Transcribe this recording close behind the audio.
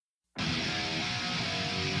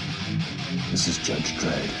This is Judge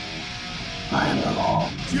Dredd. I am the law.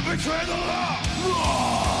 You betray the law!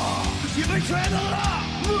 You betray the law!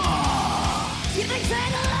 You betray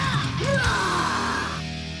the law!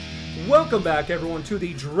 Welcome back, everyone, to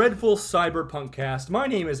the dreadful Cyberpunk cast. My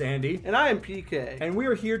name is Andy. And I am PK. And we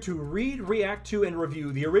are here to read, react to, and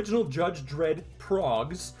review the original Judge Dredd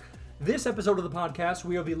Progs. This episode of the podcast,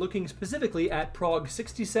 we will be looking specifically at Prog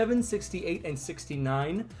 67, 68, and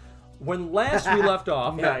 69. When last we left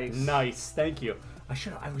off... Nice, thank you. I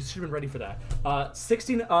should have been ready for that.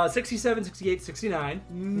 67, 68, 69.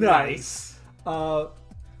 Nice.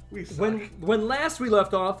 When last we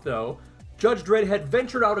left off, though, Judge Dredd had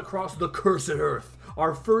ventured out across the cursed earth.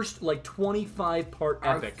 Our first, 25-part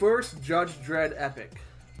epic. Our first Judge Dredd epic.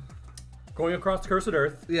 Going across the cursed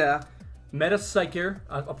earth. Yeah. Met a psyker,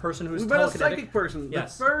 a person who's telekinetic. We met a psychic person.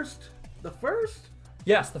 Yes. The first?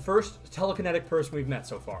 Yes, the first telekinetic person we've met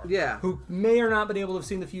so far. Yeah. Who may or not been able to have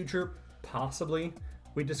seen the future, possibly,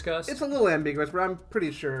 we discussed. It's a little ambiguous, but I'm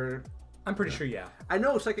pretty sure. Yeah. I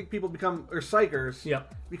know psychic people psychers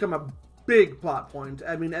Yep. become a big plot point.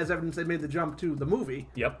 I mean, as evidence, they made the jump to the movie.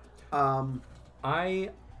 Yep.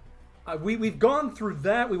 We've gone through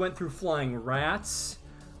that. We went through flying rats.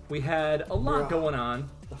 We had a lot going on.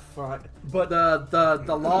 But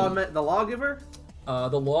the lawgiver?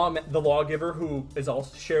 The lawgiver, who is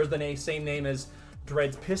also shares the same name as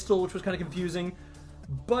Dredd's pistol, which was kind of confusing.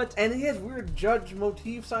 And he has weird judge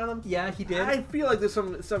motifs on him. Yeah, he did. I feel like there's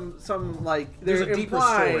some there's a deeper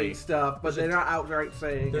story stuff, but they're not outright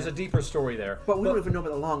saying. There's a deeper story there. But we don't even know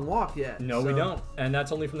about the long walk yet. No, we don't, and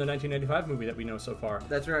that's only from the 1995 movie that we know so far.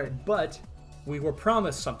 That's right. But we were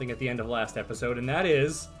promised something at the end of last episode, and that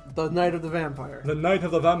is the Night of the Vampire. The Night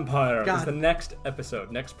of the Vampire God. Is the next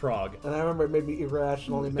episode, next prog. And I remember it made me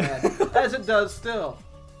irrationally mad, as it does still.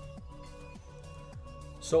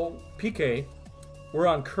 So, PK, we're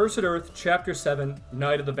on Cursed Earth, Chapter 7,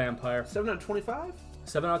 Night of the Vampire. 7 out of 25?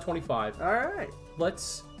 7 out of 25. All right.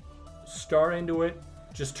 Let's start into it.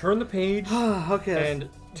 Just turn the page. Okay. And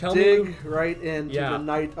tell me right into the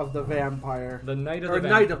Night of the Vampire. The Night of the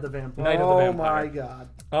Vampire. Night of the Vampire. Night of the Vampire. Oh my god.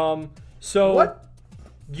 So what?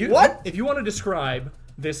 If you want to describe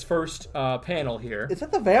this first panel here, is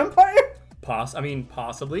that the vampire? Possibly.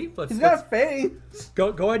 He's got fangs. Go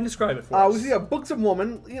ahead and describe it for us. We see a buxom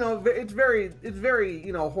woman. You know, it's very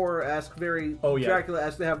horror-esque, very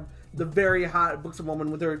Dracula-esque. They have the very hot buxom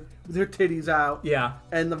woman with her titties out. Yeah.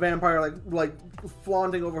 And the vampire like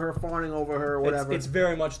fawning over her, or whatever. It's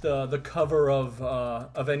very much the cover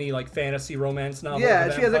of any fantasy romance novel. Yeah,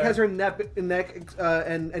 she has her neck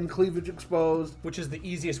and cleavage exposed, which is the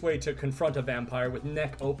easiest way to confront a vampire, with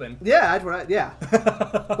neck open. Yeah, that's what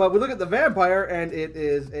but we look at the vampire and it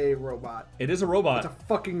is a robot. It is a robot. It's a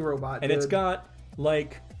fucking robot. And it's got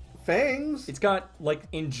fangs. It's got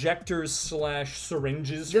injectors /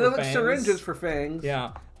 syringes. They for look fangs. like syringes for fangs.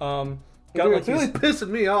 Yeah. It's really pissing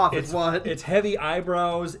me off. It's heavy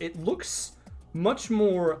eyebrows. It looks much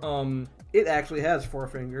more. It actually has 4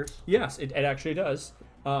 fingers. Yes, it actually does.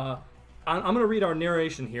 I'm going to read our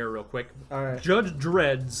narration here real quick. All right. Judge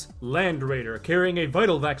Dredd's Land Raider, carrying a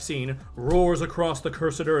vital vaccine, roars across the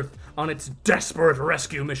cursed earth on its desperate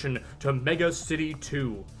rescue mission to Mega City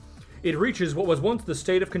 2. It reaches what was once the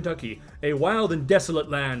state of Kentucky, a wild and desolate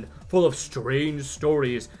land full of strange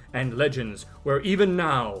stories and legends, where even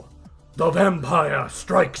now, the vampire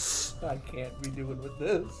strikes. I can't be doing with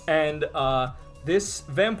this. And this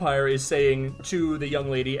vampire is saying to the young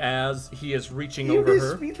lady as he is reaching over her.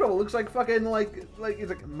 His speech bubble looks like fucking he's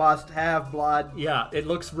like must have blood. Yeah, it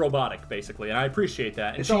looks robotic basically, and I appreciate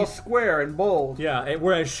that. And it's all square and bold. Yeah, and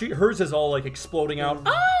whereas hers is all exploding out.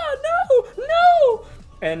 No!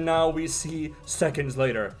 And now we see seconds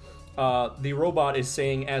later, the robot is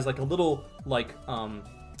saying as a little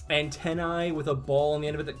antennae with a ball on the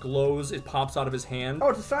end of it that glows. It pops out of his hand. Oh,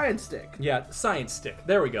 it's a science stick. Yeah, science stick.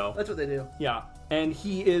 There we go. That's what they do. Yeah, and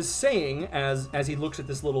he is saying as he looks at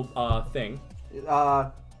this little thing.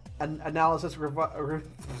 Analysis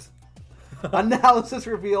analysis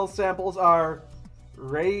reveals samples are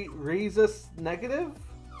rhesus negative.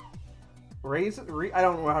 I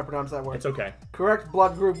don't know how to pronounce that word. It's okay. Correct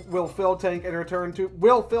blood group will fill tank and return to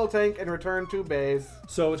base.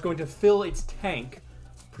 So it's going to fill its tank,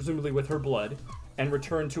 presumably with her blood, and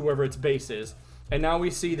return to wherever its base is. And now we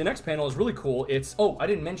see the next panel is really cool. I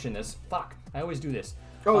didn't mention this. Fuck, I always do this.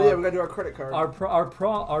 Oh yeah, we gotta do our credit card.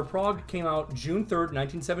 Our prog came out June 3rd,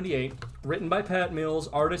 1978. Written by Pat Mills,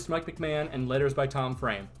 artist Mike McMahon, and letters by Tom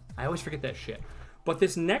Frame. I always forget that shit. But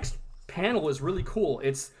this next panel is really cool.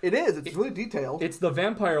 It's really detailed. It's the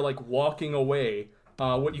vampire walking away.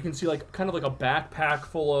 What you can see kind of a backpack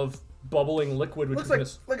full of bubbling liquid, which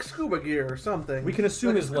looks like scuba gear or something. We can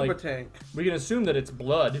assume like is scuba like tank. We can assume that it's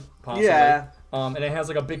blood, possibly. Yeah. And it has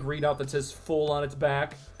like a big readout that says "full" on its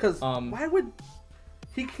back. Because why would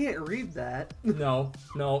he can't read that? No,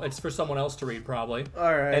 it's for someone else to read probably.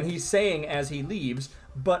 All right. And he's saying as he leaves.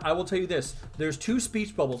 But I will tell you this: there's 2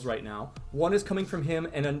 speech bubbles right now. One is coming from him,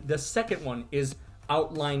 and then the second one is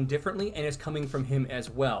outlined differently and is coming from him as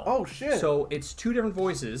well. Oh shit! So it's 2 different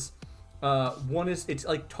voices. One is it's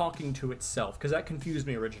like talking to itself because that confused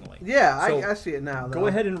me originally. Yeah, so I see it now. Though. Go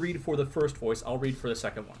ahead and read for the first voice. I'll read for the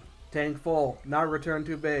second one. Tank full. Now return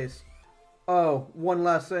to base. Oh, one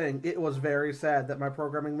last thing. It was very sad that my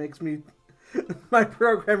programming makes me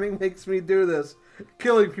do this.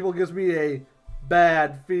 Killing people gives me a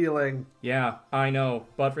bad feeling. Yeah, I know.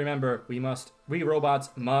 But remember, we robots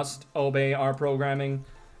must obey our programming.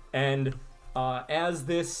 And as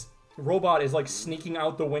this robot is like sneaking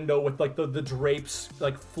out the window with like the drapes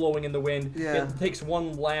like flowing in the wind, yeah. It takes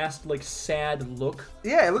one last like sad look.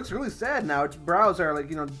 Yeah, it looks really sad now. Its brows are like,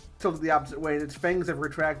 tilted the opposite way, and its fangs have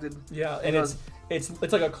retracted. Yeah, and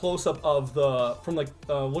it's like a close up of from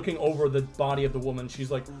looking over the body of the woman. She's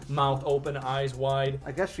like mouth open, eyes wide.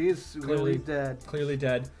 I guess she is clearly dead. Clearly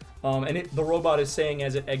dead. And the robot is saying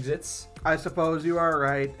as it exits, I suppose you are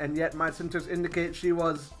right, and yet my sensors indicate she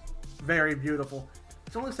was very beautiful.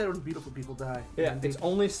 It's only sad when beautiful people die. Yeah, it's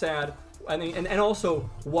only sad. I mean, and also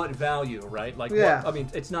what value, right? Like, yeah.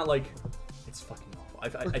 It's not like it's fucking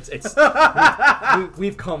awful.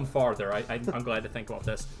 We've come farther. I'm glad to think about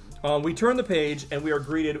this. We turn the page and we are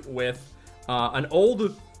greeted with an old.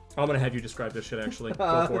 I'm gonna have you describe this shit. Actually,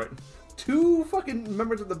 go for it. 2 fucking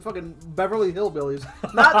members of the fucking Beverly Hillbillies.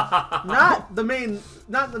 Not the main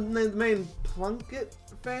Plunkett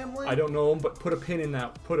family. I don't know them, but put a pin in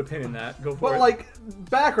that. Go for it. But like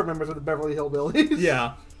background members of the Beverly Hillbillies.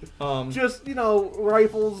 Yeah. Just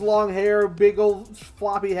rifles, long hair, big old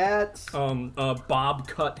floppy hats. Bob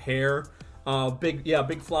cut hair.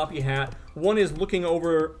 Big floppy hat. One is looking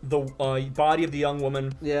over the body of the young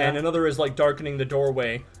woman, and another is like darkening the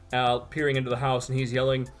doorway, peering into the house, and he's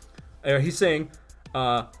yelling. He's saying,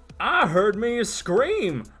 "I heard me a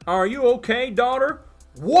scream. Are you okay, daughter?"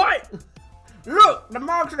 What? Look, the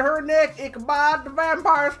marks in her neck. Ichabod, the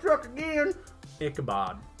vampire struck again.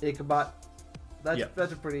 Ichabod.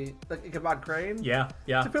 That's a pretty Ichabod Crane. Yeah.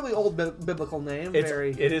 It's a fairly old biblical name. It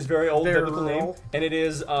is very old biblical rural name, and it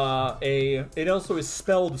is it also is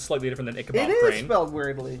spelled slightly different than Ichabod Crane. It is spelled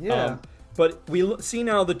weirdly. Yeah. But we see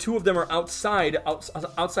now the 2 of them are outside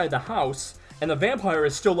the house. And the vampire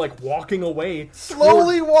is still like walking away,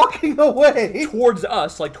 walking away towards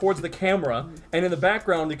us, like towards the camera. And in the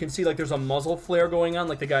background, you can see like there's a muzzle flare going on,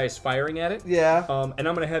 like the guy is firing at it. Yeah. And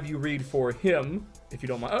I'm gonna have you read for him, if you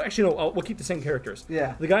don't mind. Oh, actually, no, we'll keep the same characters.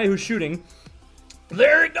 Yeah. The guy who's shooting.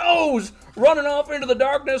 There it goes, running off into the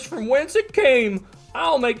darkness from whence it came.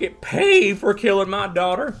 I'll make it pay for killing my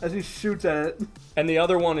daughter. As he shoots at it. And the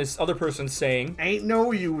other person saying, ain't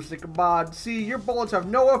no use, Ichabod. See, your bullets have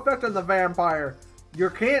no effect on the vampire. You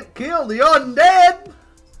can't kill the undead.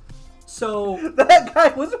 So that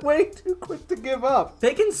guy was way too quick to give up.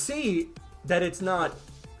 They can see that it's not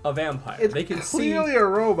a vampire. They can clearly a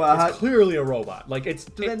robot. It's clearly a robot. Like Do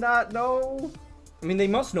they not know? I mean, they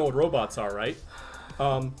must know what robots are, right?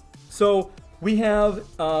 So we have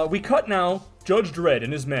we cut now. Judge Dredd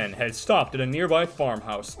and his men had stopped at a nearby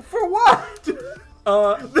farmhouse. For what?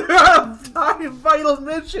 They're on a vital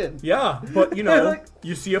mission. Yeah, but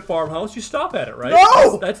you see a farmhouse, you stop at it, right?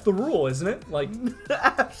 No! That's the rule, isn't it? Like,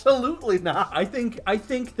 absolutely not. I think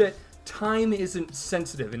that time isn't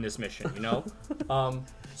sensitive in this mission,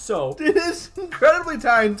 So it is incredibly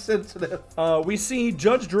time sensitive. We see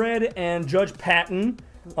Judge Dredd and Judge Patton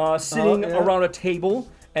sitting around a table,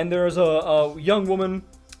 and there's a young woman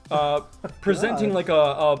presenting like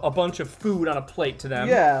a bunch of food on a plate to them.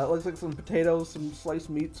 Yeah, it looks like some potatoes, some sliced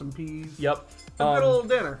meat, some peas. Yep. A good little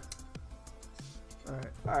dinner. All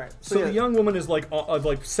right. So the young woman is like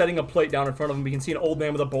setting a plate down in front of them. We can see an old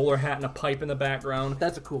man with a bowler hat and a pipe in the background.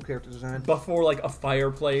 That's a cool character design. Before like a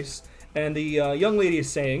fireplace, and the young lady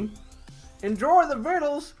is saying, "Enjoy the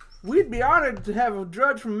victuals. We'd be honored to have a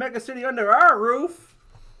judge from Mega City under our roof."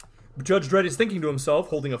 Judge Dredd is thinking to himself,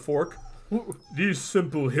 holding a fork. These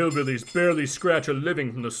simple hillbillies barely scratch a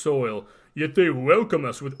living from the soil, yet they welcome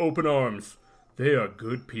us with open arms. They are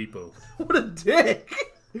good people. What a dick!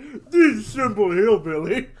 These simple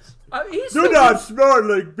hillbillies. They're not smart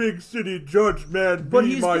like big city judge man but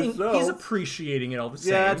myself. He's appreciating it all the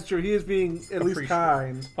same. Yeah, that's true. He is being at least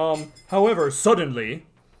kind. However, suddenly,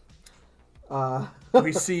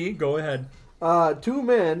 we see. Go ahead. 2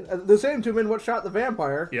 men, the same 2 men what shot the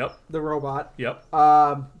vampire. Yep. The robot. Yep.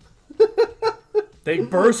 They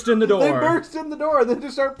burst in the door. They burst in the door and then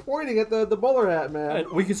just start pointing at the bowler hat man.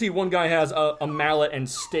 And we can see one guy has a mallet and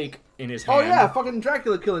stake in his hand. Oh yeah, fucking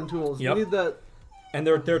Dracula killing tools. Yep. You need the... And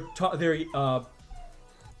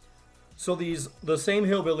so the same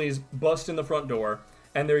hillbillies bust in the front door,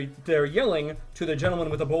 and they're yelling to the gentleman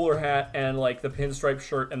with the bowler hat and like the pinstripe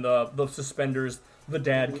shirt and the suspenders, the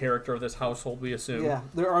dad character of this household, we assume. Yeah,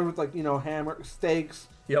 they're armed with like hammer, stakes,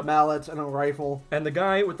 Yep. mallets, and a rifle. And the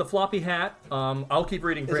guy with the floppy hat, I'll keep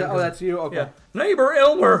reading for him. That's you? Okay. Yeah. Neighbor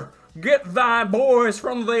Elmer, get thy boys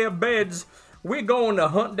from their beds. We're going to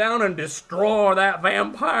hunt down and destroy that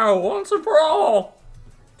vampire once and for all.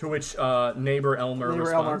 To which neighbor Elmer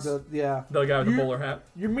responds. The guy with the bowler hat.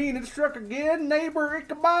 You mean it struck again, neighbor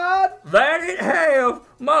Ichabod? That it have,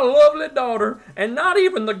 my lovely daughter, and not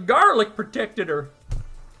even the garlic protected her.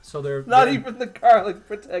 So Not even the garlic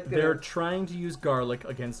protected her. They're trying to use garlic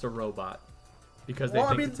against a robot. Because they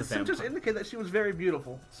think it's a vampire. Just indicate that she was very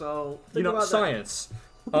beautiful. So, science.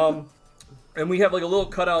 And we have like a little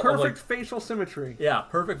cutout perfect of like... facial symmetry. Yeah,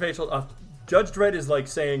 perfect facial... Judge Dredd is like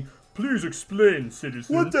saying... Please explain,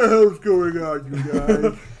 citizen. What the hell's going on, you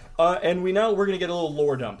guys? And we're going to get a little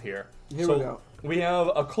lore dump here. Here we go. We have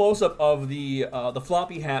a close-up of the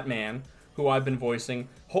floppy hat man, who I've been voicing,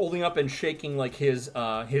 holding up and shaking like his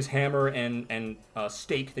hammer and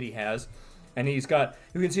stake that he has. And he's got,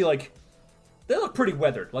 you can see like, they look pretty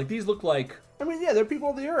weathered. Like these look like... I mean, yeah, they're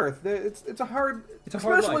people of the earth. It's a hard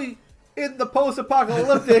life. In the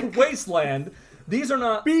post-apocalyptic wasteland. These are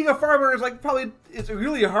not... Being a farmer is like it's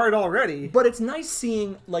really hard already. But it's nice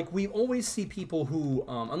seeing, like, we always see people who,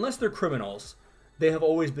 unless they're criminals, people have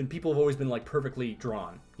always been, like, perfectly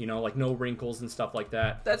drawn. You know, like, no wrinkles and stuff like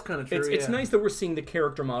that. That's kind of true, It's nice that we're seeing the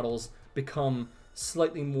character models become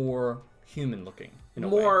slightly more human-looking.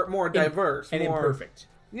 More diverse. And imperfect.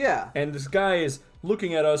 Yeah. And this guy is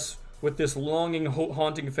looking at us with this longing,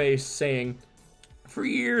 haunting face saying, "For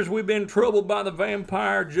years we've been troubled by the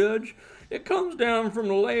vampire, Judge. It comes down from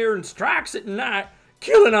the lair and strikes at night,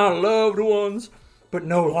 killing our loved ones. But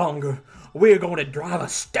no longer. We're going to drive a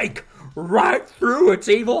stake right through its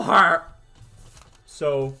evil heart."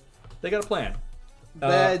 So, they got a plan.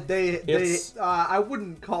 I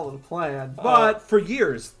wouldn't call it a plan, but for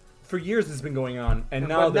years this has been going on, and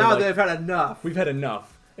now they've had enough. We've had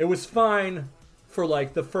enough. It was fine for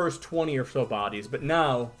like the first 20 or so bodies, but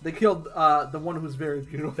now they killed the one who's very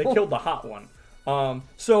beautiful. They killed the hot one.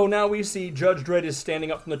 So now we see Judge Dredd is standing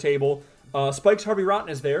up from the table. Spikes Harvey Rotten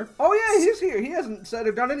is there. Oh yeah, he's here. He hasn't said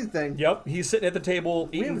or done anything. Yep, he's sitting at the table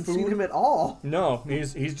eating food. We haven't seen him at all. No,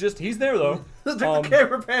 he's there though. The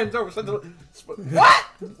camera pans over. What?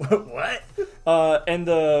 What? And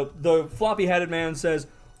the floppy-hatted man says,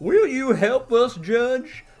 "Will you help us,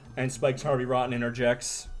 Judge?" And Spikes Harvey Rotten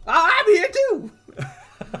interjects, "I'm here too."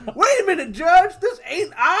 "Wait a minute, Judge. This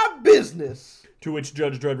ain't our business." To which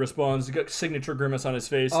Judge Dredd responds, got signature grimace on his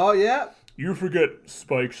face. Oh, yeah? "You forget,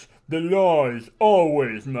 Spikes. The law is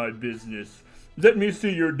always my business. Let me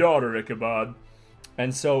see your daughter, Ichabod."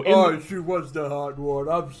 And so... she was the hot one.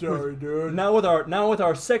 I'm sorry, dude. Now with our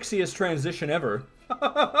sexiest transition ever...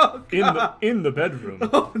 in the bedroom.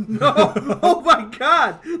 Oh, no. Oh, my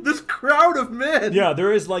God. This crowd of men. Yeah,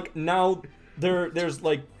 there is, like, now... There's,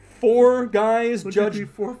 like... 4 guys, Judge...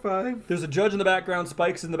 4, 5? There's a judge in the background,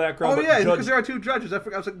 Spikes in the background. Oh, yeah, because there are 2 judges. I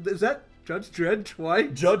forgot. I was like, is that Judge Dredd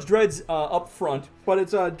twice? Judge Dredd's up front. But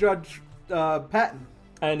it's Judge Patton.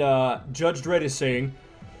 And Judge Dredd is saying,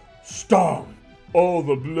 "Storm! All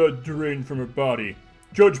the blood drained from her body.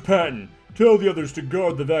 Judge Patton, tell the others to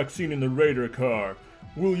guard the vaccine in the Raider car.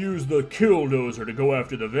 We'll use the Killdozer to go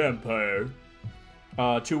after the vampire."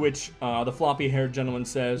 To which the floppy-haired gentleman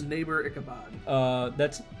says, "Neighbor Ichabod."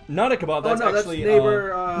 That's not Ichabod. That's actually that's neighbor.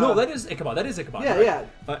 No, that is Ichabod. That is Ichabod. Yeah, right?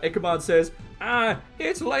 yeah. Ichabod says,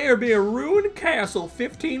 "Its lair be a ruined castle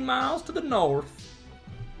 15 miles to the north."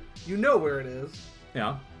 You know where it is.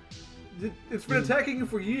 Yeah. It's been attacking you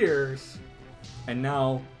for years. And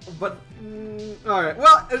now... But, all right.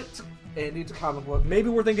 Well, it needs a comic book. Maybe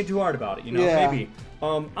we're thinking too hard about it, you know? Yeah. Maybe.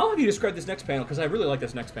 I'll have you describe this next panel, because I really like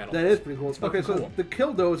this next panel. That is pretty cool. Okay, so cool. The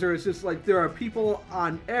Killdozer is just like, there are people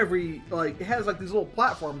on every, like, it has like these little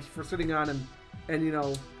platforms for sitting on and you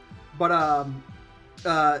know, but,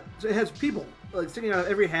 so it has people, like, sitting on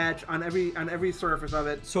every hatch, on every surface of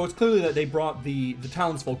it. So it's clearly that they brought the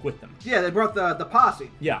townsfolk with them. Yeah, they brought the posse.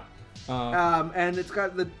 Yeah. And it's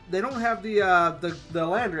got they don't have the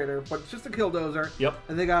Land Raider, but it's just the Killdozer. Yep.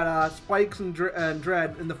 And they got Spikes and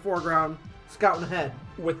Dredd in the foreground, scouting ahead.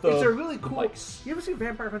 With it's a really cool. bikes. You ever see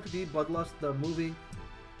Vampire Hunter D: Bloodlust, the movie?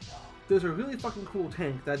 There's a really fucking cool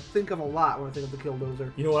tank that I think of a lot when I think of the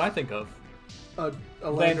Killdozer. You know what I think of? a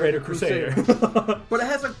Land Raider Crusader. But it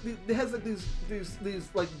has like these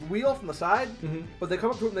like wheels from the side, but they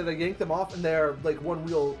come up to it and they yank them off, and they're like one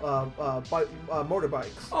wheel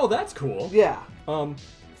motorbikes. Oh, that's cool. Yeah.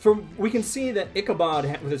 We can see that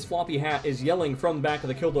Ichabod with his floppy hat is yelling from the back of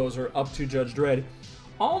the Killdozer up to Judge Dredd.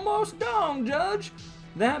 Almost done, Judge.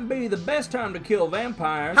 That'd be the best time to kill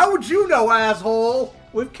vampires. How would you know, asshole?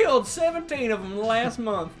 We've killed 17 of them last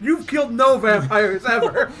month. You've killed no vampires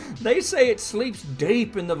ever. They say it sleeps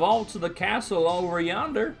deep in the vaults of the castle over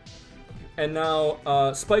yonder. And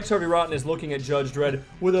now Spikes Harvey Rotten is looking at Judge Dredd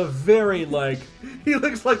with a very, He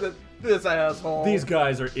looks like this asshole. These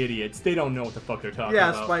guys are idiots. They don't know what the fuck they're talking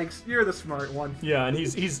about. Yeah, Spikes, you're the smart one. Yeah, and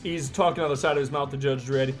he's talking on the side of his mouth to Judge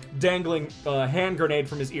Dredd, dangling a hand grenade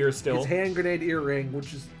from his ear still. His hand grenade earring,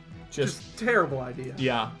 which is just terrible idea.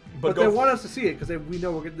 Yeah, but they want us to see it because we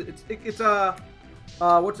know we're gonna. It's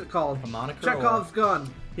what's it called? A moniker. Chekhov's gun.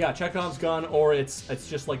 Yeah, Chekhov's gun, or it's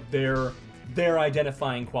just like their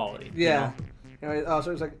identifying quality. Yeah. You know? So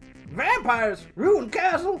it's like vampires ruin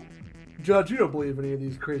castle. Judge, you don't believe any of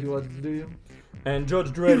these crazy legends, do you? And Judge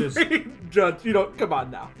Dredd is... Judge, you don't... Come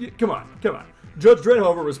on now. Come on. Judge Dredd,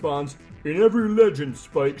 however, responds, in every legend,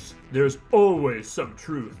 Spikes, there's always some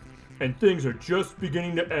truth. And things are just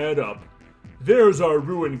beginning to add up. There's our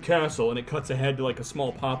ruined castle, and it cuts ahead to, a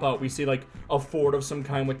small pop-out. We see, a fort of some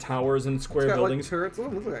kind with towers and square buildings. Turrets.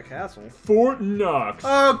 It looks like a castle. Fort Knox.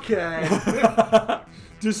 Okay.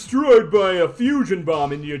 Destroyed by a fusion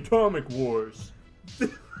bomb in the Atomic Wars.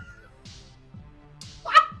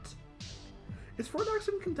 Is Fort Knox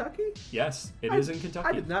in Kentucky? Yes, it is in Kentucky.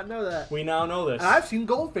 I did not know that. We now know this. And I've seen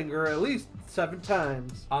Goldfinger at least 7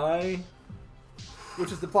 times.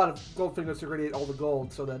 Which is the plot of Goldfinger to radiate all the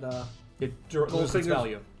gold so that it loses its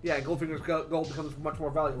value. Yeah, Goldfinger's gold becomes much more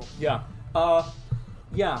valuable. Yeah.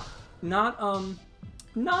 Yeah. Not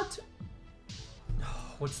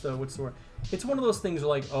what's the word? It's one of those things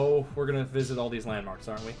like, oh, we're gonna visit all these landmarks,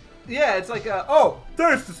 aren't we? Yeah, it's like oh,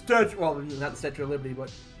 there's the statue. Well, not the Statue of Liberty,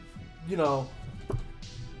 but you know.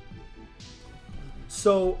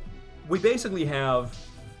 So, we basically have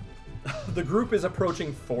the group is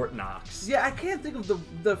approaching Fort Knox. Yeah, I can't think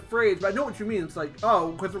of the phrase, but I know what you mean. It's like,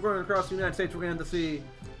 oh, because we're going across the United States, we're going to see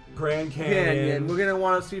Grand Canyon. We're going to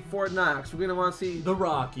want to see Fort Knox. We're going to want to see the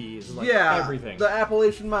Rockies. Everything. The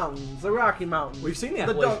Appalachian Mountains, the Rocky Mountains. We've seen the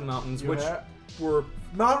Appalachian Mountains, which were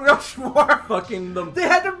Mount Rushmore. Fucking them. They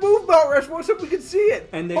had to move Mount Rushmore so we could see it.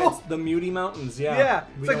 And then it's the Muty Mountains. Yeah. Yeah.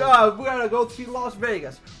 It's we gotta go see Las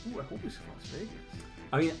Vegas. Ooh, I hope we see Las Vegas.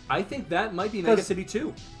 I mean, I think that might be Mega City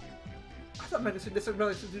 2. I thought Mega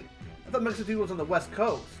City was on the West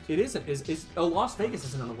Coast. It isn't. Las Vegas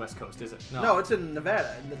isn't on the West Coast, is it? No, it's in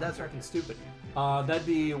Nevada. That's freaking stupid. That'd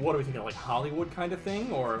be, what are we thinking, like Hollywood kind of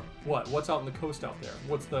thing, or what? What's out on the coast out there?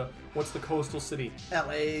 What's the coastal city?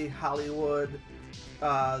 L.A., Hollywood,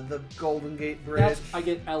 the Golden Gate Bridge. I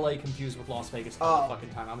get L.A. confused with Las Vegas all the fucking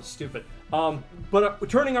time. I'm stupid. But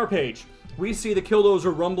turning our page, we see the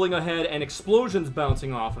Killdozer rumbling ahead and explosions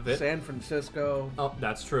bouncing off of it. San Francisco. Oh,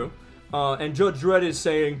 that's true. And Judge Dredd is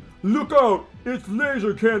saying, "Look out! Its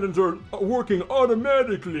laser cannons are working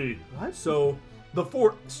automatically." What? So the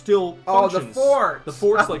fort still functions. Oh, the fort! The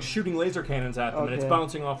fort's like shooting laser cannons at them, and it's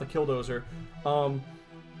bouncing off the Killdozer.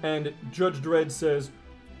 And Judge Dredd says,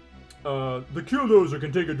 "The Killdozer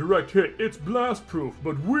can take a direct hit. It's blast-proof,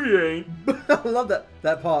 but we ain't." I love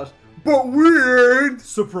that pause. But we ain't.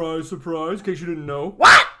 Surprise, surprise! In case you didn't know.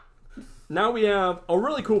 What? Now we have a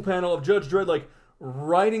really cool panel of Judge Dredd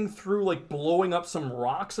riding through, blowing up some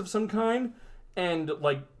rocks of some kind, and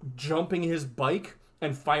jumping his bike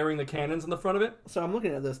and firing the cannons in the front of it. So I'm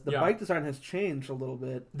looking at this. The bike design has changed a little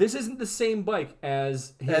bit. This isn't the same bike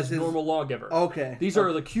as his normal lawgiver. Okay. These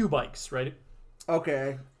are the Q bikes, right?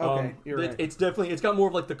 Okay. You're right. It's got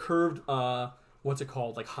more of the curved, what's it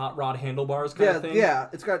called? Hot rod handlebars kind of thing? Yeah,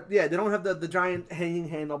 they don't have the giant hanging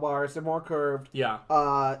handlebars. They're more curved. Yeah.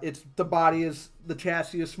 The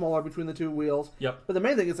chassis is smaller between the two wheels. Yep. But the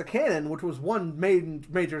main thing is the cannon, which was one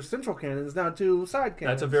major central cannon, is now 2 side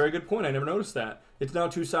cannons. That's a very good point. I never noticed that. It's now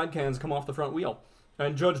 2 side cannons come off the front wheel.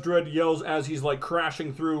 And Judge Dredd yells as he's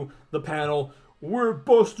crashing through the panel, "We're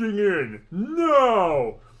busting in!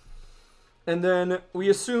 No!" And then we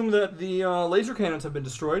assume that the laser cannons have been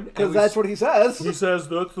destroyed. Because that's what he says. He says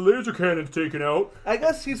that's the laser cannons taken out. I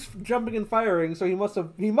guess he's jumping and firing, so he must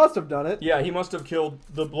have done it. Yeah, he must have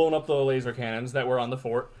blown up the laser cannons that were on the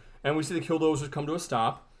fort. And we see the Killdozers come to a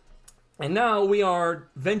stop. And now we are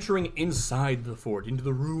venturing inside the fort, into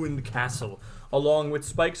the ruined castle, along with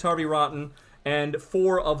Spikes Harvey Rotten and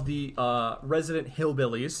 4 of the resident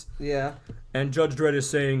hillbillies. Yeah. And Judge Dredd is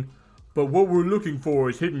saying, but what we're looking for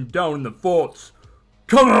is hidden down in the vaults.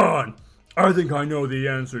 Come on! I think I know the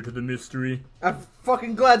answer to the mystery. I'm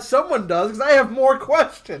fucking glad someone does, because I have more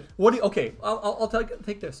questions. Okay, I'll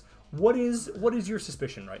take this. What is your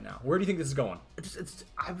suspicion right now? Where do you think this is going?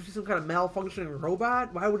 I'm just some kind of malfunctioning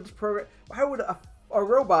robot. Why would this program? Why would a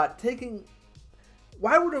robot taking?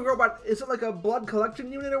 Why would a robot? Is it like a blood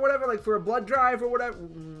collection unit or whatever, like for a blood drive or whatever?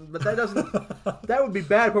 But that doesn't. That would be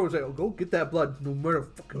bad. Probably say, "Oh, go get that blood, no matter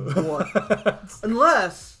fucking what."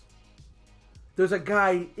 Unless there's a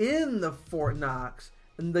guy in the Fort Knox,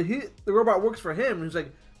 and the robot works for him, and he's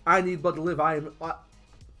like, "I need blood to live.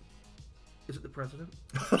 Is it the president?"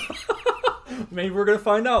 Maybe we're gonna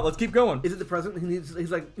find out. Let's keep going. Is it the president?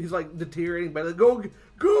 He's like deteriorating. But go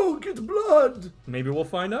get the blood. Maybe we'll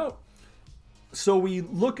find out. So we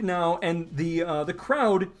look now, and the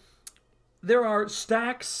crowd. There are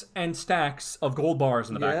stacks and stacks of gold bars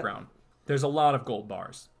in the background. There's a lot of gold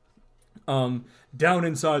bars. Down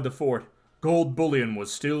inside the fort, gold bullion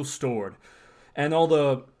was still stored, and all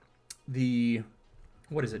the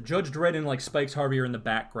what is it? Judge Dredd and like Spikes Harvey are in the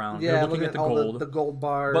background. Yeah, they're looking at the gold. The gold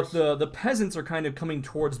bars. But the peasants are kind of coming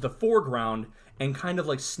towards the foreground and kind of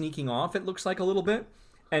like sneaking off, it looks like a little bit.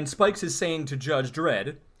 And Spikes is saying to Judge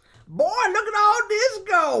Dredd, "Boy, look at all this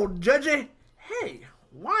gold, Judgy. Hey,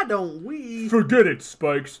 why don't we..." "Forget it,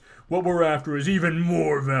 Spikes. What we're after is even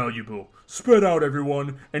more valuable. Spread out,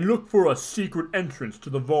 everyone, and look for a secret entrance to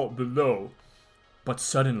the vault below." But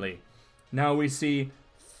suddenly, now we see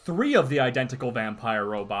 3 of the identical vampire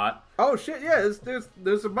robot. Oh shit! Yeah,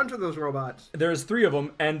 there's a bunch of those robots. There's 3 of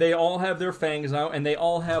them, and they all have their fangs out, and they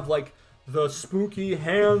all have like the spooky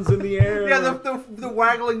hands in the air. Yeah, the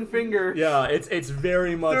waggling finger. Yeah, it's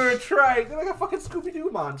very much. They're like a fucking Scooby-Doo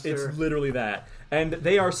monster. It's literally that, and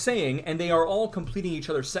they are saying, and they are all completing each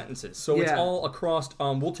other's sentences. So it's all across.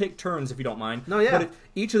 We'll take turns if you don't mind. No, yeah. But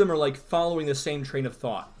each of them are like following the same train of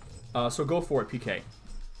thought. So go for it, PK.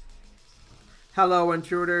 "Hello,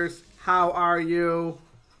 intruders. How are you?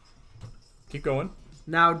 Keep going.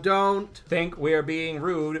 Now don't Think we're being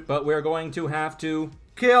rude, but we're going to have to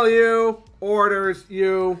kill you. Orders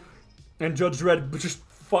you." And Judge Dredd just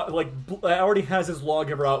already has his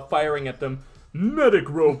lawgiver out firing at them. "Medic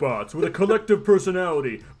robots with a collective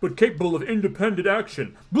personality, but capable of independent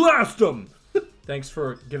action. Blast them!" Thanks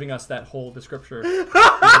for giving us that whole description. We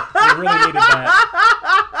really needed that.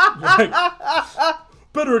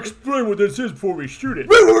 Better explain what this is before we shoot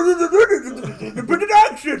it. Independent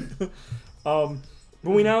action. But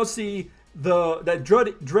we now see that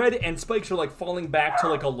Dredd and Spikes are like falling back to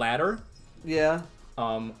like a ladder. Yeah.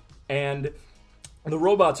 And the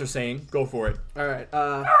robots are saying, "Go for it." All right.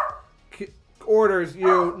 Orders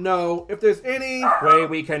you. No. If there's any way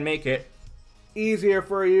we can make it easier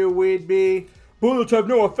for you, we'd be. Bullets have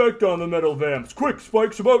no effect on the metal vamps. Quick,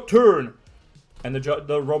 Spikes, about turn. And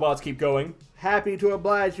the robots keep going. Happy to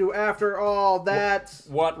oblige you. After all, that's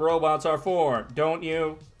what robots are for, don't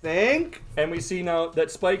you think? And we see now that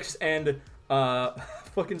Spikes and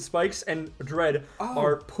fucking Spikes and Dredd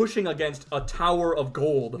are pushing against a tower of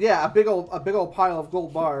gold. Yeah, a big old pile of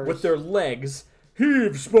gold bars with their legs.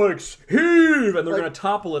 "Heave, Spikes, heave!" And they're gonna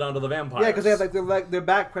topple it onto the vampires. Yeah, because they have like their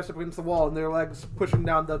back pressed up against the wall and their legs pushing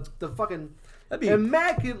down the fucking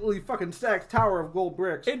immaculately fucking stacked tower of gold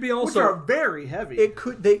bricks. It'd be also which are very heavy.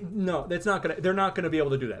 They're not gonna be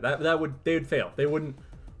able to do that. They would fail. They wouldn't.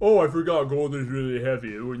 "Oh, I forgot gold is really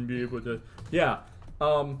heavy. It wouldn't be able to." Yeah.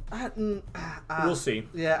 We'll see.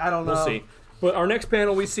 Yeah, I don't know. We'll see. But our next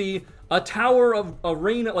panel, we see a tower of a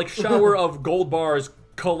rain, like shower of gold bars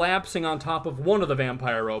collapsing on top of one of the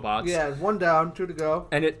vampire robots. Yeah, 1 down, 2 to go.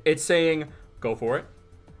 And it's saying, "Go for it."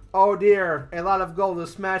 "Oh dear, a lot of gold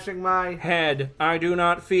is smashing my head. I do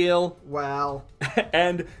not feel well."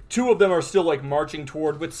 And 2 of them are still like marching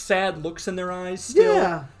toward with sad looks in their eyes still.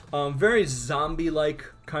 Yeah. Very zombie-like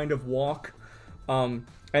kind of walk.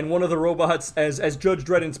 And one of the robots, as Judge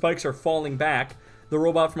Dredd and Spikes are falling back, the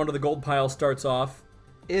robot from under the gold pile starts off.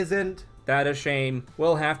 "Isn't that a shame?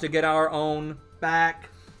 We'll have to get our own back."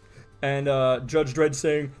 And Judge Dredd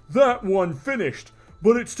saying, "That one finished,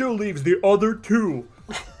 but it still leaves the other 2.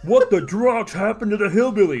 What the drugs happened to the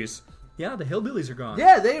hillbillies?" Yeah, the hillbillies are gone.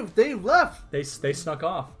 Yeah, they've left. They snuck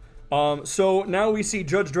off. So now we see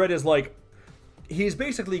Judge Dredd is like, he's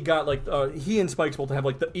basically got like he and Spikes both have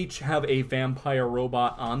like each have a vampire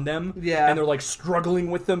robot on them. Yeah. And they're like struggling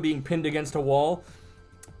with them, being pinned against a wall.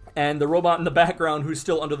 And the robot in the background, who's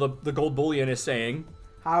still under the gold bullion, is saying,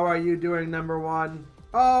 "How are you doing, number 1?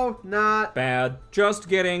 "Oh, not bad. Just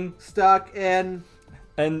getting stuck in."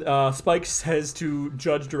 And Spike says to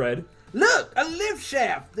Judge Dredd, Look, a lift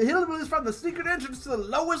shaft. The hill is from the secret entrance to the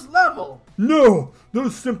lowest level. No!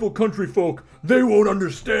 Those simple country folk, they won't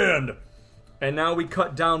understand! And now we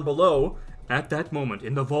cut down below, at that moment,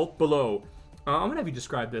 in the vault below. I'm gonna have you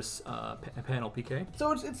describe this panel, PK.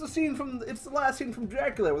 So it's the last scene from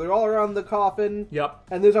Dracula, where they're all around the coffin. Yep.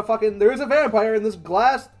 And there is a vampire in this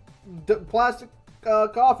glass, plastic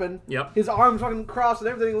coffin. Yep. His arms fucking crossed and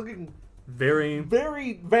everything, looking Very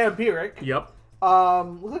vampiric. Yep.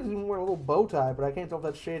 Looks like he's wearing a little bow tie, but I can't tell if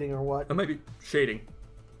that's shading or what. That might be shading.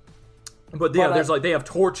 But yeah, there's they have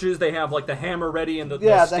torches, they have like the hammer ready and the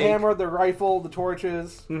the hammer, the rifle, the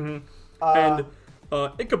torches. Mm-hmm. And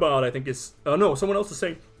Ichabod, I think is someone else is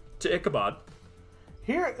saying to Ichabod.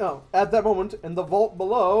 At that moment in the vault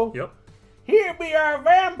below. Yep. Here be our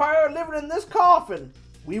vampire living in this coffin.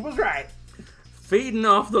 We was right. Feeding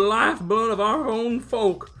off the lifeblood of our own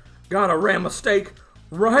folk. Gotta ram a stake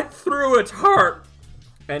right through its heart.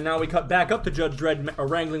 And now we cut back up to Judge Dredd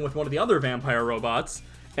wrangling with one of the other vampire robots.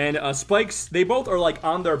 And Spikes, they both are like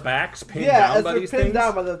on their backs, pinned down by these things. pinned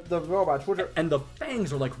down by the robots. And the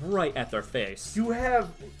fangs are like right at their face. You have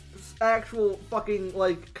actual fucking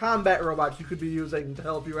like combat robots you could be using to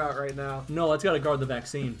help you out right now. No, it's gotta guard the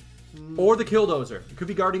vaccine. Or the killdozer. It could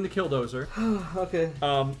be guarding the killdozer. Okay.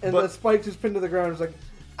 But the Spikes is pinned to the ground. It's like,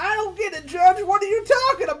 I don't get it, Judge. What are you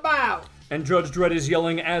talking about? And Judge Dredd is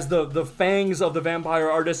yelling as the fangs of the vampire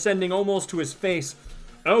are descending almost to his face.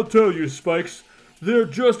 I'll tell you, Spikes. They're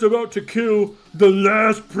just about to kill the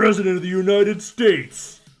last president of the United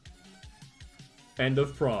States. End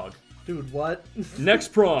of Prog. Dude, what? Next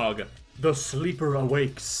Prog. The Sleeper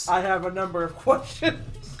Awakes. I have a number of questions.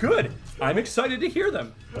 Good. I'm excited to hear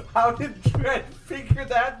them. How did Dredd figure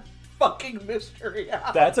that fucking mystery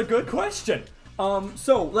out? That's a good question.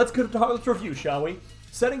 So let's review, shall we?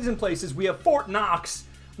 Settings and places. We have Fort Knox,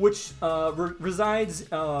 which resides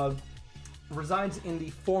in the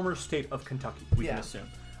former state of Kentucky. We can assume.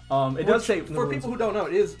 It does say for people who don't know,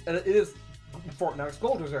 it is Fort Knox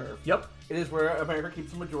Gold Reserve. Yep. It is where America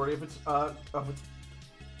keeps the majority of its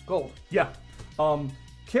gold. Yeah.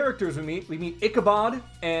 Characters we meet Ichabod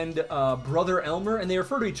and Brother Elmer, and they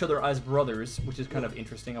refer to each other as brothers, which is kind of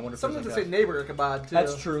interesting. I wonder if sometimes there's they say neighbor Ichabod too.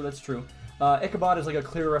 That's true. Ichabod is like a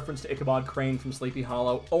clear reference to Ichabod Crane from Sleepy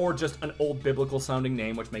Hollow, or just an old biblical sounding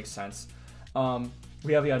name, which makes sense.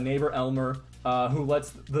 We have neighbor Elmer, who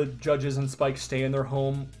lets the judges and Spike stay in their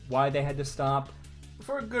home. Why they had to stop?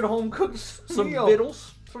 For a good home cooked meal.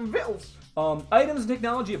 Vittles. Some vittles. Items and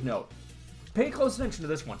technology of note. Pay close attention to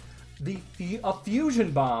this one. A fusion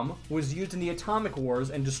bomb was used in the Atomic Wars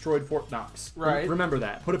and destroyed Fort Knox. Right. Remember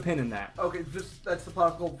that. Put a pin in that. Okay, that's the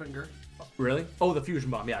pot of Goldfinger. Really? Oh, the fusion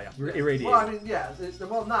bomb. Yeah. Irradiated. Well, I mean, yeah.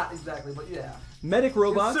 Not exactly, but yeah. Medic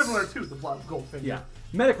robots. It's similar to the plot of Goldfinger. Yeah.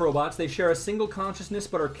 Medic robots, they share a single consciousness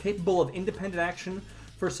but are capable of independent action.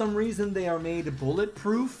 For some reason, they are made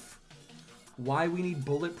bulletproof. Why we need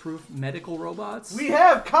bulletproof medical robots? We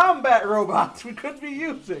have combat robots we could be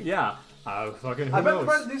using. Yeah. Who I knows?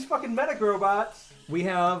 bet these fucking medic robots. We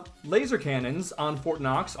have laser cannons on Fort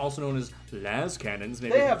Knox, also known as las cannons.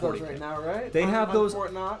 Maybe they have those right now, right? They have those.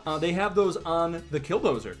 Fort Knox. They have those on the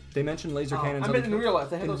Killdozer. They mentioned laser cannons. I meant in real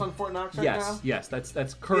life. They have those on Fort Knox right now. Yes.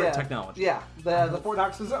 That's current technology. Yeah, the Fort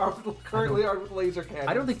Knoxes are currently are with laser cannons.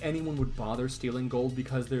 I don't think anyone would bother stealing gold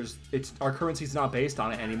because our currency's not based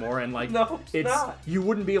on it anymore, and like no, it's not. You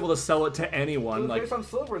wouldn't be able to sell it to anyone. It was based on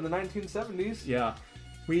silver in the 1970s. Yeah.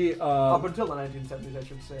 Up until the 1970s, I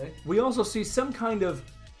should say. We also see some kind of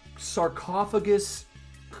sarcophagus,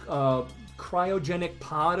 cryogenic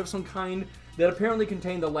pod of some kind that apparently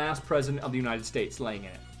contained the last president of the United States laying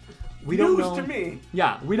in it. We don't know. News to me.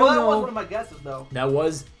 Yeah, we don't know. That was one of my guesses, though.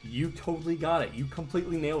 You totally got it. You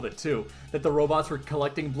completely nailed it too. That the robots were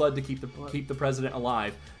collecting blood to keep the president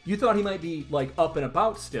alive. You thought he might be like up and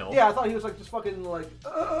about still. Yeah, I thought he was like just fucking like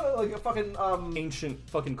a fucking ancient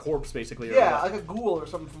fucking corpse basically. Yeah, like a ghoul or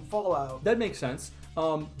something from Fallout. That makes sense.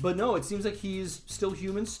 But no, it seems like he's still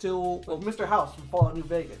human, still like Mr. House from Fallout New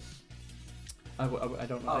Vegas. I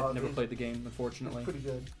don't know. I've never played the game, unfortunately. It's pretty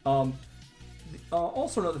good.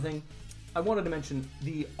 Also, another thing, I wanted to mention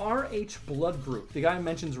the RH blood group. The guy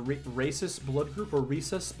mentions racist blood group or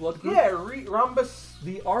rhesus blood group. Yeah, rhombus.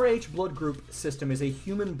 The RH blood group system is a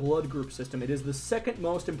human blood group system. It is the second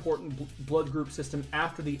most important blood group system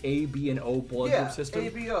after the A, B, and O blood group system. A,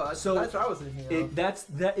 B, O. That's what I was thinking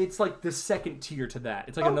of. It's like the second tier to that.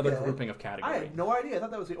 It's like another grouping of category. I had no idea. I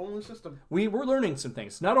thought that was the only system. We're learning some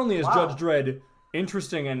things. Not only is Judge Dredd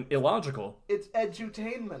interesting and illogical. It's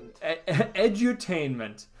edutainment.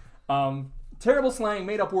 Edutainment. Terrible slang,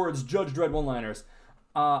 made up words, Judge Dredd one-liners.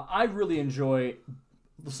 I really enjoy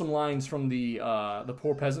some lines from the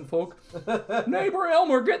poor peasant folk. Neighbor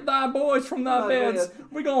Elmer, get thy boys from thy beds.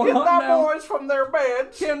 We gonna Get hunt thy down. boys from their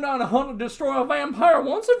beds. Came down to hunt to destroy a vampire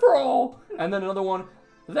once and for all. And then another one.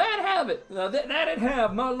 That have it. That'd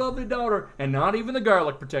have my lovely daughter, and not even the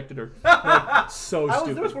garlic protected her. Like, so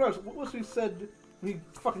stupid. There was one what was he said? He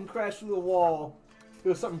fucking crashed through the wall. It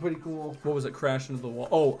was something pretty cool. What was it? Crash into the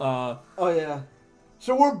wall. Oh yeah.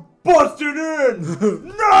 So we're busted in.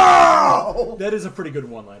 No. That is a pretty good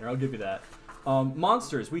one-liner. I'll give you that.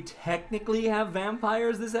 Monsters. We technically have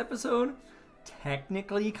vampires this episode.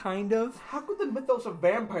 Technically, kind of. How could the mythos of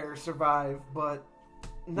vampires survive? But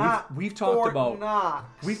not. We've talked about.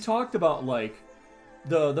 Knox. We've talked about like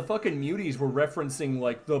the fucking muties were referencing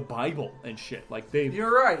like the Bible and shit. Like they.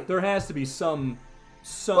 You're right. There has to be some.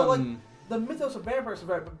 But like the mythos of vampires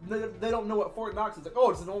survive, but they don't know what Fort Knox is. Like, oh,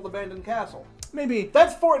 it's an old abandoned castle. Maybe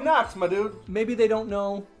That's Fort Knox, my dude. maybe they don't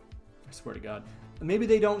know. I swear to God. Maybe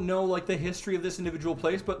they don't know like the history of this individual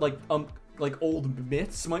place, but like old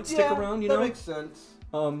myths might stick around. You know. That makes sense.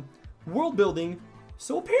 World building.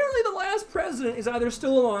 So apparently the last president is either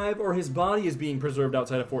still alive or his body is being preserved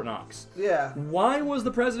outside of Fort Knox. Yeah. Why was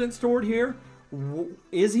the president stored here?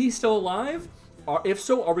 Is he still alive? If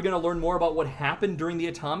so, are we going to learn more about what happened during the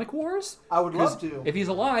Atomic Wars? I would love to. If he's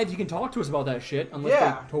alive, he can talk to us about that shit, unless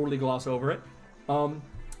they totally gloss over it. And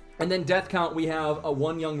then death count, we have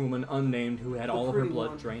one young woman, unnamed, who had all of her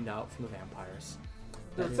blood drained out from the vampires.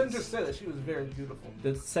 The censors said that she was very beautiful.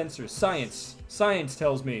 The censors, science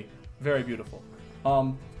tells me, very beautiful.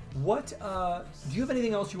 Do you have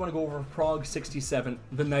anything else you want to go over for Prog 67,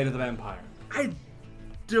 The Night of the Vampire? I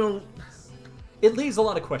don't. It leaves a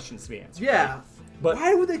lot of questions to be answered. Yeah. Right? But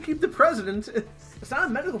why would they keep the president? It's not a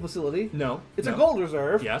medical facility. No. It's a gold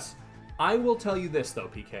reserve. Yes. I will tell you this, though,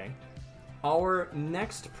 PK. Our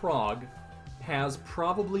next Prog has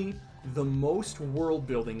probably the most world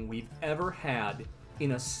building we've ever had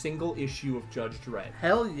in a single issue of Judge Dredd.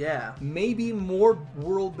 Hell yeah. Maybe more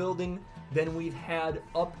world building than we've had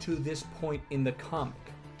up to this point in the comic.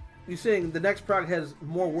 You're saying the next Prog has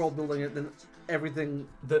more world building than everything...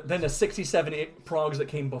 Than the 67 Progs that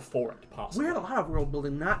came before it, possibly. We had a lot of world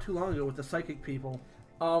building not too long ago with the psychic people.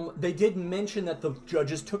 They did mention that the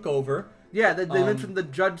judges took over. Yeah, they mentioned the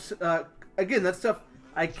judge... again, that stuff...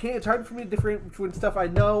 It's hard for me to differentiate between stuff I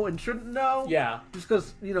know and shouldn't know. Yeah. Just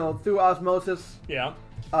because, through osmosis. Yeah.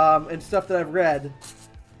 And stuff that I've read.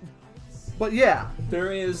 But yeah.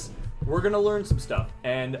 We're going to learn some stuff.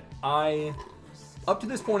 And up to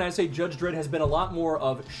this point, I'd say Judge Dredd has been a lot more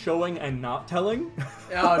of showing and not telling.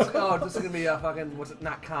 This is going to be a fucking,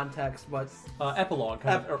 not context, but... epilogue,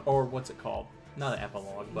 or what's it called? Not an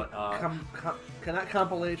epilogue, but... not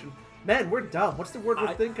compilation. Man, we're dumb. What's the word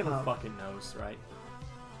we're thinking of? Who fucking knows, right?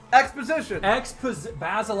 Exposition!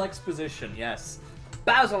 Basil exposition, yes.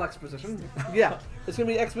 Basil exposition. Yeah. It's going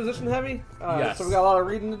to be exposition heavy? Yes. So we got a lot of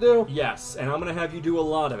reading to do? Yes, and I'm going to have you do a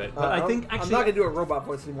lot of it. But I think, actually... I'm not going to do a robot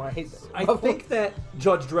voice anymore. I hate that. I think that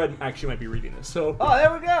Judge Dredd actually might be reading this, so... Oh,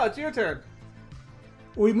 there we go. It's your turn.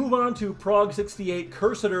 We move on to Prog 68,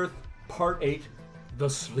 Cursed Earth, Part 8, The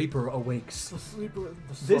Sleeper Awakes. The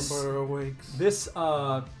slumber awakes.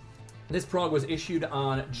 This prog was issued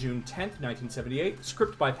on June 10th, 1978.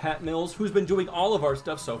 Script by Pat Mills, who's been doing all of our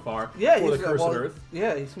stuff so far for the Cursed Earth.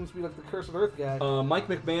 Yeah, he seems to be like the Cursed Earth guy. Mike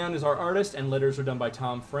McMahon is our artist, and letters are done by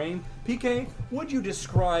Tom Frame. PK, would you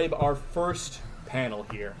describe our first panel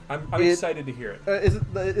here? I'm excited to hear it. Is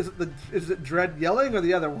it Dredd yelling or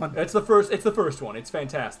the other one? It's the first one. It's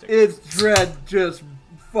fantastic. It's Dredd just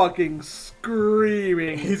fucking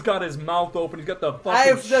screaming. He's got his mouth open. He's got the fucking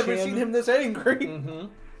I've never chin. seen him this angry. Mm-hmm.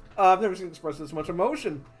 I've never seen him express this much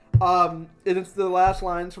emotion. And it's the last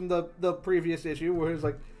lines from the previous issue where he's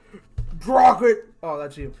like, Brockett! Oh,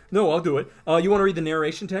 that's you. No, I'll do it. You want to read the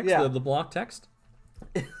narration text? Yeah. The block text?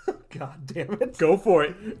 God damn it. Go for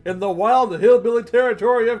it. In the wild hillbilly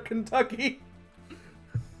territory of Kentucky.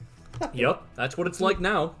 Yep, that's what it's like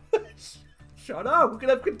now. Shut up, we can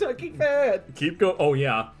have Kentucky fan. Keep going. Oh,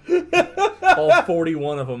 yeah. All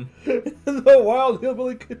 41 of them. In the wild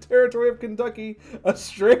hillbilly territory of Kentucky,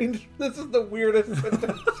 this is the weirdest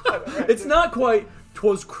sentence I've ever It's not quite,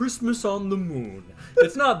 'twas Christmas on the moon.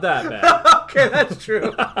 It's not that bad. Okay, that's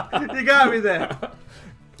true. You got me there.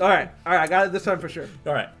 All right, I got it this time for sure.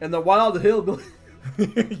 All right. In the wild hillbilly...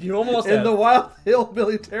 You almost In have. the wild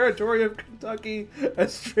hillbilly territory of Kentucky, a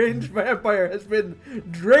strange vampire has been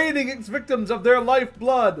draining its victims of their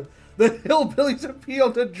lifeblood. The hillbillies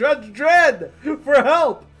appeal to Judge Dredd for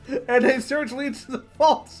help, and a search leads to the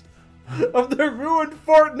faults of their ruined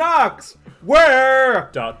Fort Knox. Where?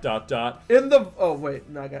 Dot, dot, dot. In the... Oh, wait.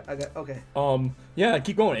 No, I got... Okay. Yeah,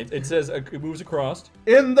 keep going. It says, it moves across.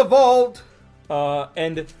 In the vault.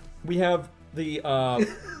 And we have the,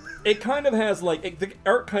 it kind of has, like, the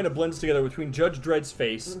art kind of blends together between Judge Dredd's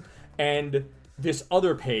face and this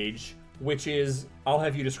other page, which is, I'll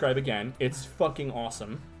have you describe again. It's fucking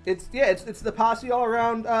awesome. It's the posse all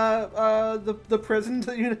around the prison to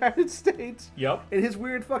the United States. Yep. And his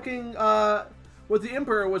weird fucking what the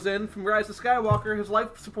Emperor was in from Rise of Skywalker, his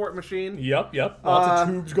life support machine. Yep. Lots of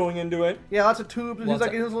tubes going into it. Yeah, lots of tubes, and he's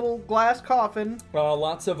like in his little glass coffin.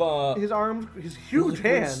 Lots of his arms, his huge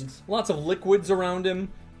hands. Lots of liquids around him.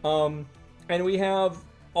 And we have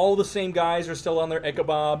all the same guys are still on their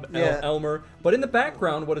Ichabod, Elmer. But in the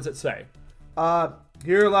background, what does it say?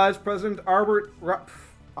 Here lies President Arbert.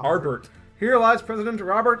 Here lies President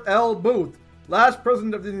Robert L. Booth, last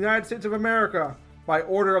president of the United States of America, by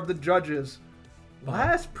order of the judges.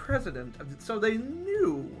 Last president of so they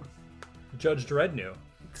knew. Judge Dredd knew.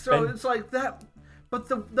 So it's like that, but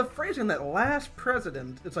the phrasing that last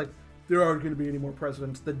president, it's like there aren't going to be any more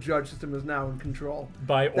presidents. The judge system is now in control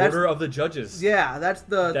by order of the judges. Yeah,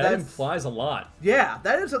 that implies a lot. Yeah,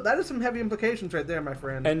 that is some heavy implications right there, my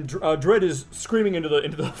friend. And Dredd is screaming into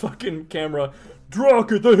the fucking camera.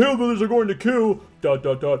 Drocket, the hillbillies are going to kill ... the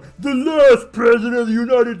last president of the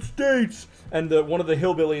United States. And one of the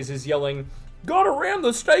hillbillies is yelling, "Gotta ram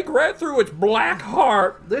the stake right through its black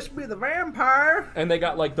heart. This be the vampire." And they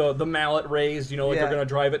got like the mallet raised, they're gonna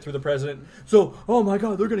drive it through the president. So, oh my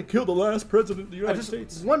god, they're gonna kill the last president of the United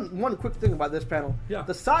States. One quick thing about this panel. Yeah.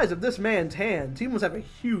 The size of this man's hands, he must have a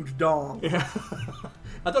huge dong. Yeah.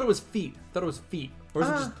 I thought it was feet. Or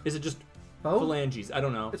is it just both? Phalanges? I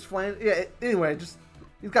don't know. It's phalanges. Yeah. Anyway, he's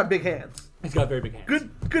got big hands. He's got very big hands.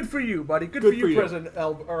 Good for you, buddy. Good for you, President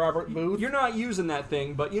Robert Booth. You're not using that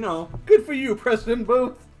thing, but Good for you, President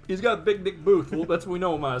Booth. He's got Big Dick Booth. Well, that's what we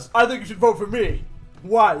know him as. I think you should vote for me.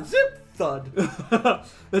 Why? Zip thud.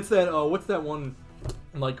 That's that. What's that one?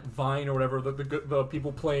 Like Vine or whatever. The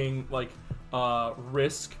people playing like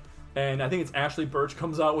Risk. And I think it's Ashley Birch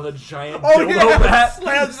comes out with a giant dildo bat.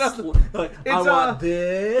 Like, I want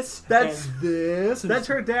this and this. That's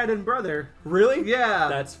her dad and brother. Really? Yeah.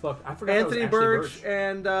 That's fucked. I forgot Anthony that was Birch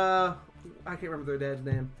and I can't remember their dad's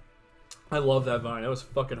name. I love that Vine. That was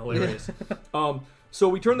fucking hilarious. So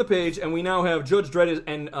we turn the page and we now have Judge Dredd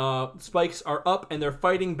and Spikes are up and they're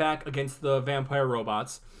fighting back against the vampire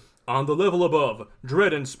robots. On the level above,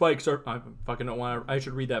 Dredd and Spikes are... I fucking don't want to... I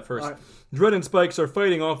should read that first. Right. Dredd and Spikes are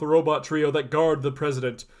fighting off the robot trio that guard the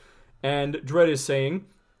president. And Dredd is saying,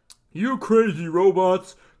 "You crazy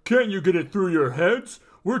robots, can't you get it through your heads?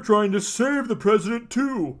 We're trying to save the president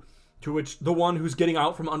too." To which the one who's getting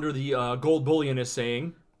out from under the gold bullion is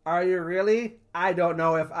saying, "Are you really? I don't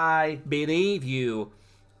know if I... believe you."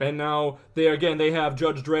 And now, they have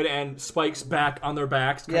Judge Dredd and Spikes back on their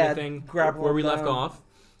backs kind of thing. Where we left off.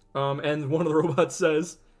 And one of the robots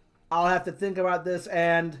says, "I'll have to think about this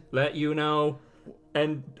and... let you know."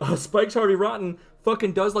 And Spikes Harvey Rotten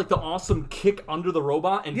fucking does like the awesome kick under the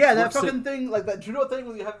robot and that fucking thing, like that judo thing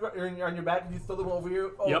when you have it on your back and you throw them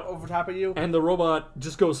over top of you. And the robot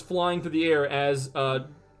just goes flying through the air as the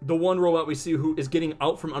one robot we see who is getting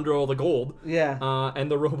out from under all the gold. Yeah.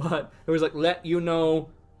 And the robot, it was like, "let you know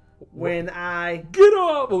when I... get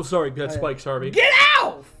off." Oh, sorry, that's Spikes Harvey. Get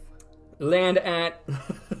out! Land at...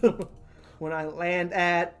 when I land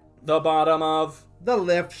at... the bottom of... the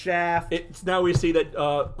lift shaft. Now we see that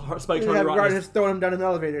Spikes Harvey Rotten has thrown him down an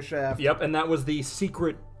elevator shaft. Yep, and that was the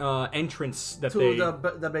secret entrance that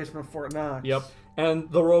the basement of Fort Knox. Yep,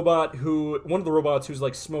 and one of the robots who's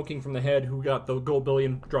like smoking from the head, who got the gold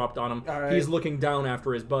billion dropped on him, he's looking down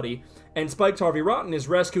after his buddy, and Spikes Harvey Rotten is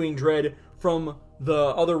rescuing Dredd from the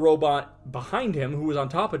other robot behind him, who was on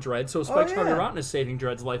top of Dredd. So Spikes Harvey Rotten is saving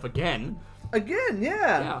Dredd's life again.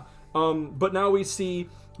 Yeah. But now we see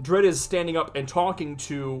Dredd is standing up and talking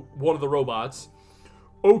to one of the robots.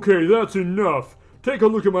 "Okay, that's enough. Take a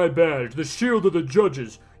look at my badge, the shield of the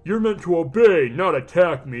judges. You're meant to obey, not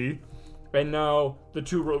attack me." And now the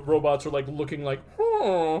two robots are like looking like,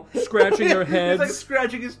 oh, scratching their heads. He's like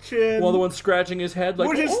scratching his chin. While the one's scratching his head like,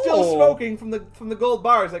 which is still smoking from the gold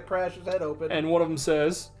bars that crash his head open. And one of them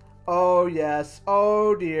says, "Oh yes,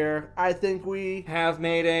 oh dear, I think we have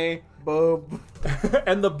made a boob."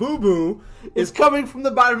 And the boo-boo is coming from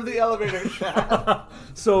the bottom of the elevator shaft.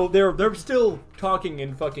 So they're still talking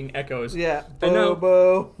in fucking echoes. Yeah. And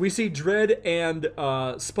now we see Dredd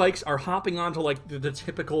and Spikes are hopping onto like the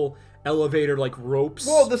typical elevator like ropes.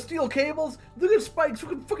 Whoa, the steel cables. Look at Spikes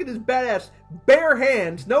fucking his badass bare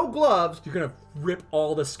hands, no gloves. You're gonna rip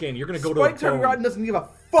all the skin. You're gonna go to Spikes Harvey Rotten doesn't give a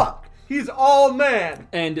fuck. He's all man.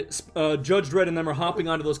 And Judge Dredd and them are hopping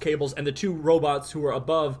onto those cables, and the two robots who are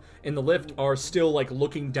above in the lift are still like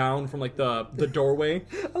looking down from like the doorway.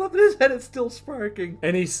 I love that his head is still sparking.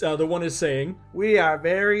 And he's the one is saying, "We are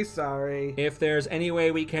very sorry. If there's any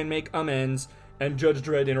way we can make amends." And Judge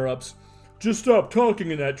Dredd interrupts, "Just stop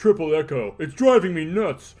talking in that triple echo. It's driving me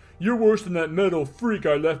nuts. You're worse than that metal freak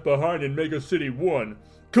I left behind in Mega City 1.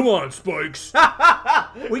 Come on, Spikes."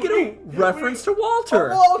 We get a reference to Walter.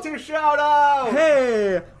 A Walter shout out.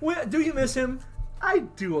 Hey, do you miss him? I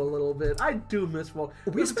do a little bit. I do miss Walter.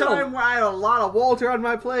 We This spent a- time where I had a lot of Walter on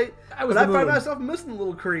my plate, I was but I the find moon. myself missing the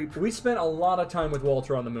little creep. We spent a lot of time with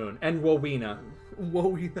Walter on the moon and Wowena.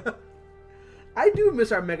 Whoa, yeah. I do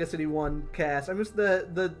miss our Mega City 1 cast. I miss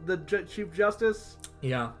the Chief Justice.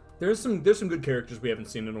 Yeah. There's some good characters we haven't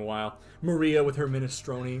seen in a while. Maria with her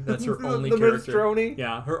minestrone. That's her only The character. minestrone?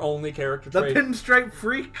 Yeah, her only character The trait. Pinstripe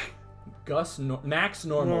Freak. Max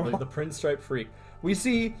Normal, the Pinstripe Freak. We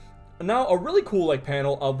see now a really cool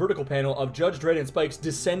a vertical panel of Judge Dredd and Spikes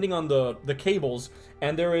descending on the cables,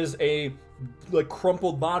 and there is a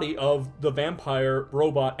crumpled body of the vampire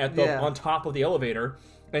robot on top of the elevator,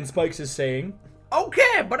 and Spikes is saying,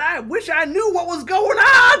 "Okay, but I wish I knew what was going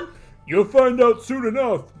on." "You'll find out soon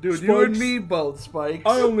enough, Dude, Spikes. you and me both, Spikes.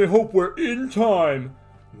 I only hope we're in time."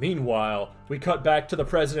 Meanwhile, we cut back to the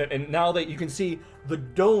president, and now that you can see the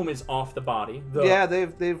dome is off the body. Yeah,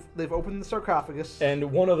 they've opened the sarcophagus.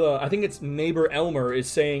 And one of I think it's neighbor Elmer is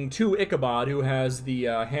saying to Ichabod, who has the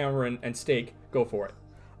hammer and stake, "Go for it."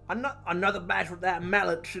 Another batch with that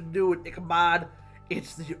mallet should do it, Ichabod.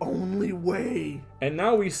 It's the only way. And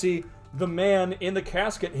now we see the man in the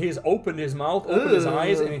casket. He's opened his mouth, opened his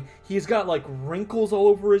eyes, and he's got wrinkles all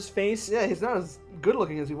over his face. Yeah, he's not as good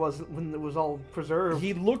looking as he was when it was all preserved.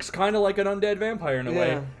 He looks kind of like an undead vampire in a way.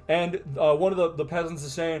 Yeah. And one of the peasants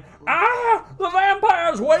is saying, "Ah, the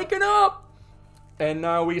vampire's waking up!" And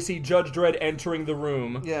now we see Judge Dredd entering the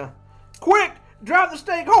room. Yeah. Quick! Drive the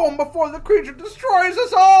stake home before the creature destroys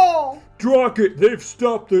us all! "Drocket, they've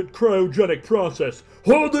stopped the cryogenic process.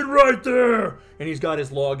 Hold it right there!" And he's got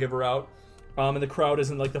his lawgiver out. And the crowd is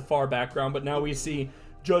in the far background. But now we see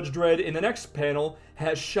Judge Dredd in the next panel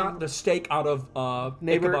has shot the stake out of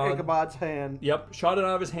Neighbor Ichabod. Ichabod's hand. Yep, shot it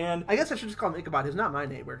out of his hand. I guess I should just call him Ichabod. He's not my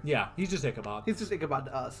neighbor. Yeah, he's just Ichabod. He's just Ichabod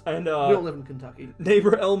to us. And we don't live in Kentucky.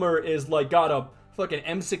 neighbor Elmer is got a fucking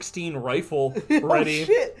M16 rifle ready. Oh,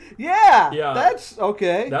 shit. Yeah. Yeah. That's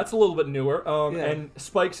okay. That's a little bit newer. Yeah. And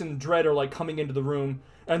Spikes and Dredd are coming into the room,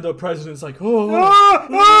 and the president's "Oh,"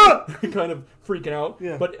 kind of freaking out.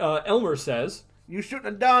 Yeah. But Elmer says, "You shouldn't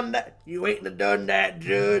have done that. You ain't have done that,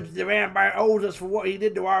 Judge. The vampire owes us for what he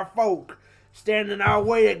did to our folk. Stand in our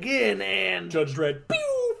way again, and..." Judge Dredd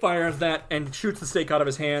fires that and shoots the stake out of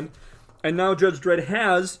his hand. And now Judge Dredd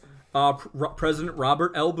has President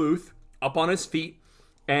Robert L. Booth up on his feet,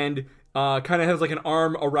 and kind of has an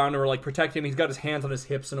arm around him or protect him. He's got his hands on his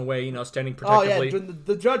hips in a way, standing protectively. Oh, yeah, doing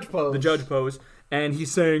the judge pose. The judge pose. And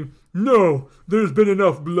he's saying, "No, there's been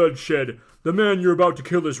enough bloodshed. The man you're about to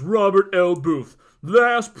kill is Robert L. Booth,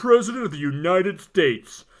 last president of the United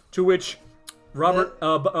States." To which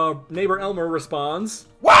neighbor Elmer responds,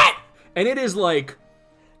 "What?" And it is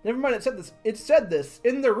Never mind, it said this. It said this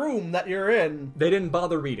in the room that you're in. they didn't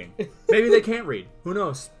bother reading. Maybe they can't read. Who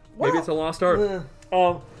knows? Maybe it's a lost art.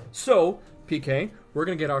 So, PK, we're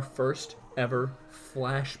going to get our first ever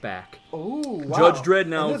flashback. Oh, wow. Judge Dredd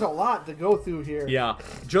now... And there's a lot to go through here. Yeah.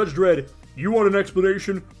 Judge Dredd, you want an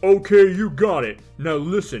explanation? Okay, you got it. Now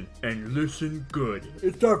listen, and listen good.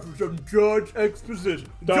 It's time for some judge exposition.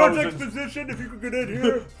 Thousands. Judge exposition, if you could get in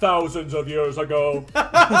here. Thousands of years ago.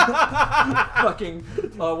 Fucking,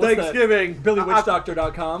 what's Thanksgiving. that?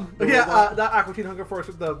 BillyWitchDoctor.com. That Aqua Teen Hunger Force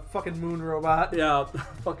with the fucking moon robot. Yeah,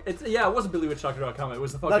 fuck. It wasn't BillyWitchDoctor.com. It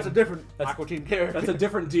was the fucking... That's a different Aqua Teen character. That's a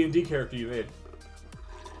different D&D character you made.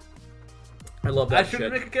 I love that I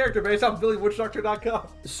shouldn't make a character based off BillyWitchDoctor.com.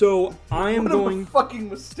 So, I am What going... a fucking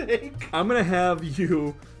mistake. I'm going to have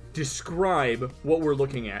you describe what we're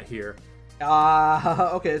looking at here.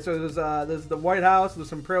 Okay, so there's the White House, there's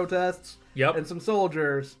some protests, Yep. and some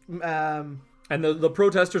soldiers. And the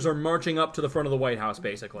protesters are marching up to the front of the White House,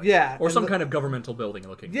 basically. Yeah, Or and some kind of governmental building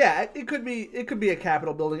looking. Yeah, it could be a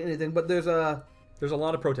Capitol building, anything, but there's a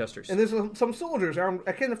lot of protesters. and there's some soldiers.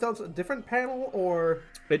 I can't know if that's a different panel or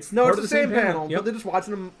It's no, part it's of the same panel. Yep. But they're just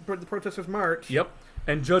watching the protesters march. Yep.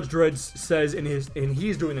 And Judge Dredd says and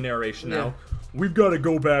he's doing the narration now, "We've got to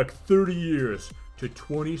go back 30 years to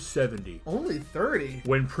 2070. Only 30.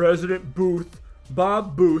 When President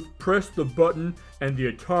Bob Booth pressed the button and the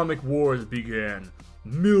atomic wars began.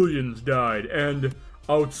 Millions died, and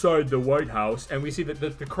outside the White House," and we see that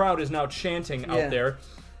the crowd is now chanting out there,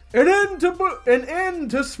 An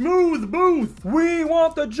end to smooth Booth. We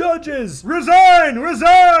want the judges. Resign!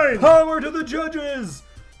 Resign! Power to the judges.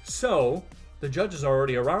 So, the judges are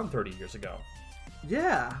already around 30 years ago.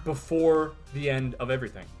 Yeah. Before the end of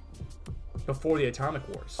everything. Before the Atomic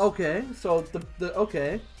Wars. Okay, so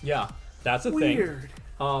okay. Yeah, that's a thing. Weird.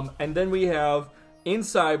 And then we have,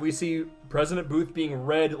 inside we see President Booth being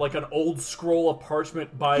read like an old scroll of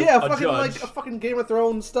parchment by a fucking judge. like a fucking Game of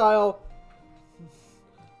Thrones style.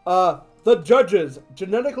 The judges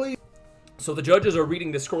genetically. So the judges are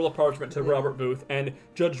reading the scroll of parchment to Robert Booth, and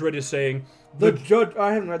Judge Dredd is saying, The judge.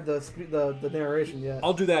 I haven't read the narration yet.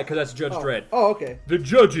 I'll do that because that's Judge Dredd. Oh, okay. The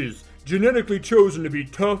judges, genetically chosen to be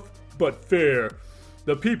tough but fair.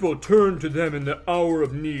 The people turned to them in the hour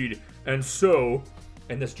of need, and so,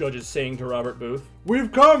 and this judge is saying to Robert Booth,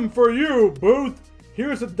 We've come for you, Booth.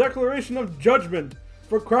 Here's a declaration of judgment.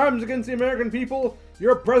 For crimes against the American people,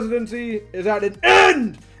 your presidency is at an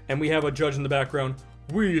end! and we have a judge in the background,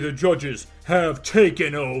 we the judges have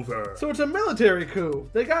taken over. So it's a military coup.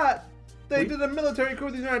 They did a military coup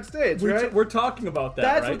in the United States, right? We're talking about that,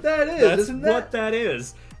 That's right? what that is, That's isn't that? what that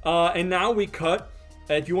is. And now we cut.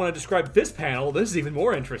 If you want to describe this panel, this is even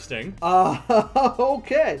more interesting.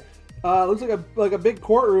 Okay. Looks like a big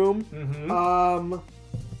courtroom. Mm-hmm.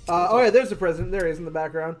 Oh yeah, there's the president. There he is in the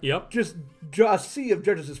background. Yep. Just a sea of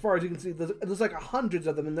judges as far as you can see. There's like hundreds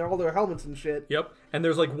of them, and they're all their helmets and shit. Yep. And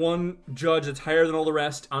there's like one judge that's higher than all the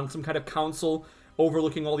rest on some kind of council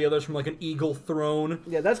overlooking all the others from like an eagle throne.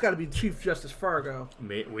 Yeah, that's got to be Chief Justice Fargo.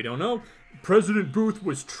 We don't know. President Booth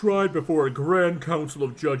was tried before a grand council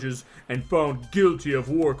of judges and found guilty of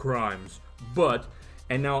war crimes. But,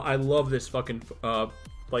 and now I love this fucking,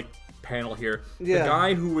 panel here. Yeah. The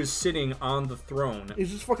guy who was sitting on the throne.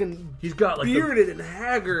 He's just fucking He's got like bearded and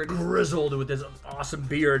haggard. grizzled with this awesome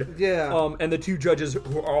beard. Yeah. And the two judges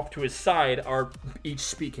who are off to his side are each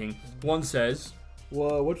speaking. One says,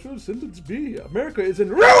 Well, what should the sentence be? America is in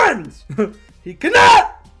ruins! He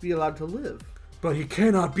cannot be allowed to live. but he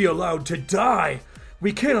cannot be allowed to die.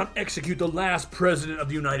 We cannot execute the last president of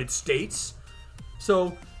the United States.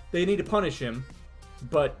 So they need to punish him,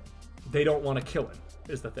 but they don't want to kill him,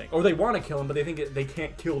 is the thing. Or they want to kill him, but they think they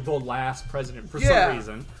can't kill the last president for some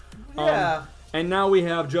reason. Yeah. And now we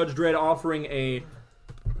have Judge Dredd offering a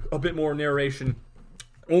bit more narration.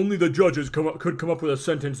 Only the judges could come up with a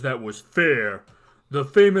sentence that was fair. The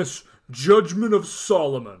famous Judgment of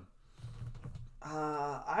Solomon.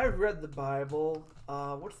 I've read the Bible.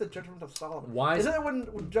 What's the Judgment of Solomon? Why Isn't that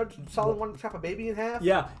when Judge Solomon wanted to chop a baby in half?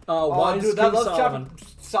 Yeah, Oh, wise dude, King that loves Solomon.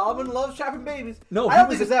 Solomon loves chopping babies. No, I don't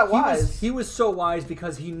think it's that wise. He was so wise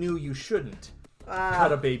because he knew you shouldn't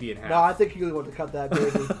cut a baby in half. No, I think he really wanted to cut that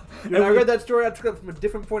baby. Dude, I read that story. I took it from a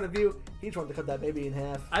different point of view. He just wanted to cut that baby in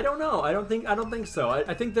half. I don't know. I don't think so.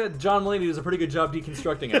 I think that John Mulaney does a pretty good job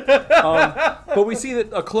deconstructing it. But we see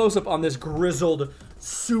that a close up on this grizzled,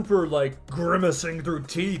 super grimacing through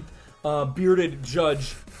teeth, bearded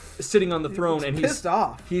judge sitting on the throne, and he's pissed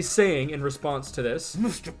off. He's saying in response to this,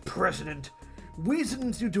 Mr. President, we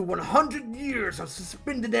sentence you to 100 years of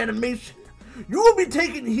suspended animation. You will be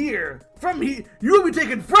taken from here. You will be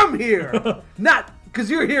taken from here. Not because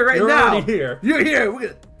you're here right You're now. already here. You're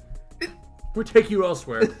here. we'll take you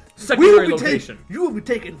elsewhere. Secondary location. You will be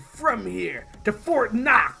taken from here to Fort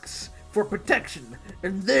Knox for protection,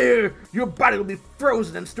 and there your body will be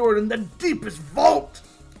frozen and stored in the deepest vault.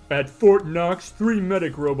 At Fort Knox, 3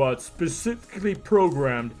 medic robots specially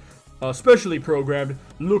programmed,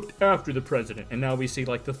 looked after the president. And now we see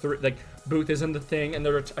Booth is in the thing, and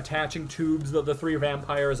they're attaching tubes that the 3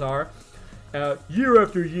 vampires are. Year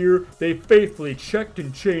after year, they faithfully checked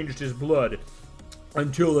and changed his blood.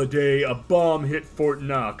 Until the day a bomb hit Fort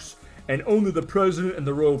Knox, and only the president and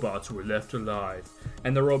the robots were left alive.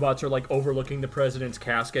 And the robots are overlooking the president's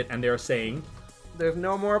casket, and they're saying, There's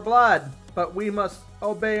no more blood, but we must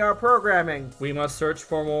obey our programming. we must search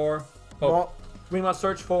for more. We must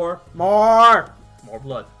search for More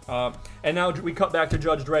blood. And now we cut back to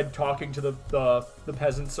Judge Dredd talking to the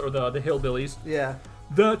peasants or the hillbillies. Yeah.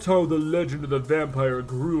 That's how the legend of the vampire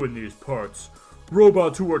grew in these parts.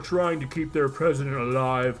 Robots who were trying to keep their president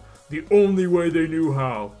alive the only way they knew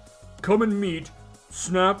how. Come and meet,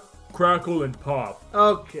 snap, crackle, and pop.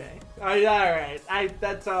 Okay. All right.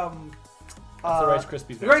 That's the Rice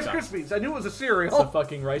Krispies mascot. Rice Krispies. I knew it was a cereal. It's the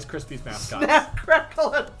fucking Rice Krispies mascot. Snap,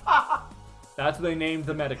 crackle, and pop. That's what they named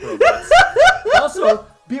the medic robots. Also,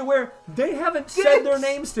 be aware, they haven't said their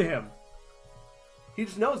names to him. He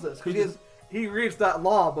just knows this because he reads that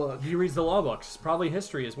law book. He reads the law books, probably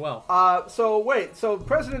history as well. So the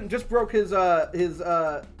president just broke his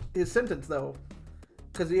sentence though.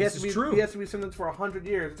 Because he has This to is be true. he has to be sentenced for 100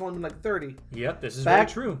 years. It's only been like 30. Yep, this is very Back,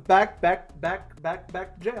 true. back to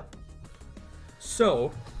jail.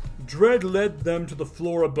 So, Dredd led them to the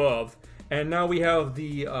floor above, and now we have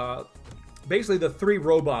the basically the 3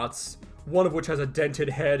 robots, one of which has a dented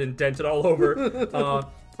head and dented all over,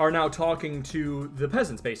 are now talking to the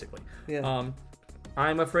peasants, basically. Yeah.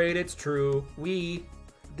 I'm afraid it's true. We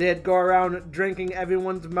Did go around drinking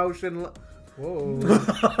everyone's motion. Whoa.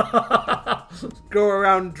 Go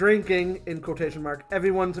around drinking, in quotation mark,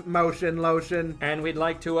 everyone's motion lotion. and we'd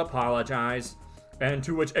like to apologize. And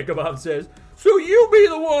to which Ichabod says, "So you be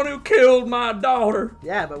the one who killed my daughter."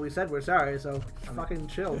 Yeah, but we said we're sorry, so fucking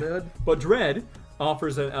chill, dude. But Dredd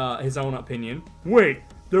offers his own opinion. "Wait,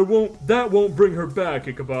 that won't bring her back,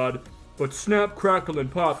 Ichabod. But Snap, Crackle,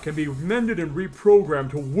 and Pop can be mended and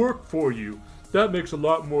reprogrammed to work for you. That makes a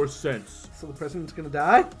lot more sense." So the president's gonna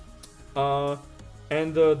die?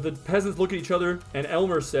 And the peasants look at each other, and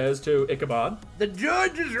Elmer says to Ichabod, The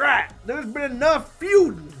judge is right. There's been enough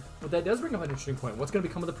feuding. but that does bring up an interesting point. What's going to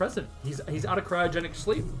become of the president? He's out of cryogenic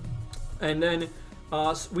sleep. And then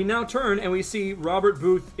we now turn and we see Robert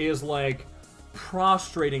Booth is like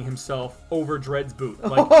prostrating himself over Dredd's boot.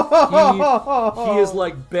 Like he is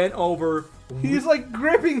like bent over. He's like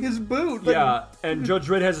gripping his boot. Like, Yeah, and Judge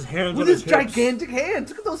Dredd has his hands with on his his hips. gigantic hands.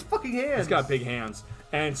 Look at those fucking hands. He's got big hands.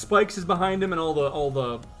 And Spikes is behind him, and all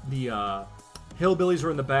the hillbillies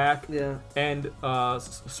are in the back. Yeah. And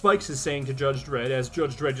Spikes is saying to Judge Dredd, as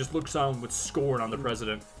Judge Dredd just looks on with scorn on the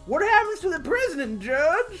president. What happens to the president,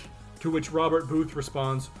 Judge? To which Robert Booth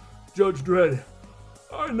responds, "Judge Dredd,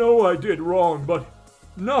 I know I did wrong, but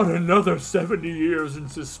not another 70 years in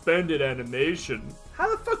suspended animation." How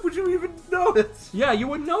the fuck would you even notice? Yeah, you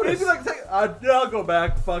wouldn't notice. Maybe like, I'll go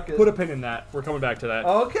back. Fuck it. Put a pin in that. We're coming back to that.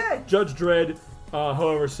 Okay. Judge Dredd,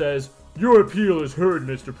 however, says, "Your appeal is heard,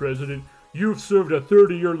 Mr. President. You've served a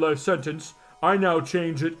 30-year life sentence. I now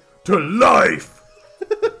change it to life."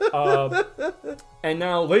 And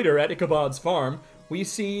now later at Ichabod's farm, we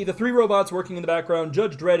see the 3 robots working in the background,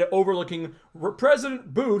 Judge Dredd overlooking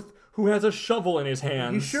President Booth, who has a shovel in his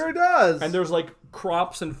hands. He sure does. And there's like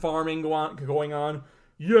crops and farming going on.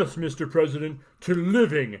 "Yes, Mr. President, to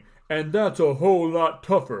living. And that's a whole lot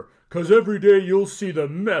tougher, 'cause every day you'll see the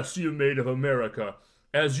mess you made of America.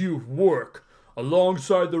 As you work,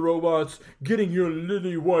 alongside the robots, getting your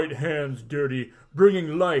lily white hands dirty,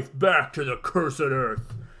 bringing life back to the cursed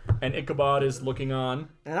earth." And Ichabod is looking on.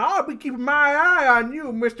 And I'll be keeping my eye on you,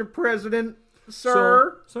 Mr. President,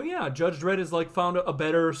 sir. So yeah, Judge Dredd has like found a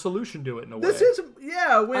better solution to it in a way. This is,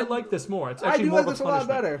 yeah. I like this more. It's I actually do more like of a this a lot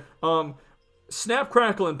punishment. better. Snap,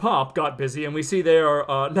 Crackle, and Pop got busy, and we see they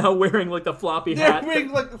are now wearing like the floppy They're hat.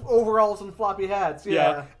 wearing like overalls and floppy hats.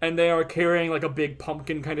 Yeah. And they are carrying like a big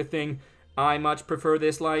pumpkin kind of thing. "I much prefer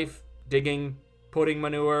this life. Digging, putting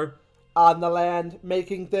manure, On the land,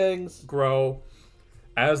 making things. grow."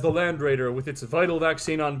 As the Land Raider, with its vital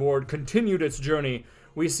vaccine on board, continued its journey,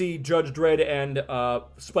 we see Judge Dredd and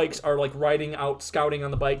Spikes are like riding out, scouting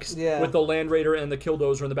on the bikes, Yeah. with the Land Raider and the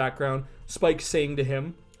Killdozer in the background. Spikes saying to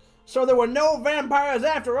him, So there were no vampires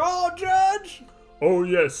after all, Judge? "Oh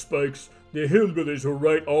yes, Spikes, the hillbillies were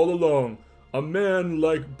right all along. A man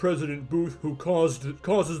like President Booth who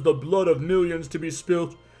causes the blood of millions to be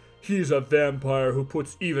spilt, he's a vampire who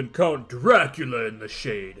puts even Count Dracula in the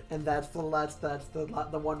shade." And that's the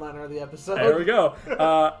one-liner of the episode. There we go.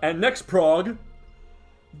 And next prog,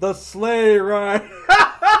 The sleigh ride.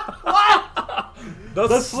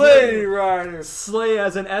 the Sleigh Rider. Slay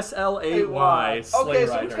as an S-L-A-Y. Slay Okay,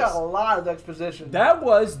 so Riders. we've got a lot of exposition. That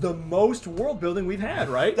was the most world building we've had,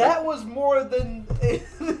 right? That was more than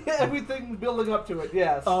everything building up to it,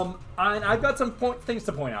 yes. And I've got some things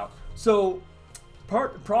to point out. So,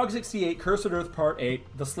 Prog 68, Cursed Earth Part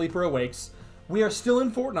 8, The Sleeper Awakes. We are still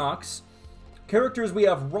in Fort Knox. Characters, we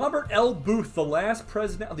have Robert L. Booth, the last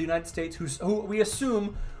president of the United States, who we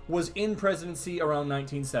assume was in presidency around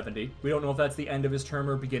 1970. We don't know if that's the end of his term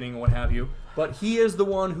or beginning or what have you. But he is the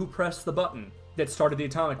one who pressed the button that started the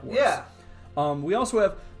Atomic Wars. Yeah. We also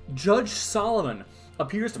have Judge Solomon.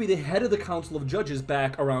 Appears to be the head of the Council of Judges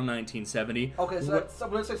back around 1970. Okay, so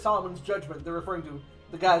when I say Solomon's judgment, they're referring to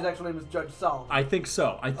the guy's actual name is Judge Solomon. I think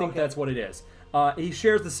so. I think that's what it is. He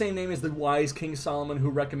shares the same name as the wise King Solomon, who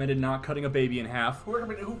recommended not cutting a baby in half.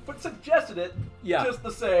 Who suggested it, Yeah. just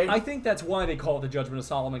the same. I think that's why they call it the Judgment of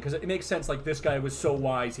Solomon, because it makes sense. Like, this guy was so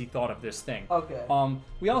wise, he thought of this thing. Okay.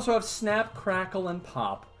 We also have Snap, Crackle, and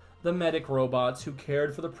Pop, the medic robots who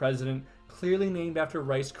cared for the president, clearly named after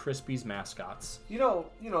Rice Krispies mascots. You know,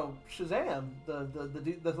 Shazam,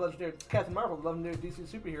 the legendary Captain Marvel, the legendary DC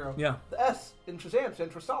superhero. Yeah. The S in Shazam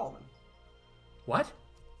stands for Solomon. What?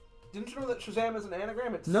 Didn't you know that Shazam is an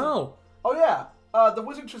anagram? It's No. Oh yeah, the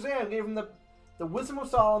wizard Shazam gave him the wisdom of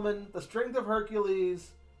Solomon, the strength of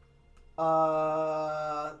Hercules.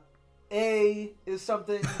 A is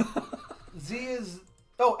something. Z is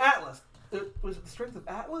Atlas. Was it the strength of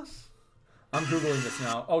Atlas? I'm googling this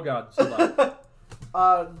now. Oh god, so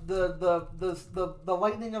loud. The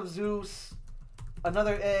lightning of Zeus,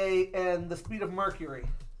 another A, and the speed of Mercury.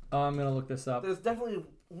 I'm gonna look this up. There's definitely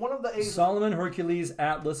one of the A's. Solomon, Hercules,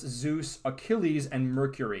 Atlas, Zeus, Achilles, and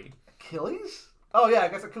Mercury. Achilles? Oh yeah, I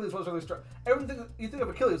guess Achilles was really strong. Everything you think of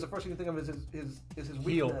Achilles, the first thing you think of is his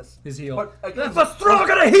Heel. weakness. His heel. But Achilles, That's a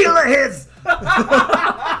stronger heel of his!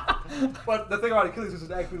 but the thing about Achilles is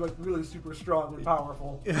it's actually like really super strong and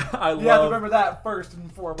powerful. I You have to remember that first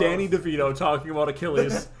and foremost. Danny DeVito talking about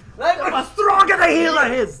Achilles. That's A stronger the heel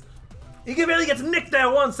of his! He barely gets nicked there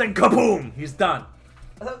once and kaboom! He's done.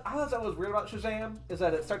 I thought that was weird about Shazam is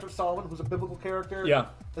that it starts with Solomon, who's a biblical character. Yeah.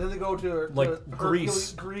 And then they go to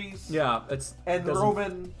Greece. Greece. Yeah, it's And the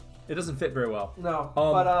Roman. It doesn't fit very well. No.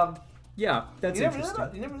 Yeah, that's you never interesting. Knew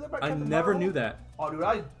that? You never knew that about I Captain never Marvel? knew that. Oh, dude,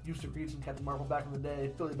 I used to read some Captain Marvel back in the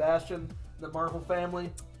day. Billy Bastion, the Marvel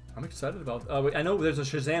family. I'm excited about. I know there's a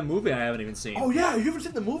Shazam movie I haven't even seen. Oh yeah, you haven't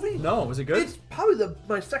seen the movie? No, was it good? It's probably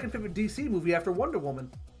my second favorite DC movie after Wonder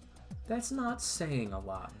Woman. That's not saying a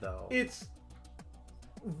lot, though. It's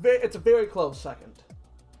a very close second.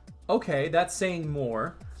 Okay, that's saying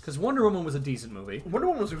more because Wonder Woman was a decent movie. Wonder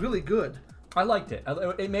Woman was really good. I liked it.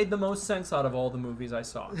 It made the most sense out of all the movies I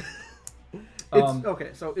saw.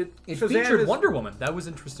 Okay, so It Shazam featured is- Wonder Woman. That was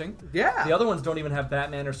interesting. Yeah. The other ones don't even have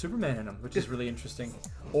Batman or Superman in them, which is really interesting.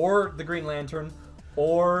 Or the Green Lantern,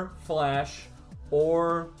 or Flash,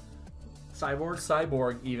 or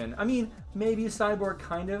Cyborg even. I mean, maybe Cyborg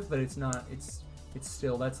kind of, but it's not. It's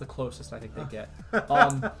still, that's the closest I think they get.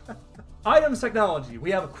 Items technology.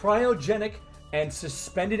 We have cryogenic and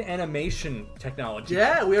suspended animation technology.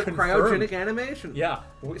 Yeah, we have Confirmed. cryogenic animation. Yeah.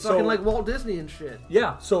 Fucking like Walt Disney and shit.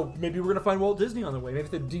 Yeah, so maybe we're going to find Walt Disney on the way. Maybe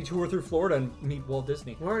the detour through Florida and meet Walt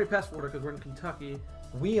Disney. We're already past Florida because we're in Kentucky.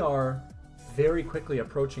 We are very quickly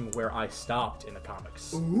approaching where I stopped in the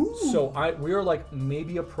comics. Ooh. So we are like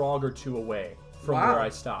maybe a prog or two away from Wow. where I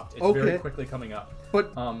stopped. It's Okay. very quickly coming up.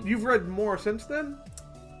 But you've read more since then?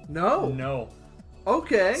 No. No.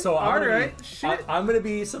 Okay. So I'm Shit. gonna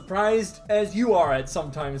be surprised as you are at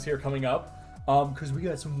sometimes here coming up, because we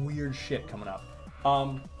got some weird shit coming up.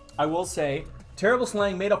 I will say, terrible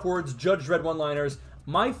slang, made up words, Judge Dredd one-liners.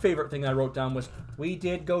 My favorite thing I wrote down was, "We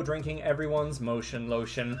did go drinking everyone's motion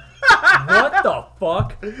lotion." What the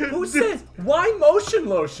fuck? Who says why motion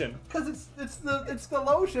lotion? Because it's the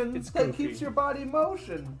lotion It's that goofy. keeps your body in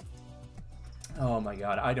motion. Oh my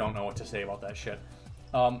god, I don't know what to say about that shit.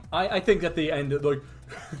 I think at the end, like,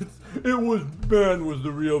 man was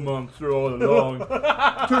the real monster all along.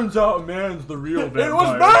 Turns out man's the real vampire. It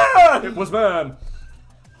was man! It was man!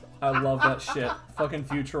 I love that shit. Fucking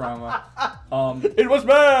Futurama. It was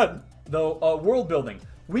man! Though, world building.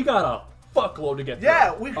 We got a fuckload to get through.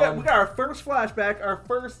 Yeah, we got our first flashback, our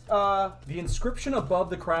first, The inscription above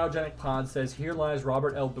the cryogenic pod says, "Here lies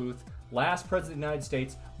Robert L. Booth, last president of the United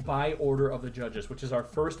States, by order of the judges," which is our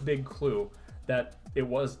first big clue that it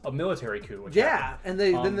was a military coup. Which Yeah, and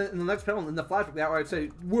then in the next panel, in the flashback, they outright say,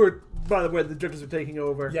 by the way, the judges are taking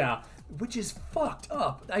over. Yeah, which is fucked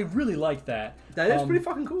up. I really like that. That is pretty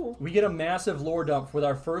fucking cool. We get a massive lore dump with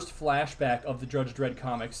our first flashback of the Judge Dredd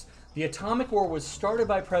comics. The Atomic War was started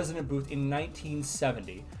by President Booth in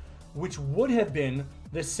 1970, which would have been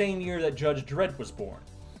the same year that Judge Dredd was born.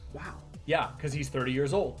 Wow. Yeah, because he's 30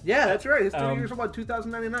 years old. Yeah, that's right. It's 30 years old,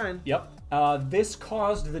 2099. Yep. This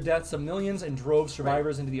caused the deaths of millions and drove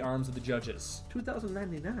survivors into the arms of the judges.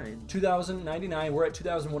 2099. 2099, we're at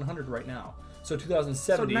 2100 right now. So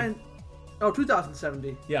 2070. So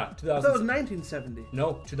 2070. Yeah, I 2000. thought it was 1970.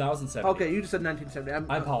 No, 2070. Okay, you just said 1970.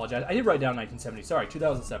 I apologize. I did write down 1970. Sorry,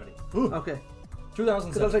 2070. Ooh, Okay. 2070.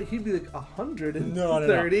 Because I was like, he'd be like 130. No.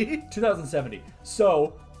 2070.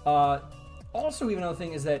 So, also even another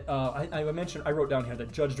thing is that I mentioned, I wrote down here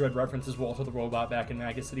that Judge Dredd references Walter the Robot back in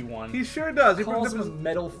Mega City 1. He sure does. He calls brings him up a his...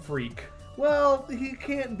 metal freak. Well, he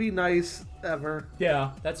can't be nice ever.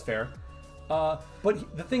 Yeah, that's fair.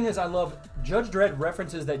 But the thing is, I love Judge Dredd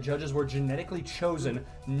references that judges were genetically chosen,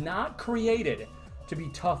 not created, to be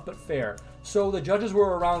tough but fair. So the judges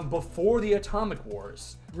were around before the Atomic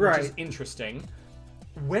Wars, which is interesting.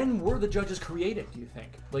 When were the judges created, do you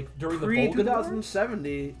think? Like during the Vulcan Wars?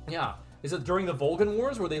 2070. Yeah. Is it during the Vulcan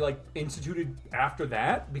Wars? Were they like instituted after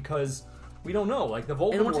that? Because we don't know. Like the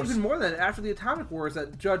Vulcan And what's Wars. even more than that, after the Atomic Wars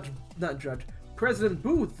that President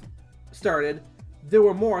Booth started, there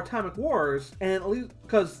were more Atomic Wars, and at least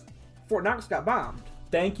because Fort Knox got bombed.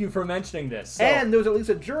 Thank you for mentioning this. So, And there was at least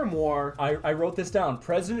a germ war. I wrote this down.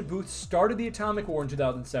 President Booth started the atomic war in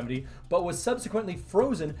 2070, but was subsequently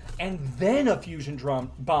frozen, and then a fusion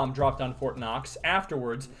bomb dropped on Fort Knox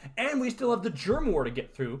afterwards, and we still have the germ war to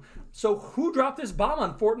get through. So who dropped this bomb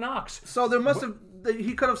on Fort Knox? So there must have...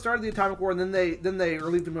 He could have started the atomic war, and then they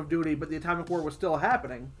relieved him of duty, but the atomic war was still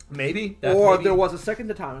happening. Maybe. There was a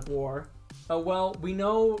second atomic war. Well, we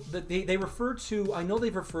know that they refer to... I know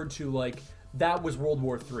they've referred to, like... That was World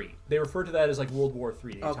War III. They refer to that as like World War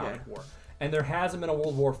III, the atomic war. And there hasn't been a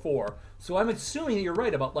World War IV. So I'm assuming that you're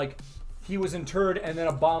right about like he was interred and then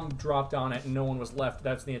a bomb dropped on it and no one was left.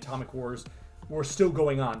 That's the atomic wars were still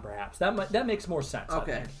going on, perhaps. That makes more sense.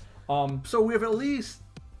 Okay. I think. So we have at least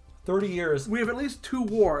 30 years. We have at least 2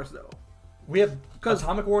 wars though. We have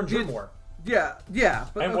atomic war and germ war. Yeah.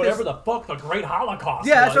 But, and whatever the fuck the Great Holocaust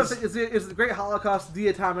that's was. what I'm saying. Is the Great Holocaust the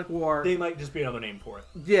atomic war? They might just be another name for it.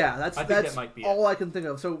 Yeah, I think that's that might be all I can think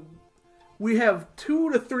of. So we have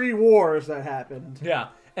 2 to 3 wars that happened. Yeah,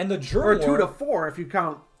 and the germ war... Or 2 to 4 if you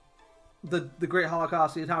count the Great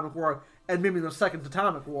Holocaust, the atomic war, and maybe the second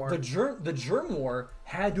atomic war. The germ war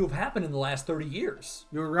had to have happened in the last 30 years.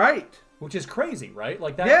 You're right. Which is crazy, right?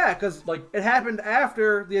 Like that. Yeah, because like it happened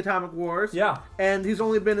after the atomic wars. Yeah, and he's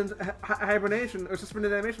only been in hibernation or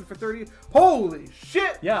suspended animation for 30. Holy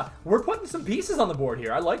shit! Yeah, we're putting some pieces on the board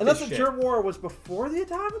here. I like Unless this the shit. germ war was before the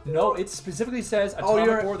atomic war. No, it specifically says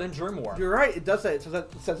atomic war then germ war. You're right. It does say it.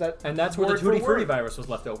 Says that. And that's where the Tutti Frutti virus was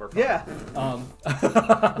left over from. Yeah.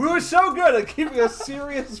 We were so good at keeping a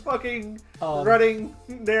serious fucking running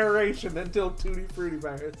narration until Tutti Frutti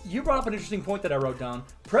virus. You brought up an interesting point that I wrote down.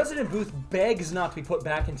 President Booth begs not to be put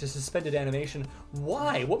back into suspended animation.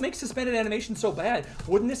 Why? What makes suspended animation so bad?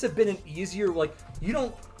 Wouldn't this have been an easier, like, you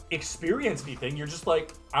don't experience anything, you're just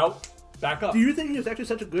like, out, back up. Do you think he was actually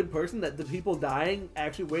such a good person that the people dying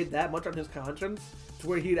actually weighed that much on his conscience to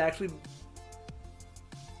where he'd actually...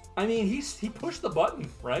 I mean, he pushed the button,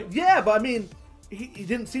 right? Yeah, but I mean, he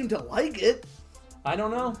didn't seem to like it. I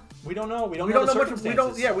don't know. We don't know. We don't know the much.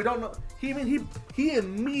 circumstances. We don't know. He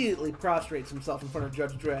immediately prostrates himself in front of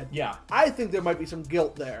Judge Dredd. Yeah. I think there might be some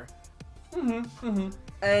guilt there.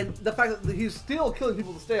 And the fact that he's still killing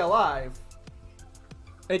people to stay alive.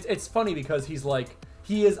 It's funny because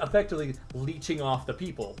he is effectively leeching off the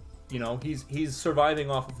people. You know, he's surviving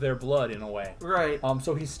off of their blood in a way. Right.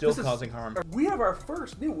 So he's still causing harm. We have our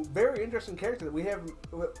first new, very interesting character that we have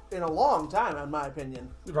in a long time, in my opinion.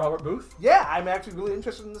 Robert Booth? Yeah, I'm actually really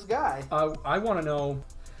interested in this guy. I want to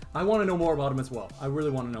know more about him as well. I really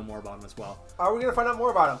want to know more about him as well. Are we going to find out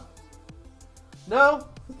more about him? No?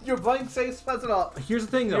 Your blank face says it all. Here's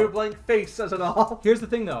the thing, though. Your blank face says it all. Here's the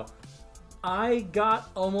thing, though. I got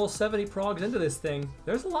almost 70 progs into this thing.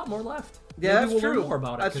 There's a lot more left. Yeah, Maybe that's we'll true. Learn more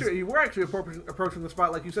about it. That's true. You were actually approaching the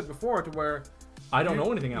spot, like you said before, to where I don't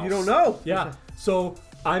know anything else. You don't know. Yeah. So,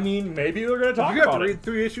 I mean, maybe they're going to talk about it. You have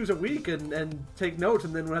to read 3 issues a week and take notes,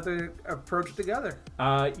 and then we'll have to approach it together.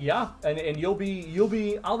 Yeah, and you'll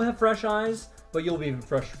be. I'll have fresh eyes, but you'll be even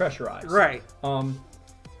fresher eyes. Right.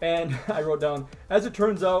 And I wrote down, as it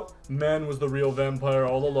turns out, man was the real vampire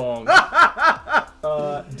all along.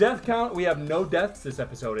 Death count, we have no deaths this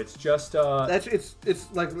episode. It's just it's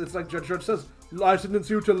like Judge Dredd says, I sentence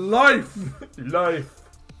you to life. Life.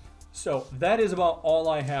 So that is about all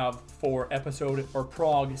I have for episode or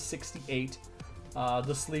prog 68.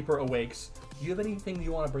 The Sleeper Awakes. Do you have anything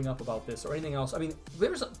you want to bring up about this or anything else? I mean,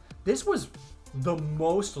 this was the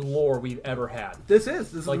most lore we've ever had. This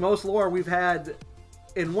is the most lore we've had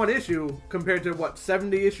in one issue compared to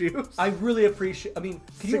 70 issues. I really appreciate. I mean,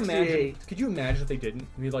 could you imagine if they didn't?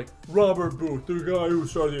 I mean, like Robert Booth, the guy who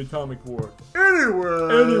started the atomic war.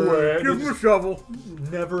 Anyway, give him a shovel.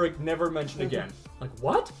 Never mentioned again. Like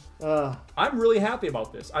what? I'm really happy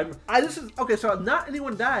about this. This is okay. So not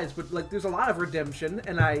anyone dies, but like there's a lot of redemption,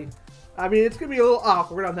 and I mean it's gonna be a little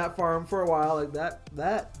awkward on that farm for a while. Like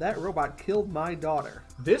that robot killed my daughter.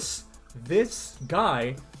 This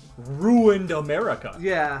guy ruined America.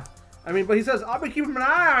 Yeah. I mean, but he says, I'll be keeping an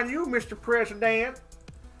eye on you, Mr. President.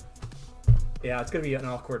 Yeah, it's going to be an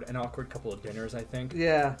awkward couple of dinners, I think.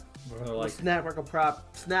 Yeah. Where they're like, snap,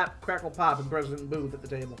 crackle, pop, and President Booth at the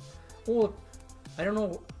table. Well, I don't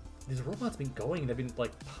know. These robots been going. They've been,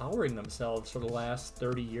 like, powering themselves for the last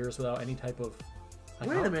 30 years without any type of...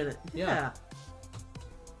 Wait a minute. Yeah.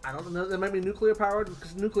 I don't know. They might be nuclear powered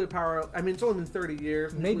because nuclear power. I mean, it's only been 30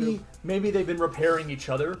 years. Maybe they've been repairing each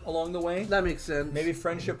other along the way. That makes sense. Maybe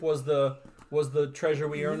friendship was the treasure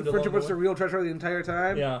we earned. Friendship was the real treasure the entire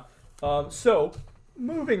time. Yeah. So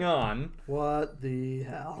moving on. What the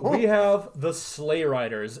hell? We have the Sleigh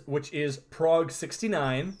Riders, which is Prog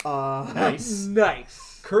 69. Nice.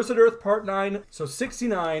 Cursed Earth Part 9. So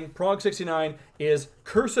 69, Prog 69, is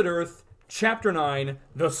Cursed Earth Chapter 9,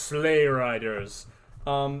 The Sleigh Riders.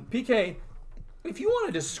 PK, if you want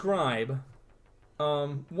to describe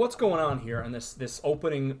what's going on here in this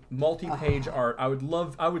opening multi-page art, I would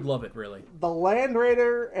love it, really. The Land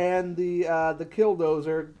Raider and the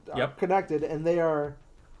Killdozer are connected, and they are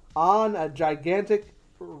on a gigantic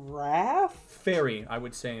raft? Ferry, I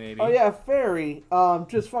would say, maybe. Oh, yeah, a ferry.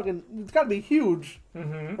 Just fucking... It's gotta be huge.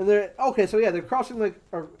 Mm-hmm. And they're... Okay, so yeah, they're crossing, like...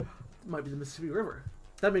 Or, it might be the Mississippi River.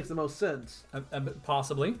 That makes the most sense.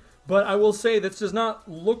 Possibly. But I will say this does not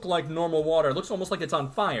look like normal water. It looks almost like it's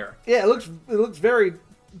on fire. Yeah, it looks very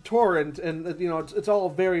torrent, and, you know, it's all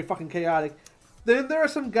very fucking chaotic. Then there are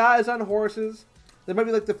some guys on horses. They might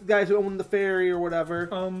be, like, the guys who own the ferry or whatever.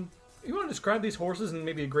 You want to describe these horses in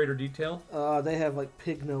maybe a greater detail? They have, like,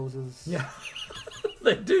 pig noses. Yeah,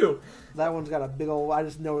 they do. That one's got a big old... I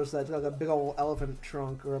just noticed that. It's got like a big old elephant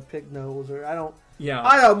trunk or a pig nose, or I don't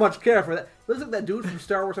much care for that. Looks like that dude from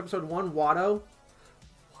Star Wars Episode 1, Watto.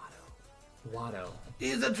 Watto.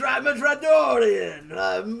 He's a Trimetradorian.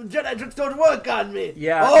 Jedi tricks don't work on me.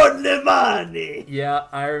 Yeah. Only money. Yeah,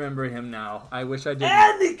 I remember him now. I wish I didn't.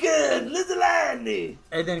 Anakin, little Annie.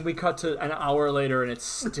 And then we cut to an hour later, and it's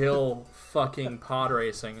still fucking pod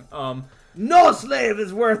racing. No slave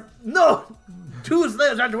is worth... No! 2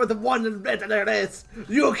 slaves aren't worth 1 in better race.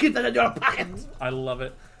 You keep that in your pocket. I love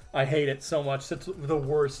it. I hate it so much. It's the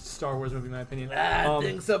worst Star Wars movie, in my opinion. I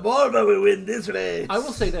think Suburba will win this race. I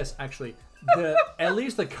will say this, actually. At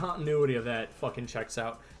least the continuity of that fucking checks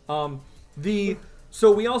out.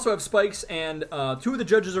 So we also have Spikes, and 2 of the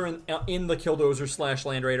judges are in the Killdozer /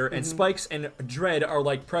 Land Raider, and Spikes and Dread are,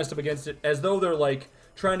 like, pressed up against it as though they're, like,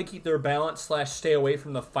 trying to keep their balance / stay away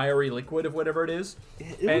from the fiery liquid of whatever it is.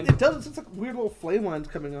 It does. It's like weird little flame lines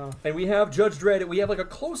coming off. And we have Judge Dredd. We have, like, a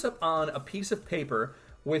close-up on a piece of paper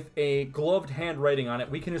with a gloved handwriting on it.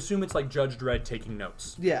 We can assume it's, like, Judge Dredd taking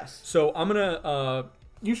notes. Yes. So I'm gonna...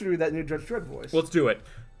 You should read that new Judge Dredd voice. Let's do it.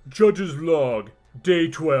 Judge's log, day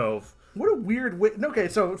 12. What a weird way... Okay,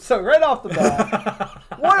 so right off the bat,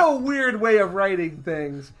 what a weird way of writing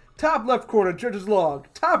things. Top left corner, Judge's log.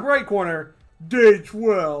 Top right corner, day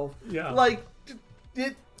 12. Yeah. Like,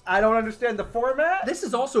 I don't understand the format. This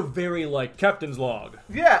is also very, like, Captain's log.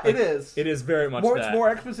 Yeah, Like, it is. It is very much It's that. more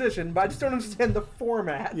exposition, but I just don't understand the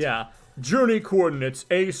format. Yeah. Journey coordinates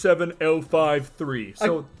A7L53.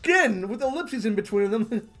 So again, with ellipses in between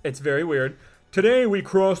them. it's very weird. Today we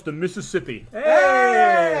crossed the Mississippi.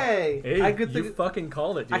 Hey! Hey, you fucking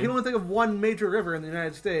called it, dude. I can only think of one major river in the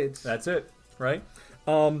United States. That's it, right?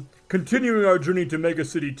 Continuing our journey to Mega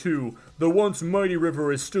City 2, the once mighty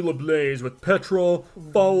river is still ablaze with petrol,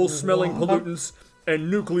 foul-smelling pollutants,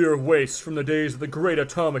 and nuclear waste from the days of the Great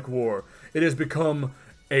Atomic War. It has become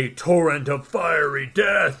a torrent of fiery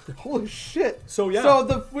death. Holy shit! So yeah. So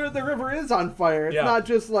the river is on fire. It's Yeah. not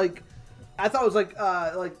just like I thought it was like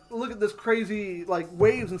look at this crazy like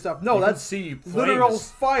waves and stuff. No, You can that's see literal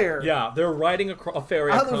flames. fire. Yeah, they're riding a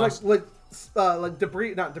ferry I thought across. it was like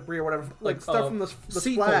debris, not debris or whatever, like stuff from the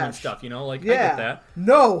sea foam splash and stuff. You know, like Yeah. I get that.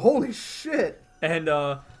 No, holy shit. And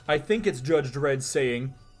I think it's Judge Dredd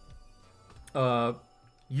saying,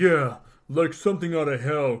 yeah, like something out of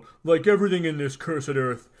hell, like everything in this cursed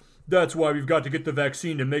earth. That's why we've got to get the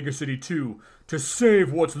vaccine to Mega City 2, to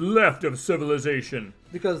save what's left of civilization.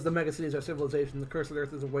 Because the mega cities are civilization, the cursed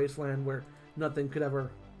earth is a wasteland where nothing could ever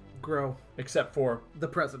grow. Except for The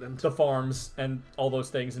president. the farms and all those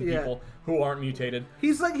things and Yeah. people who aren't mutated.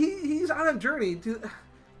 He's like he's on a journey to.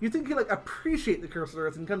 You think he like appreciate the cursed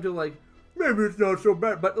earth and come to like maybe it's not so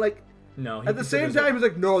bad, but like No. He at the same considers it- time he's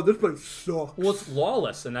like no, this place sucks. Well, it's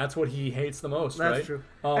lawless, and that's what he hates the most, right? That's true.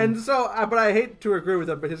 Um, And so, but I hate to agree with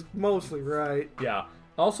him, but he's mostly right. Yeah.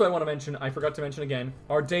 Also, I want to mention, I forgot to mention again,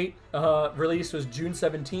 our date release was June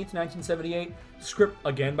 17th, 1978. Script,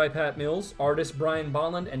 again, by Pat Mills. Artist, Brian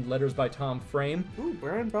Bonland, and letters by Tom Frame. Ooh,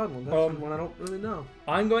 Brian Bodlin. That's one I don't really know.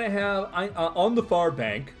 I'm going to have, on the far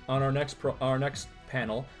bank, on our next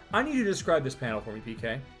panel, I need you to describe this panel for me,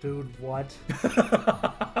 PK. Dude, what?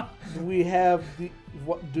 We have the...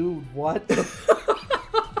 What? Dude, what?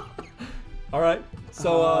 All right.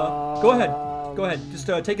 So, go ahead. Go ahead. Just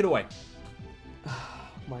take it away.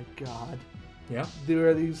 My God. Yeah? There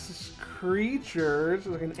are these creatures,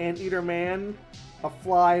 like an anteater man, a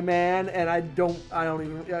fly man, and I don't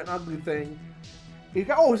even, an ugly thing. He's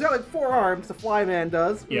got like 4 arms, the fly man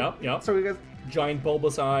does. Yep. So he goes, giant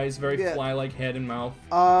bulbous eyes, very Yeah. fly-like head and mouth.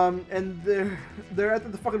 And they're at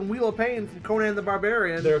the fucking Wheel of Pain from Conan the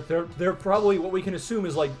Barbarian. They're probably what we can assume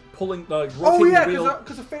is like pulling, rotating Oh yeah, the wheel.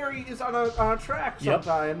 because a ferry is on a track Yep.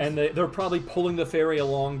 sometimes. And they're probably pulling the ferry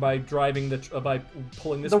along by driving by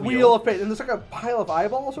pulling this the Wheel of Pain, and there's like a pile of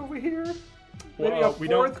eyeballs over here. Maybe Well, a we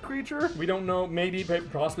don't- fourth creature. We don't know. Maybe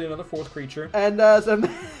possibly another fourth creature. And some.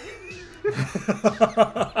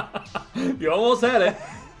 You almost had it.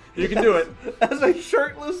 You can do it. As a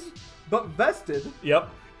shirtless but vested Yep.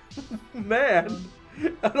 man,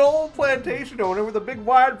 an old plantation owner with a big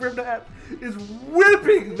wide brimmed hat is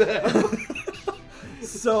whipping them.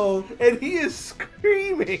 So And he is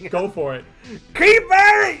screaming, go for it. "Keep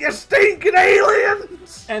at it, you stinking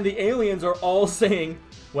aliens!" And the aliens are all saying,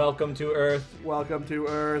 "Welcome to Earth. Welcome to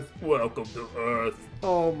Earth. Welcome to Earth."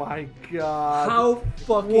 Oh my god. How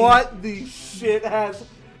fucking What the shit has...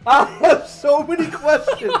 I have so many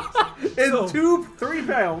questions in So- 3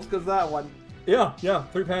 panels, because that one. Yeah,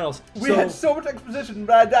 3 panels. We had so much exposition,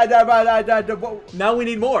 but Now we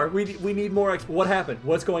need more. We need more. What happened?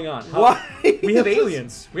 What's going on? Why? We have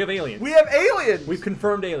aliens. We have aliens. We have aliens! We've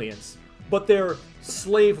confirmed aliens, but they're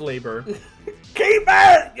slave labor. Keep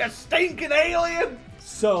at it, you stinking alien!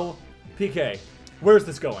 So, PK, where's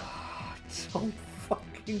this going? So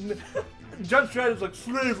fucking... Judge Dredd is like,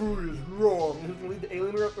 slavery is wrong. He's gonna lead the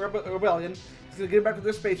alien rebellion. He's gonna get back to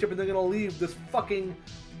their spaceship and they're gonna leave this fucking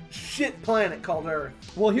shit planet called Earth.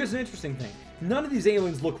 Well, here's an interesting thing. None of these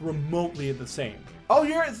aliens look remotely the same. Oh,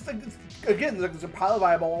 again, there's a pile of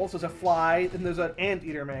eyeballs, there's a fly, and there's an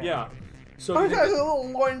anteater man. Yeah. So Oh, he's got a little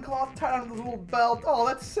loincloth tied on his little belt. Oh,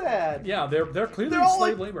 that's sad. yeah, they're clearly They're all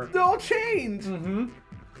slave like, labor. They're all chained. Mm-hmm.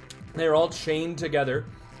 They're all chained together.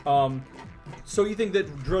 So you think that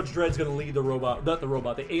Judge Dredd's going to lead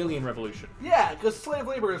the alien revolution? Yeah, because slave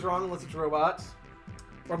labor is wrong unless it's robots.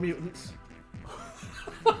 Or mutants.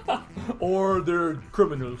 Or they're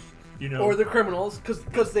criminals, you know? Or they're criminals,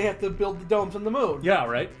 because they have to build the domes on the moon. Yeah,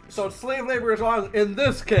 right? So slave labor is wrong. In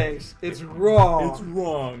this case, it's wrong. It's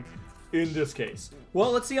wrong in this case.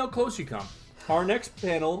 Well, let's see how close you come. Our next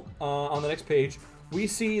panel, on the next page, we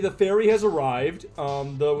see the ferry has arrived, with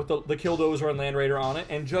the Killdozer and Land Raider on it,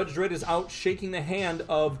 and Judge Dredd is out shaking the hand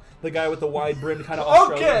of the guy with the wide-brimmed kind of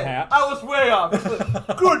Australian hat. I was way off.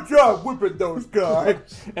 Good job whipping those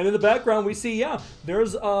guys. And in the background, we see,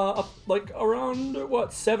 there's like around,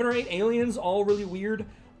 7 or 8 aliens, all really weird,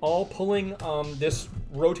 all pulling this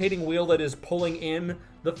rotating wheel that is pulling in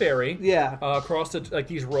the ferry. Yeah. Across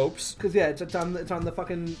these ropes. Because it's on the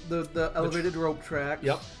fucking the elevated rope track.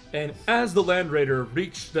 Yep. And as the Land Raider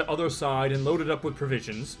reached the other side and loaded up with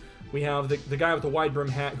provisions, we have the guy with the wide brim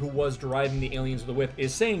hat who was driving the aliens with the whip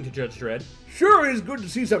is saying to Judge Dredd, Sure is good to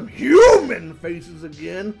see some human faces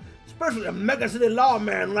again, especially a mega city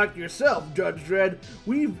lawman like yourself, Judge Dredd.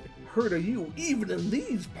 We've heard of you even in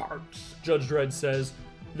these parts. Judge Dredd says,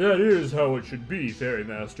 "That is how it should be, Fairy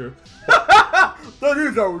Master." That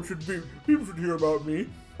is how it should be. People should hear about me.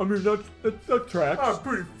 I mean, that tracks. I'm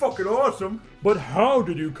pretty fucking awesome. But how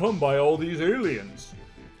did you come by all these aliens?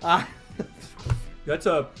 That's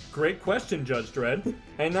a great question, Judge Dredd.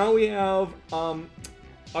 And now we have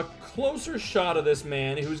a closer shot of this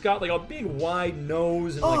man who's got like a big wide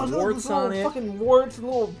nose and like warts on it. Fucking warts and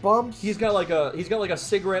little bumps. He's got like a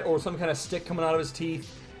cigarette or some kind of stick coming out of his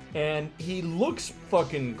teeth, and he looks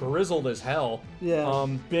fucking grizzled as hell. Yeah.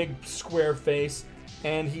 Big square face,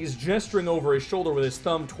 and he's gesturing over his shoulder with his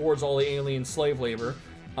thumb towards all the alien slave labor.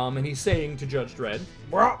 And he's saying to Judge Dredd,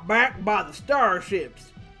 Brought back by the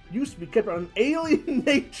starships. Used to be kept on an alien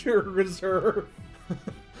nature reserve.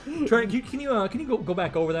 Can you go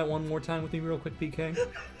back over that one more time with me real quick, PK?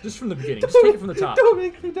 Just from the beginning. Just take it from the top. Don't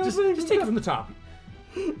make me. Just take it from the top.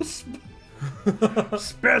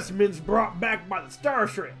 Specimens brought back by the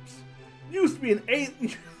starships. Used to be an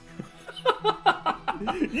alien.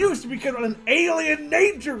 Used to be kept on an alien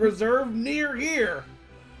nature reserve near here.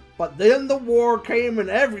 But then the war came and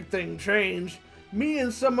everything changed. Me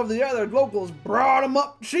and some of the other locals brought 'em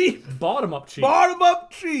up cheap. Bottom up cheek. Bought 'em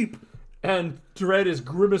up cheap. And Dredd is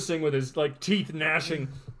grimacing with his teeth gnashing.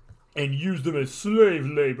 And use them as slave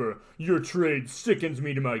labor. Your trade sickens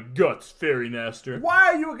me to my guts, Fairy Master. Why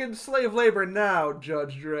are you against slave labor now,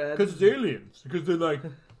 Judge Dredd? Because it's aliens. Because they're like,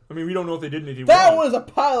 I mean, we don't know if they did anything That wrong. one is a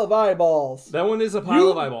pile of eyeballs. That one is a pile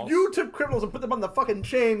of eyeballs. You took criminals and put them on the fucking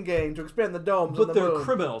chain gang to expand the domes. But on the they're moon.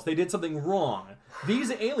 criminals. They did something wrong.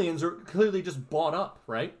 These aliens are clearly just bought up,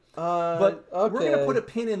 right? But we're going to put a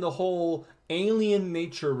pin in the whole alien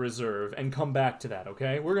nature reserve and come back to that,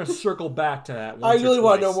 okay? We're going to circle back to that once I really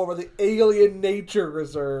want to know twice. more about the alien nature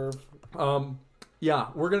reserve. Yeah,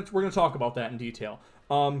 we're gonna talk about that in detail.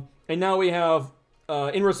 And And now we have,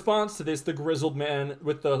 in response to this, the grizzled man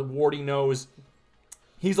with the warty nose.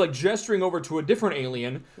 He's like gesturing over to a different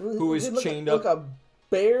alien who is chained up. Like a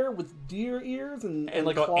bear with deer ears and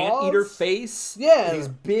like claws? an anteater face. Yeah. And he's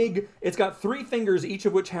big. It's got 3 fingers, each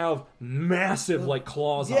of which have massive like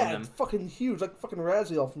claws on them. Yeah, it's fucking huge, like fucking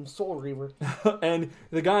Raziel from Soul Reaver. And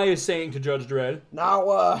the guy is saying to Judge Dredd,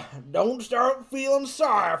 Now, don't start feeling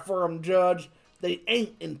sorry for them, Judge. They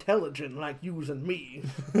ain't intelligent like yous and me.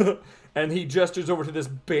 and he gestures over to this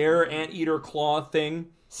bear anteater claw thing.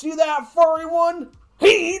 See that furry one?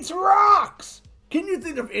 He eats rocks! Can you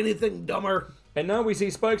think of anything dumber? And now we see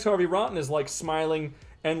Spikes Harvey Rotten is like smiling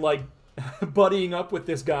and like buddying up with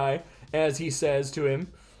this guy as he says to him,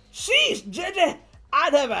 Sheesh, Judge,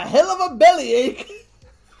 I'd have a hell of a bellyache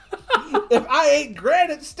if I ate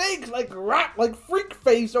granite steaks like Freak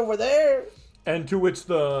Face over there. And to which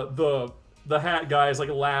the hat guy is like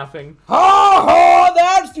laughing. Ha ha,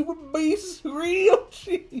 that stupid beast's real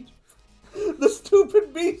cheap. The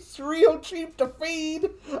stupid beast's real cheap to feed.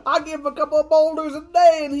 I give him a couple of boulders a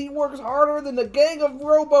day and he works harder than a gang of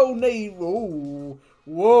robo-navies. Whoa.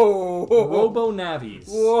 Robo-navies.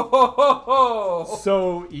 Whoa.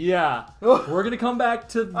 So, yeah. We're going to come back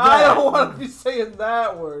to that. I don't want to be saying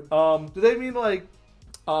that word. Do they mean like...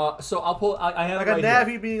 So I'll pull... I have like a a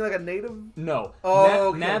Navi being like a native? No. Oh,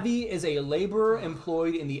 okay. Navi is a laborer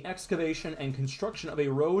employed in the excavation and construction of a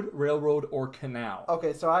road, railroad, or canal.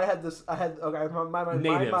 Okay, so I had my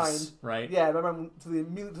Natives, mind, right? Yeah, my mind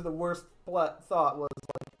immediately to the worst thought was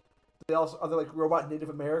like, are they like robot Native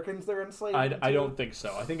Americans they're enslaved? I don't think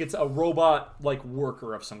so. I think it's a robot like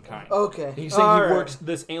worker of some kind. Okay. He's saying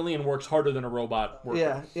this alien works harder than a robot worker.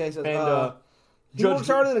 Yeah, he says, and, he works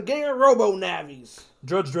harder than a gang of robo-navies.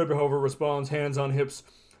 Judge Dredd, however, responds, hands on hips,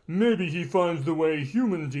 maybe he finds the way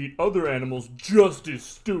humans eat other animals just as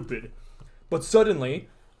stupid. But suddenly,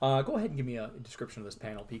 go ahead and give me a description of this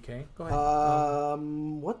panel, PK. Go ahead.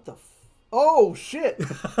 What the oh, shit.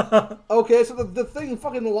 Okay, so the thing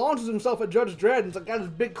fucking launches himself at Judge Dredd and it's like got his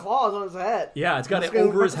big claws on his head. Yeah, it's got it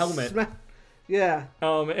over his helmet. Yeah.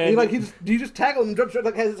 And he just tackled him. Judge Dredd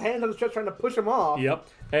like has his hand on his chest trying to push him off. Yep.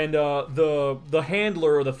 And the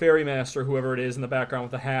handler or the ferrymaster, whoever it is in the background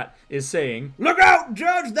with the hat, is saying, "Look out,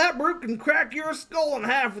 Judge! That brute can crack your skull in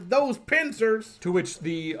half with those pincers." To which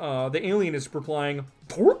the alien is replying,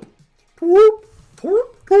 "Torp, torp,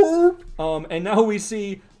 torp, torp." And now we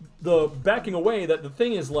see the backing away that the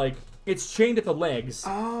thing is like it's chained at the legs.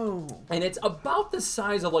 Oh. And it's about the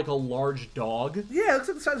size of like a large dog. Yeah, it looks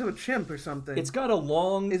like the size of a chimp or something. It's got a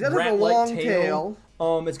long rat-like rat-like tail.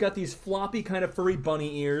 It's got these floppy kind of furry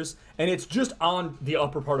bunny ears, and it's just on the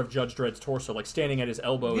upper part of Judge Dredd's torso, like standing at his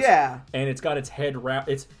elbows. Yeah. And it's got its head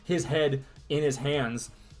it's his head in his hands.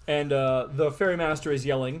 And the ferrymaster is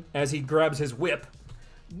yelling as he grabs his whip.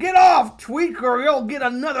 "Get off, tweak, or you'll get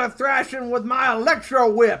another thrashing with my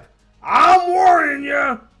electro whip. I'm warning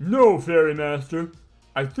you." "No, ferrymaster.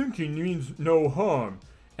 I think he means no harm."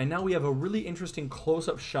 And now we have a really interesting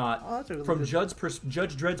close-up shot from Judge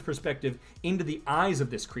Dredd's perspective into the eyes of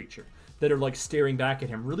this creature that are like staring back at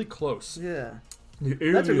him really close. Yeah.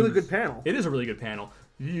 That's a really good panel. It is a really good panel.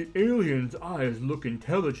 "The alien's eyes look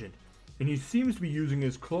intelligent, and he seems to be using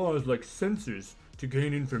his claws like sensors to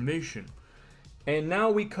gain information." And now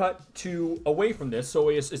we cut to away from this, so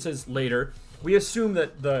it says later. We assume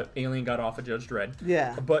that the alien got off of Judge Dredd.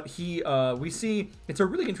 Yeah. But we see it's a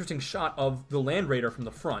really interesting shot of the Land Raider from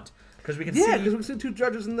the front because we can see. Yeah, because we see 2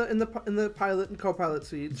 judges in the pilot and co-pilot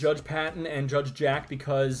seats. Judge Patton and Judge Jack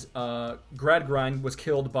because Gradgrind was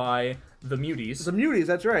killed by the Muties. The Muties,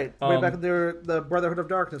 that's right. Way back there, the Brotherhood of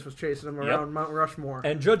Darkness was chasing him around Mount Rushmore.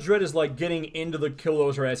 And Judge Dredd is like getting into the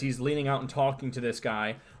Killdozer as he's leaning out and talking to this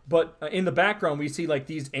guy. But in the background, we see like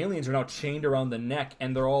these aliens are now chained around the neck,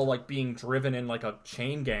 and they're all like being driven in like a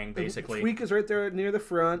chain gang, basically. Tweak is right there near the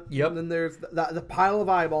front. Yep. And then there's the pile of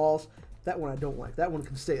eyeballs. That one I don't like. That one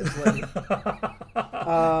can stay a slave.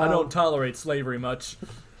 I don't tolerate slavery much.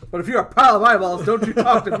 But if you're a pile of eyeballs, don't you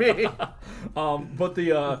talk to me. But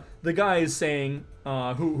the guy is saying,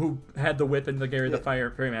 who had the whip and the Gary the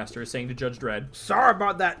Ferrymaster is saying to Judge Dredd, "Sorry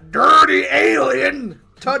about that dirty alien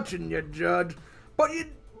touching you, Judge. But you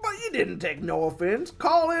didn't take no offense.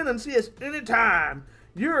 Call in and see us anytime.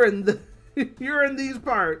 You're in these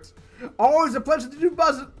parts. Always a pleasure to do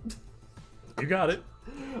business." You got it.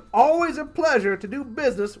 "Always a pleasure to do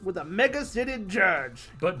business with a mega city judge."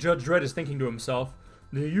 But Judge Dredd is thinking to himself,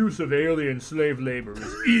 the use of alien slave labor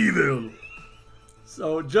is evil.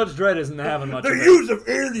 So Judge Dredd isn't having much of it. The use of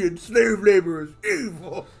alien slave labor is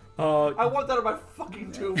evil. I want that on my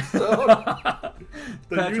fucking tombstone.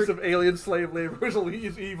 The use of alien slave labor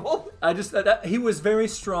is evil. He was very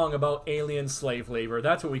strong about alien slave labor.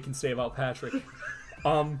 That's what we can say about Patrick.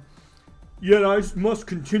 Yet I must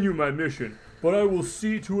continue my mission, but I will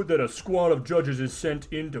see to it that a squad of judges is sent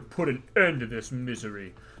in to put an end to this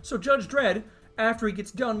misery. So Judge Dredd, after he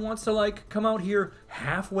gets done, wants to, come out here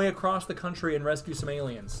halfway across the country and rescue some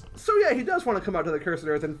aliens. So, yeah, he does want to come out to the Cursed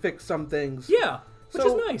Earth and fix some things. Yeah, which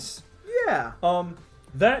is nice. Yeah.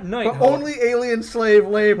 That night... But only alien slave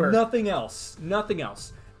labor. Nothing else.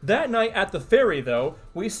 That night at the ferry, though,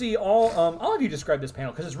 we see all of you describe this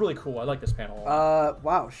panel, because it's really cool. I like this panel a lot.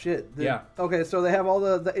 Wow, shit. Yeah. Okay, so they have all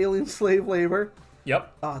the alien slave labor.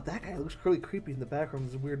 Yep. That guy looks really creepy in the background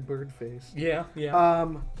with his weird bird face. Yeah.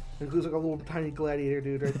 It looks like a little tiny gladiator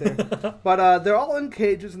dude right there. But they're all in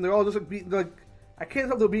cages, and they're all just I can't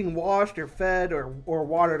tell if they're being washed or fed or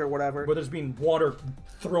watered or whatever. Where there's being water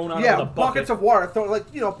thrown out of the bucket. Yeah, buckets of water thrown,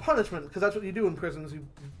 punishment, because that's what you do in prisons. You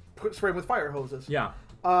spray them with fire hoses. Yeah.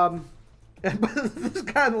 But this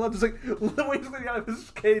guy on the left is getting out of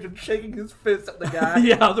his cage and shaking his fist at the guy.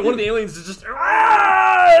 Yeah, one of the aliens is just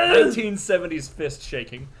 1970s fist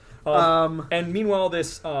shaking. And meanwhile,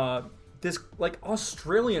 this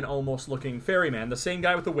Australian almost looking ferryman, the same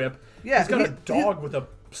guy with the whip, he's got a dog with a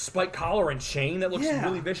spiked collar and chain that looks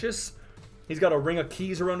really vicious. He's got a ring of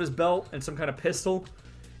keys around his belt and some kind of pistol.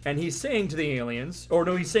 And he's saying to the aliens,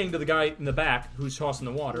 he's saying to the guy in the back who's tossing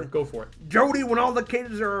the water, go for it. Jody, when all the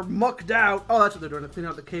cages are mucked out... Oh, that's what they're doing. They're cleaning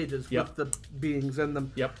out the cages with the beings in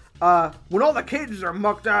them. Yep. When all the cages are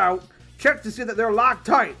mucked out, check to see that they're locked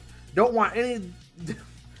tight. Don't want to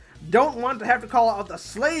have to call out the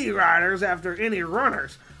slave riders after any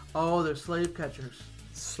runners. Oh, they're slave catchers.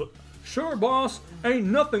 Sure, boss. Ain't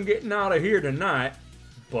nothing getting out of here tonight.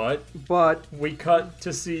 But we cut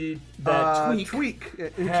to see that Tweak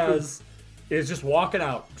is just walking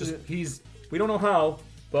out. We don't know how,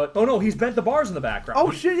 but he's bent the bars in the background. Oh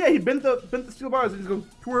shit, yeah, he bent the steel bars and he's going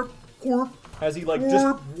twerp, twerp. As he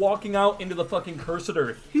just walking out into the fucking cursed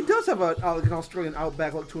earth. He does have an Australian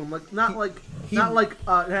outback look to him, not like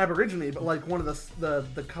an Aborigine, but like one of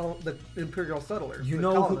the imperial settlers. You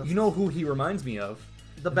know who he reminds me of?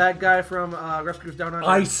 The bad guy from Rescuers Down Under.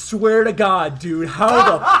 I swear to God, dude,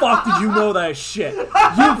 how the fuck did you know that shit?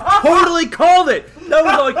 You totally called it. That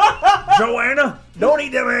was like, Joanna, don't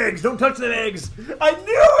eat them eggs. Don't touch them eggs. I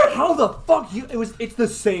knew it. How the fuck it's the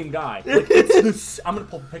same guy. I'm gonna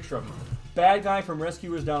pull a picture of him. Bad guy from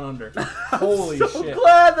Rescuers Down Under. Holy shit. I'm so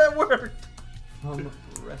glad that worked.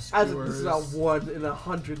 Rescuers. This is a 1 in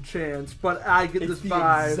 100 chance, but I get this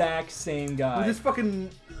vibe. It's the exact same guy. With this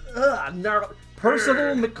fucking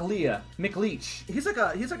Percival McLeach. He's like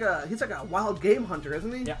a wild game hunter,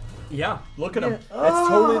 isn't he? Yeah. Look at him. It's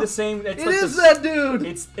totally the same. It is that dude.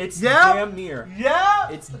 It's damn near. Yeah.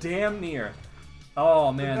 It's damn near.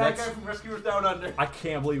 Oh man, that guy from Rescuers Down Under. I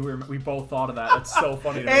can't believe we both thought of that. That's so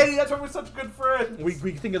funny to me. Andy, that's why we're such good friends. We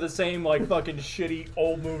think of the same fucking shitty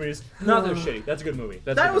old movies. Not that shitty. That's a good movie.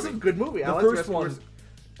 That was a good movie. The first one.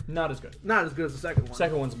 Not as good. Not as good as the second one.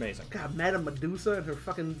 Second one's amazing. God, Madame Medusa and her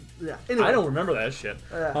fucking... Yeah. Anyway. I don't remember that shit.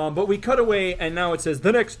 But we cut away, and now it says,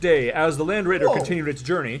 the next day, as the Land Raider continued its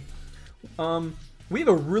journey, we have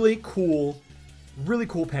a really cool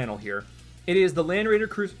panel here. It is the Land Raider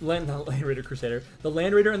Crusader. The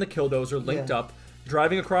Land Raider and the Killdozer linked up,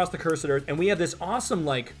 driving across the Cursed Earth, and we have this awesome,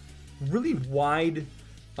 really wide...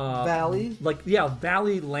 valley?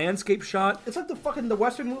 Valley landscape shot. It's like the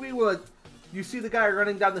Western movie where, you see the guy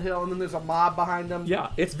running down the hill, and then there's a mob behind him. Yeah,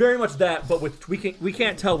 it's very much that, but with Tweak. We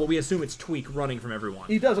can't tell, but we assume it's Tweak running from everyone.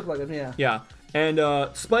 He does look like him, yeah. Yeah, and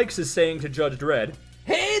Spikes is saying to Judge Dredd,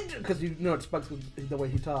 "Hey," because you know it's Spikes the way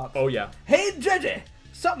he talks. Oh yeah. "Hey, Judge,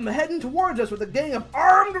 something heading towards us with a gang of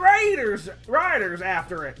armed riders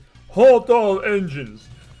after it. Halt all engines."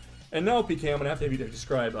 And now, PK, I'm gonna have you to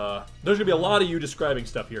describe. There's gonna be a lot of you describing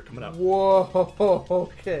stuff here coming up. Whoa.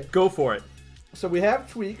 Okay. Go for it. So we have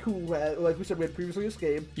Tweak, who, like we said, we had previously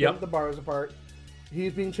escaped. Yep. The bars apart.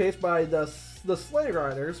 He's being chased by the Sleigh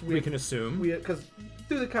Riders. We can assume. Because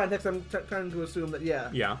through the context, I'm trying to assume that, yeah.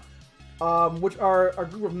 Yeah. Which are a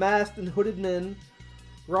group of masked and hooded men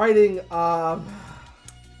riding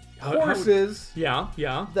horses. Yeah.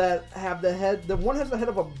 That have the head. The one has the head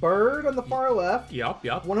of a bird on the far left.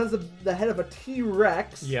 Yep. One has the head of a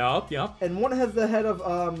T-Rex. Yep. And one has the head of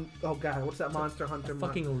oh god, what's that monster hunter?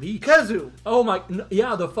 Fucking leech. Khezu. Oh my,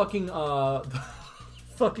 yeah, the fucking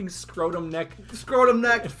fucking scrotum neck,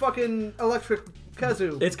 fucking electric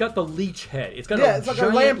Khezu. It's got the leech head. It's got it's like a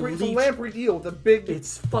lamprey eel with a big.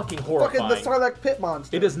 It's fucking horrifying. Fucking the Sarlacc pit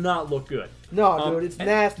monster. It does not look good. No, dude, it's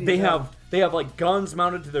nasty. They have They have like guns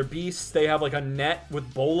mounted to their beasts. They have like a net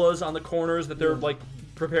with bolas on the corners that they're like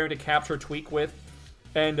preparing to capture Tweak with.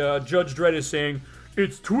 And Judge Dredd is saying,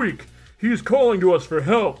 "It's Tweak. He's calling to us for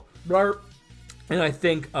help." And I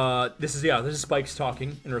think this is Spikes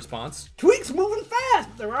talking in response. Tweak's moving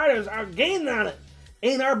fast. The riders are gaining on it.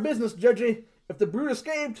 Ain't our business, Judgy. If the brute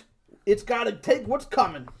escaped, it's got to take what's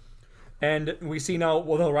coming. And we see now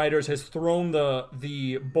one of the riders has thrown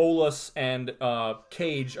the bolus and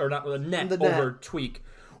cage, or not, the net over Tweak.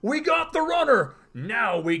 "We got the runner!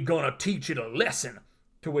 Now we gonna teach it a lesson."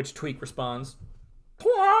 To which Tweak responds,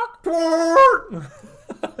 "Twerk, twerk."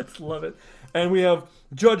 I love it. And we have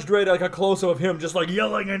Judge Dredd, like a close-up of him just like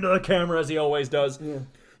yelling into the camera as he always does. Yeah.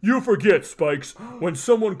 "You forget, Spikes, when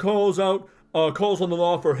someone calls on the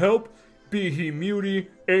law for help, be he mutie,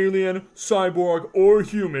 alien, cyborg, or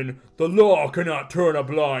human, the law cannot turn a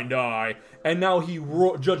blind eye." And now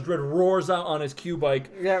Judge Dredd roars out on his Q-bike.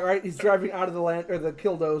 Yeah, right. He's driving out of the land or the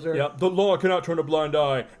killdozer. Yeah, "The law cannot turn a blind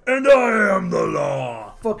eye, and I am the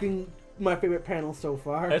law." Fucking my favorite panel so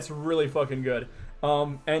far. That's really fucking good.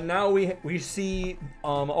 And now we see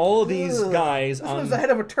all of these guys. This one's the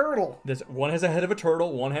head of a turtle. One has the head of a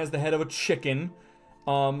turtle. One has the head of a chicken.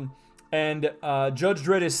 And Judge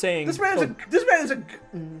Dredd is saying, This man is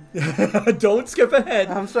a. Don't skip ahead.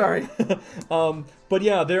 I'm sorry. But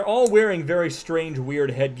yeah, they're all wearing very strange,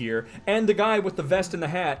 weird headgear. And the guy with the vest and the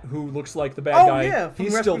hat, who looks like the bad guy,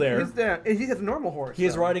 he's still there. He's there. He has a normal horse. He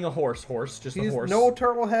is riding a horse, just a horse. No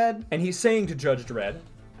turtle head. And he's saying to Judge Dredd,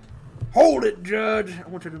 "Hold it, Judge." I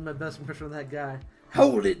want you to do my best impression of that guy.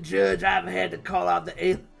 "Hold it, Judge. I've had to call the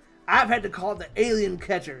alien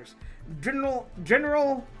catchers.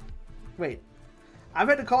 I've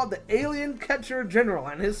had to call it the alien catcher general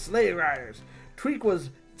and his sleigh riders. Tweak was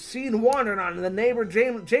seen wandering on the neighbor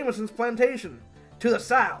Jameson's plantation to the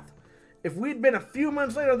south. If we'd been a few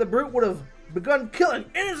months later, the brute would have begun killing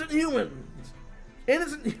innocent humans.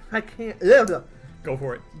 Go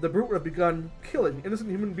for it. The brute would have begun killing innocent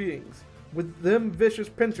human beings with them vicious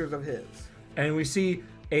pincers of his." And we see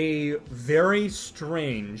a very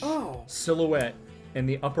strange silhouette in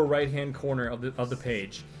the upper right-hand corner of the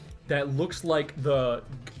page that looks like the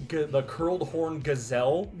curled horn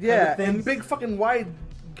gazelle. Yeah, kind of thing. and big fucking wide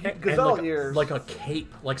gazelle and ears. like a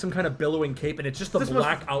cape, like some kind of billowing cape, and it's just the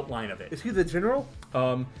black outline of it. Is he the general?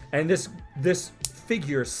 And this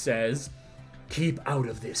figure says, "Keep out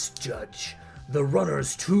of this, Judge. The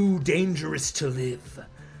runner's too dangerous to live."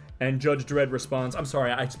 And Judge Dredd responds, "I'm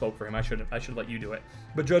sorry, I spoke for him. I should let you do it."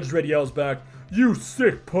 But Judge Dredd yells back, "You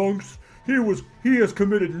sick punks! He has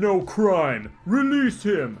committed no crime. Release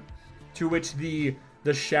him!" To which the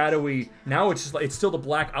shadowy, now it's still the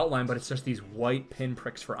black outline, but it's just these white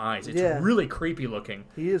pinpricks for eyes. It's really creepy looking.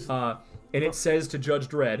 He is. And it says to Judge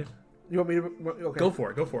Dredd, "You want me to? Okay. Go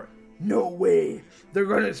for it. No way. The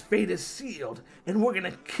runner's fate is sealed, and we're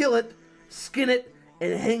gonna kill it, skin it,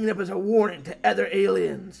 and hang it up as a warning to other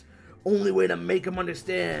aliens. Only way to make them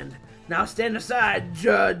understand. Now stand aside,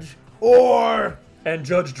 Judge, or..." And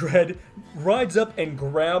Judge Dredd rides up and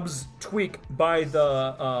grabs Tweak by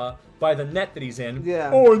the net that he's in.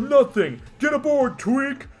 Yeah. "Or nothing. Get aboard,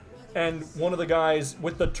 Tweak." And one of the guys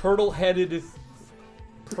with the turtle-headed,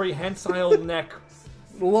 prehensile neck.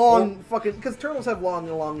 Long fucking... Because turtles have long,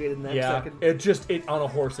 elongated necks. Yeah, it on a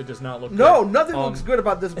horse, it does not look No, good. nothing looks good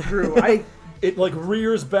about this crew. It like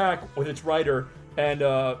rears back with its rider, and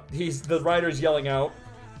the rider's yelling out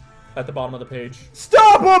at the bottom of the page,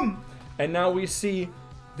 "Stop him!" And now we see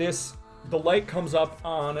the light comes up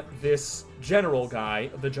on this general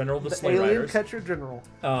guy, the general of the sleigh riders. Alien catcher general.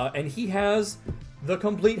 And he has the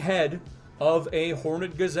complete head of a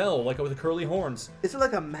horned gazelle, like with the curly horns. Is it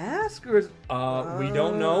like a mask, or is we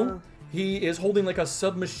don't know. He is holding like a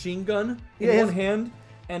submachine gun in one hand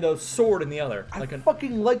and a sword in the other. I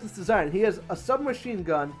fucking like this design. He has a submachine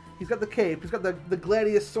gun. He's got the cape. He's got the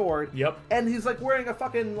gladius sword. Yep. And he's like wearing a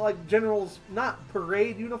fucking like general's not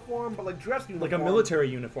parade uniform, but like dress uniform. Like a military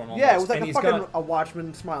uniform almost. Yeah, it was like a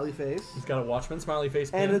watchman smiley face. He's got a watchman smiley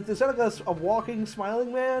face. And is that like a walking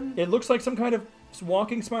smiling man? It looks like some kind of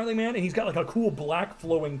walking smiling man, and he's got like a cool black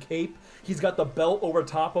flowing cape. He's got the belt over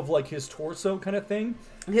top of like his torso kind of thing.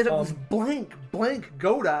 And he has like this blank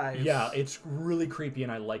goat eyes. Yeah, it's really creepy,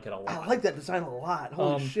 and I like it a lot. I like that design a lot.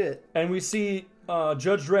 Holy shit. And we see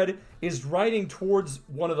Judge Dredd is riding towards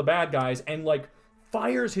one of the bad guys and like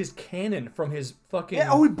fires his cannon from his fucking...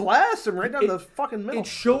 Yeah, he blasts him right down the fucking middle. It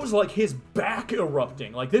shows like his back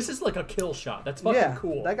erupting. Like this is like a kill shot. That's fucking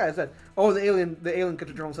cool. That guy said, the alien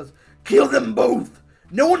catcher general says, "Kill them both!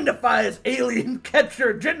 No one defies alien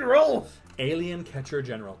catcher general!" Alien Catcher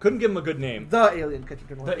General. Couldn't give him a good name. The Alien Catcher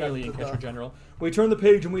General. The Alien Catcher General. We turn the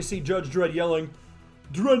page and we see Judge Dredd yelling,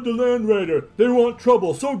 "Dredd the Land Raider! They want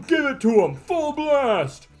trouble, so give it to them! Full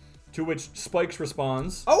blast!" To which Spikes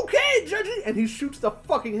responds, "Okay, Judgy!" And he shoots the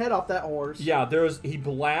fucking head off that horse. Yeah, he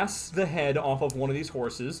blasts the head off of one of these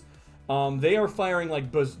horses. They are firing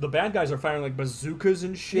like the bad guys are firing like bazookas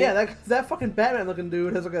and shit. Yeah, that fucking Batman looking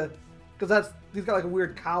dude has like he's got like a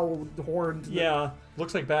weird cow with horns. Yeah,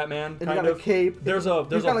 looks like Batman. And he's got a cape. There's a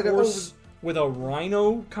horse with a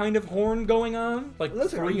rhino kind of horn going on, like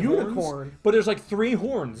looks like a 3 unicorn. horns. But there's like 3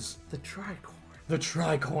 horns. The tricorn. The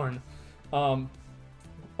tricorn.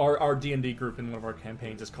 Our D&D group in one of our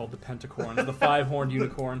campaigns is called the Pentacorn, the 5-horned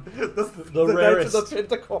unicorn, the rarest. Knights of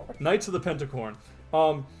the Pentacorn. Knights of the Pentacorn.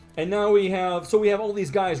 And now we have all these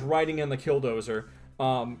guys riding in the Killdozer,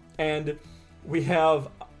 and we have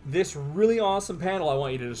this really awesome panel. I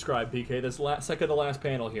want you to describe, PK. This second to last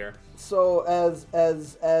panel here. So as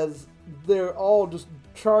they're all just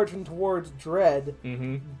charging towards Dredd,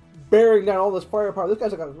 bearing down all this firepower. This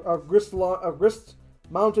guy's like a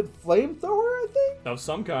wrist-mounted flamethrower, I think. Of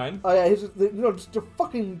some kind. Oh yeah, he's just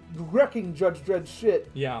fucking wrecking Judge Dredd shit.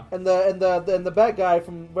 Yeah. And the bad guy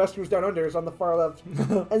from Rescuers Down Under is on the far left,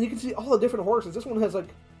 and you can see all the different horses. This one has this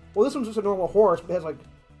one's just a normal horse, but it has like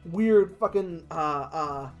weird fucking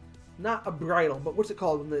not a bridle, but what's it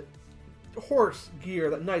called? The horse gear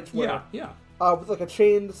that knights wear. Yeah. With like a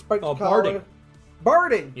chain spiked collar. Barding.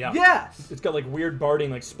 Barding. Yeah. Yes. It's got like weird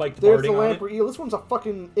barding, like spiked There's the barding on lamprey it. eel. This one's a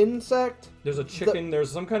fucking insect. There's a chicken.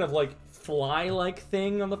 There's some kind of like fly-like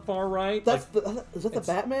thing on the far right. Is that the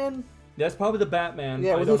Batman? That's probably the Batman.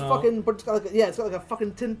 Yeah, I with don't his know. fucking. But it's got like a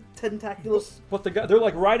fucking tentaculous. But they're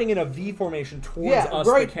like riding in a V formation towards us,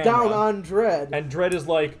 right the camera. down on Dredd. And Dredd is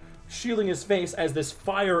like shielding his face as this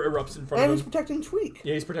fire erupts in front And of he's him. protecting Tweak.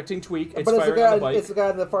 Yeah, he's protecting Tweak. It's But firing on the bike. it's the guy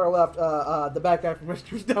on the far left, the bad guy from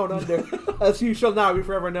Rescuers Down Under, as he shall now be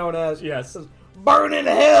forever known as. Yes. Burn in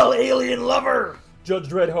hell, alien lover! Judge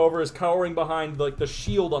Dredd, however, is cowering behind like the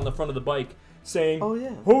shield on the front of the bike, saying, "Oh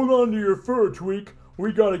yeah, hold on to your fur, Tweak.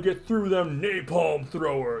 We gotta get through them napalm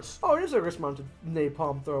throwers." Oh, it is a wrist-mounted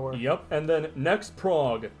napalm thrower. Yep. And then next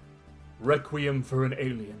prog, Requiem for an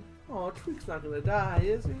Alien. Oh, Tweak's not gonna die,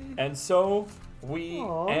 is he? And so we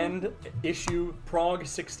Aw. end issue Prog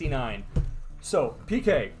 69. So,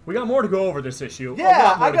 PK, we got more to go over this issue.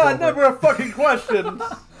 Yeah, I got never a fucking question.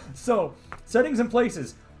 So, settings and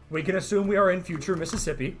places. We can assume we are in future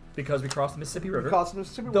Mississippi because we crossed the Mississippi River. Across the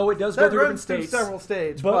Mississippi. Though it does go That through different runs through states. several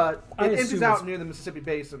states, But but I it assume empties out it's- near the Mississippi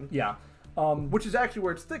Basin, Yeah. which is actually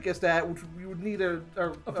where it's thickest at, which you would need a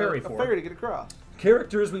ferry a for. ferry to get across.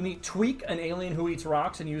 Characters, we meet Tweak, an alien who eats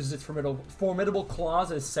rocks and uses its formidable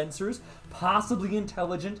claws as sensors, possibly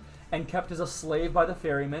intelligent, and kept as a slave by the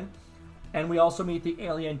ferryman. And we also meet the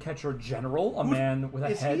Alien Catcher General, a man with a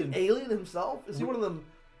Is head. he an alien himself? Is he one of them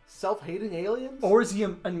self-hating aliens? Or is he a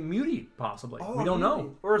mutie, possibly? Oh, we don't maybe.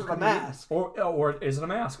 know. Or is it a mask? Or is it a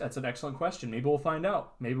mask? That's an excellent question. Maybe we'll find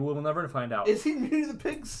out. Maybe we'll never find out. Is he Mutie the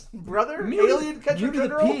Pig's brother? Mutie- Alien Catcher Mutie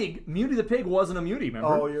General? Mutie the Pig wasn't a mutie, remember?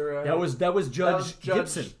 Oh, you're right. That was Judge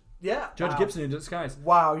Gibson. Yeah. Judge wow. Gibson in disguise.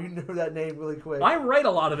 Wow, you knew that name really quick. I write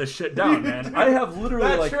a lot of this shit down, man. I have literally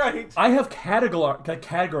That's right. I have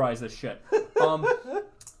categorized this shit.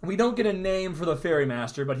 We don't get a name for the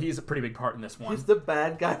ferrymaster, but he's a pretty big part in this one. He's the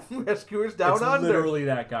bad guy from Rescuers Down It's Under. literally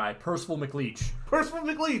that guy, Percival McLeach. Percival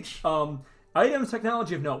McLeach. Items,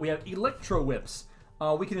 technology of note. We have electro whips.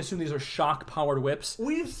 We can assume these are shock-powered whips.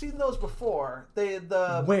 We've seen those before.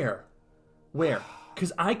 Where?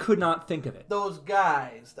 Because I could not think of it. Those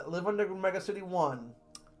guys that live under Mega City 1.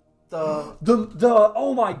 The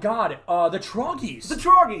Oh my god, the Troggies. The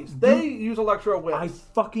Troggies. They use electro whips. I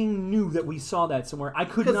fucking knew that we saw that somewhere. I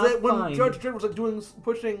could not Because when find... Judge Dredd was like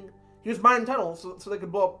pushing, he was mining tunnels so they could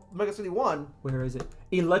blow up Mega City 1. Where is it?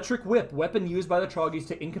 Electric whip, weapon used by the Troggies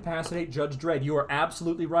to incapacitate Judge Dredd. You are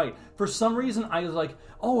absolutely right. For some reason, I was like,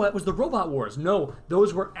 oh, that was the Robot Wars. No,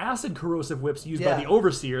 those were acid corrosive whips used by the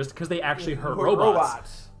Overseers because they actually hurt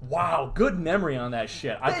robots. Wow, good memory on that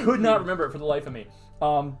shit. I could not remember it for the life of me.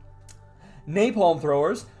 Napalm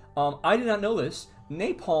throwers. I did not know this.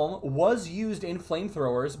 Napalm was used in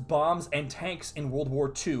flamethrowers, bombs, and tanks in World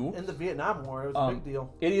War II. In the Vietnam War, it was a big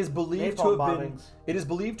deal. It is believed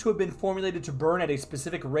to have been formulated to burn at a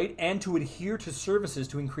specific rate and to adhere to surfaces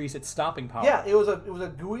to increase its stopping power. Yeah, it was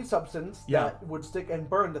a gooey substance that would stick and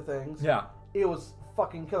burn to things. Yeah. It was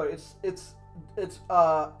fucking killer. It's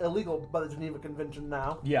illegal by the Geneva Convention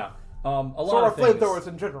now. Yeah. A lot So are of things. flamethrowers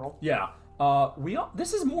in general. Yeah.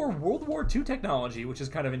 This is more World War II technology, which is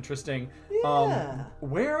kind of interesting. Yeah.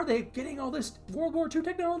 Where are they getting all this World War II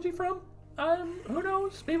technology from? Who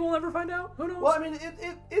knows? Maybe we'll never find out. Who knows? Well, I mean,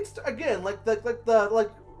 it's again like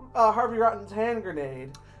Harvey Rotten's hand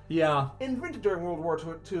grenade. Yeah. Invented during World War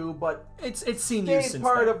II, but it's seen use stayed since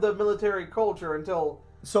part then. of the military culture until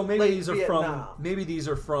So maybe late these are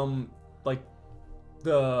Vietnam. from like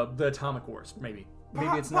the Atomic Wars. Maybe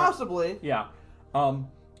it's not. Possibly. Yeah.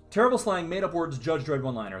 Terrible slang, made-up words, Judge Dredd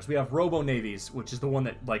one-liners. We have robo-navies, which is the one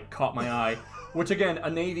that like caught my eye. Which again, a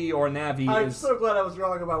navy or a navy I'm is so glad I was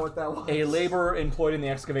wrong about what that was. a laborer employed in the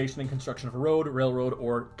excavation and construction of a road, railroad,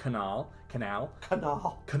 or canal.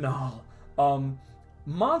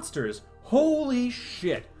 Monsters. Holy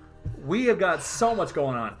shit. We have got so much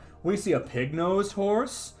going on. We see a pig-nosed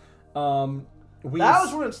horse. That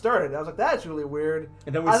was when it started. I was like, "That's really weird."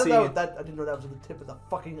 And then we I see didn't know that was the tip of the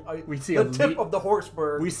fucking. We see the a tip of the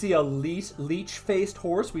horseberg. We see a leech-faced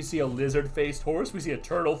horse. We see a lizard-faced horse. We see a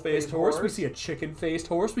turtle-faced horse. We see a chicken-faced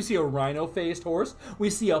horse. We see a rhino-faced horse. We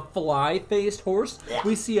see a fly-faced horse. Yeah.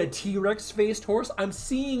 We see a T-Rex-faced horse. I'm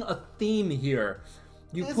seeing a theme here.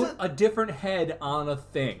 You put a different head on a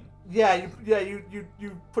thing. Yeah, you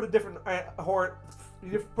put a different horse.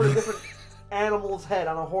 You put a different animal's head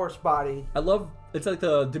on a horse body. I love. It's like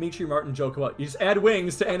the Dimitri Martin joke about you just add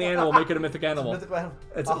wings to any animal, make it a mythic animal.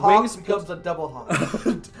 It's a hawk wings becomes a double hawk.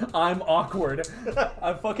 I'm awkward.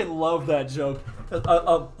 I fucking love that joke.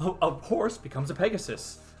 A horse becomes a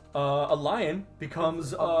Pegasus. A lion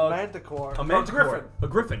becomes a manticore. A manticore. A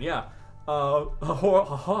griffin. Yeah. A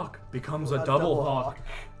hawk becomes a double hawk.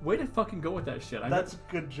 Way to fucking go with that shit. That's a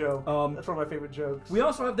good joke. That's one of my favorite jokes. We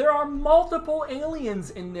also have, there are multiple aliens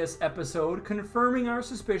in this episode, confirming our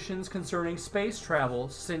suspicions concerning space travel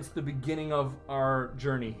since the beginning of our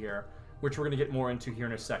journey here, which we're going to get more into here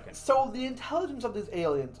in a second. So the intelligence of these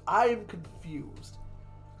aliens, I am confused.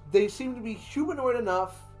 They seem to be humanoid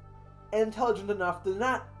enough and intelligent enough. They're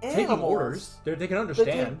not animals. Taking orders. They can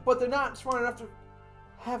understand. But they're not smart enough to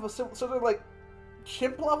have a... So they're like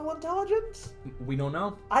chimp-level intelligence? We don't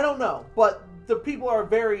know. I don't know. But the people are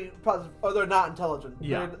very positive. Or they're not intelligent.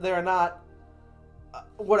 Yeah. They're not...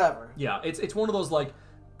 whatever. Yeah, it's one of those, like,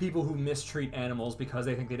 people who mistreat animals because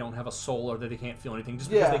they think they don't have a soul or that they can't feel anything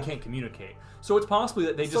just because they can't communicate. So it's possibly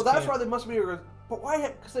that they just So that's can't... why they must be... But why?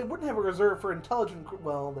 Because they wouldn't have a reserve for intelligent...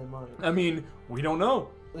 Well, they might. I mean, we don't know.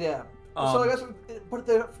 Yeah. So I guess... But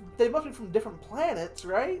they must be from different planets,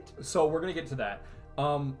 right? So we're going to get to that.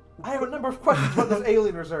 I have a number of questions about this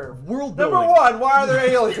alien reserve. World building. Number one, why are there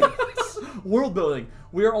aliens? World building.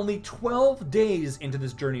 We are only 12 days into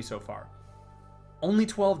this journey so far. Only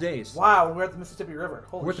 12 days. Wow, we're at the Mississippi River.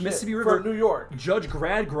 Holy we're at the shit. Mississippi River. For New York. Judge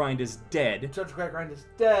Gradgrind is dead. Judge Gradgrind is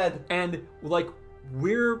dead. And, like,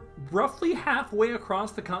 we're roughly halfway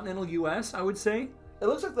across the continental U.S., I would say. It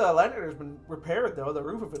looks like the Land Raider has been repaired, though. The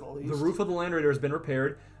roof of it, at least. The roof of the Land Raider has been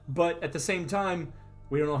repaired. But at the same time,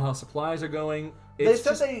 we don't know how supplies are going. They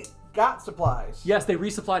said they got supplies. Yes, they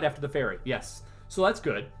resupplied after the ferry. Yes. So that's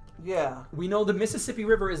good. Yeah. We know the Mississippi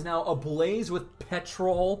River is now ablaze with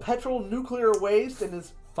petrol. Petrol, nuclear waste, and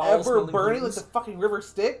is Foul ever burning smelling like the fucking river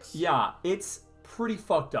Styx. Yeah, it's pretty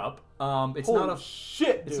fucked up. It's Holy not a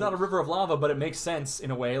shit, dude. It's not a river of lava, but it makes sense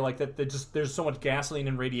in a way. Like that, there's so much gasoline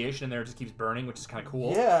and radiation in there, it just keeps burning, which is kind of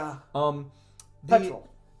cool. Yeah.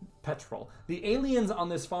 Petrol. The aliens on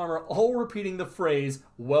this farm are all repeating the phrase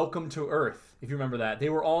 "Welcome to Earth." If you remember that, they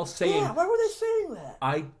were all saying. Yeah. Why were they saying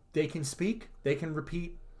that? They can speak. They can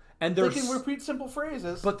repeat. And they can repeat simple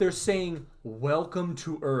phrases. But they're saying "Welcome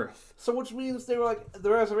to Earth." So which means they were like,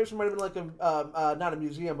 the reservation might have been like a not a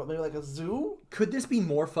museum, but maybe like a zoo. Could this be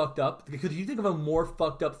more fucked up? Could you think of a more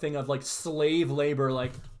fucked up thing of like slave labor,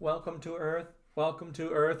 like "Welcome to Earth, welcome to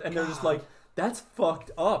Earth," and they're just like, that's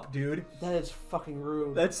fucked up, dude. That is fucking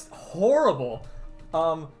rude. That's horrible.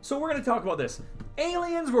 So we're gonna talk about this.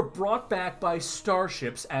 Aliens were brought back by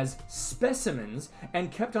starships as specimens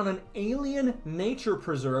and kept on an alien nature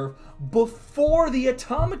preserve before the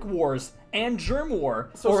Atomic Wars and Germ War,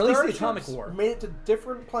 So or at least the starships Atomic War. made it to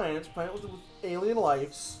different planets, planets with alien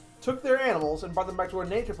life, took their animals and brought them back to a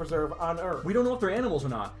nature preserve on Earth. We don't know if they're animals or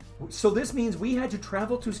not. So this means we had to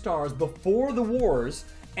travel to stars before the wars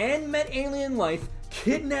and met alien life,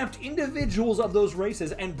 kidnapped individuals of those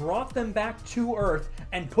races, and brought them back to Earth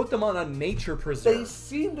and put them on a nature preserve. They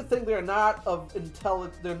seem to think they're not of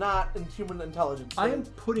they're not in human intelligence. I am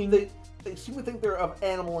putting... They seem to think they're of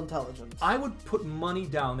animal intelligence. I would put money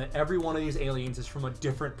down that every one of these aliens is from a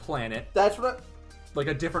different planet. That's what Like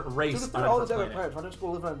a different race Dude, if on they're a all different these other planet. planets, why don't you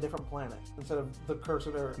go live on a different planet instead of the cursed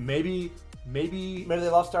Earth? Maybe Maybe they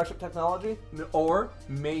lost Starship technology? or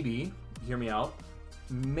maybe, hear me out,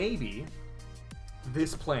 maybe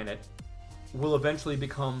this planet will eventually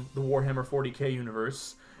become the Warhammer 40k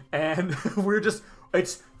universe, and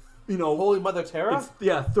it's Holy Mother Terra?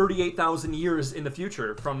 It's 38,000 years in the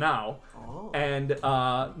future from now. Oh. And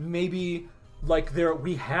maybe like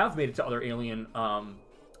we have made it to other alien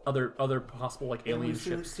other possible like alien we've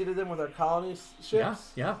ships. seeded them with our colony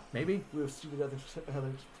ships? Yeah, maybe. We've seeded other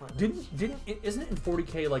planets. Isn't it in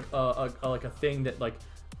 40K like a thing that like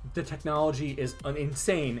the technology is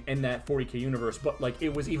insane in that 40K universe, but like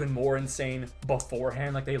it was even more insane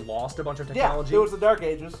beforehand, like they lost a bunch of technology. Yeah, it was the Dark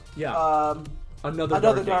Ages. Yeah.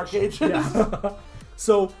 Another Dark Age. Yeah.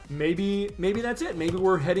 So maybe that's it. Maybe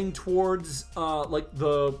we're heading towards like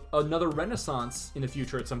another renaissance in the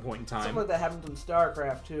future at some point in time. Something like that happened in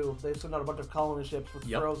StarCraft too. They sent out a bunch of colony ships with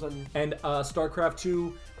frozen. And StarCraft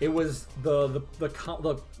 2, it was the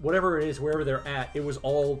whatever it is, wherever they're at, it was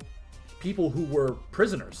all people who were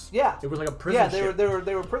prisoners. Yeah. It was like a prison ship. They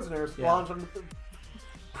were prisoners. Yeah.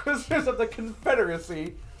 Prisoners of the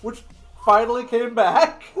Confederacy, which finally came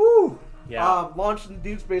back. Woo! Yeah. Launched in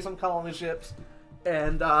deep space on colony ships,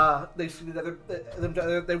 and they went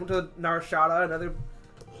to Narashada and other.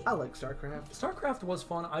 I like StarCraft. StarCraft was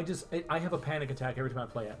fun. I have a panic attack every time I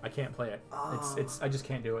play it. I can't play it. I just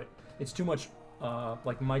can't do it. It's too much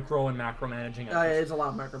like micro and macro managing. It's a lot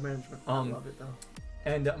of micromanagement. I love it though.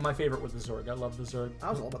 And my favorite was the Zerg. I love the Zerg. I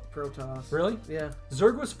was all about the Protoss. Really? Yeah.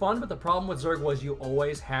 Zerg was fun, but the problem with Zerg was you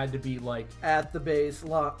always had to be like at the base,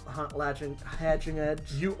 hatching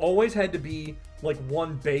edge. You always had to be like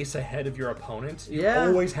one base ahead of your opponent. You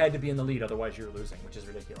always had to be in the lead, otherwise you're losing, which is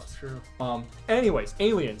ridiculous. True. Anyways,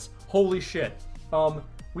 aliens. Holy shit.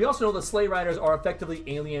 We also know the Sleigh Riders are effectively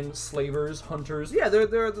alien slavers, hunters. Yeah, they're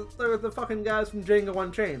the fucking guys from Django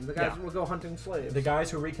Unchained. The guys who will go hunting slaves. The guys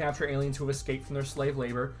who recapture aliens who have escaped from their slave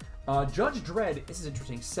labor. Judge Dredd, this is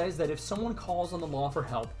interesting, says that if someone calls on the law for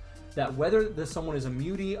help, that whether someone is a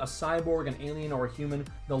mutie, a cyborg, an alien, or a human,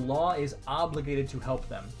 the law is obligated to help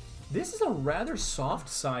them. This is a rather soft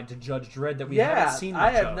side to Judge Dredd that we haven't seen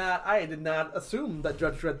much of. I did not assume that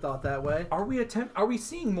Judge Dredd thought that way. Are we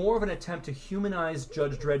seeing more of an attempt to humanize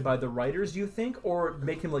Judge Dredd by the writers, do you think, or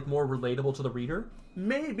make him like more relatable to the reader?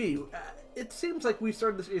 Maybe. It seems like we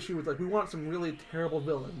started this issue with like we want some really terrible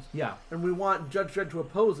villains. Yeah. And we want Judge Dredd to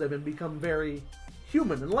oppose them and become very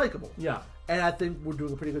human and likable. Yeah. And I think we're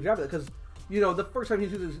doing a pretty good job of that because the first time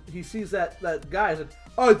he sees that guy, he's like,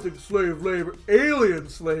 I think slave labor, alien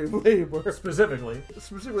slave labor, specifically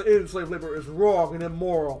alien slave labor is wrong and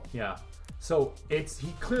immoral. Yeah. So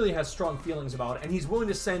he clearly has strong feelings about it, and he's willing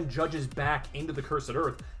to send judges back into the Cursed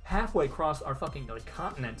Earth, halfway across our fucking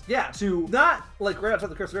continent. Yeah. To not like right outside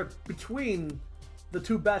the Cursed Earth, between the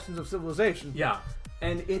two bastions of civilization. Yeah.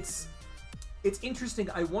 And it's interesting.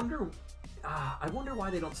 I wonder why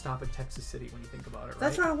they don't stop at Texas City when you think about it, right?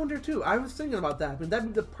 That's what I wonder too. I was thinking about that. I mean, that'd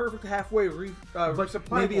be the perfect halfway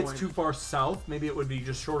resupply maybe point. It's too far south. Maybe it would be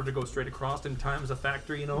just shorter to go straight across in time as a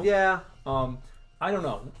factory, Yeah. I don't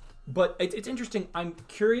know. But it's interesting. I'm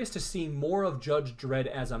curious to see more of Judge Dredd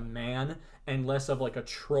as a man and less of like a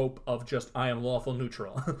trope of just, I am lawful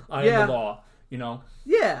neutral. I am the law,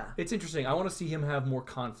 Yeah. It's interesting. I want to see him have more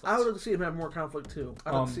conflict. I would like to see him have more conflict too.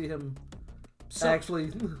 I would see him...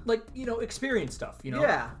 actually, like experience stuff.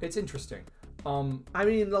 Yeah, it's interesting. I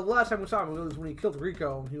mean, the last time we saw him was when he killed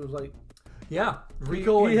Rico. He was like, yeah,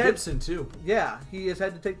 Rico and Gibson too. Yeah, he has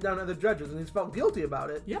had to take down other judges, and he's felt guilty about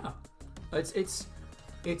it. Yeah,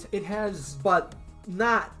 it has, but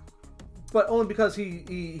only because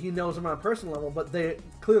he knows them on a personal level. But they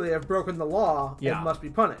clearly have broken the law and must be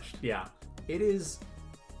punished. Yeah, it is.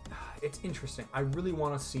 It's interesting. I really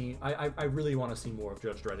want to see. I really want to see more of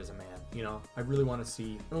Judge Dredd as a man. I really want to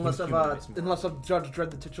see. Unless of Judge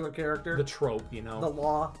Dredd, the titular character, the trope. The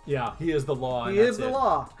law. Yeah, he is the law. He is the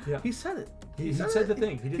law. Yeah, he said it. He said the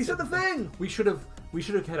thing. He said the thing. We should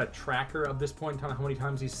have had a tracker of this point in time. How many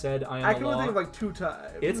times he said "I am the law"? I can only think of like 2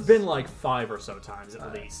 times. It's been like 5 or so times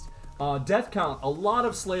at least. Death count. A lot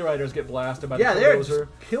of Sleigh Riders get blasted by the they're just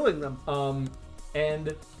killing them.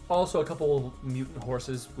 And also a couple of mutant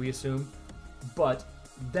horses, we assume. But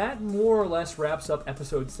that more or less wraps up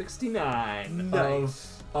episode 69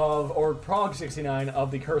 nice. or Prog 69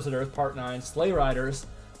 of the Cursed Earth Part 9 Sleigh Riders.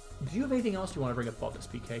 Do you have anything else you want to bring up about this,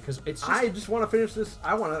 PK? Because I just want to finish this.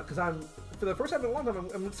 Because I'm for the first time in a long time,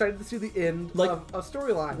 I'm excited to see the end of a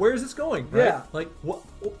storyline. Where is this going? Right? Yeah. Like what?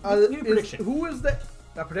 Give me a prediction. Who is the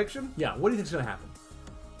prediction? Yeah. What do you think's going to happen?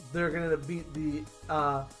 They're going to beat the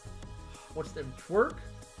what's their Twerk?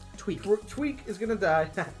 Tweak is going to die.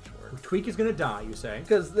 Tweak is going to die, you say?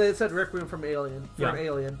 Because they said Requiem from Alien. An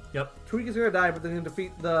Alien. Yep. Tweak is going to die, but they're going to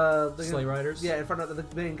defeat the Sleigh Riders? Yeah, in front of the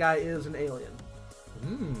main guy is an alien.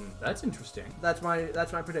 That's interesting. That's my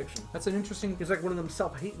prediction. That's an interesting... He's like one of them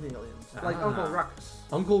self-hating aliens, like Uncle Ruckus.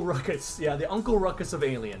 Uncle Ruckus, yeah, the Uncle Ruckus of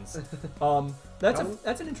aliens. That's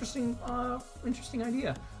an interesting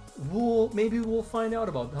idea. Maybe we'll find out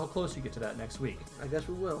about how close you get to that next week. I guess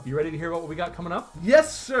we will. You ready to hear what we got coming up?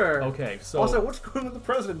 Yes, sir. Okay, so also, what's going on with the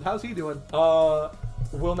president? How's he doing?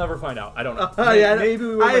 We'll never find out. I don't know. Maybe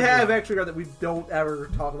we will. I have actually heard that we don't ever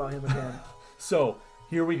talk about him again. So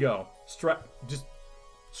here we go. Strap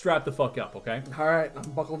the fuck up, okay? All right,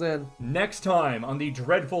 I'm buckled in. Next time on the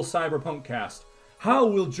dreadful Cyberpunk cast, how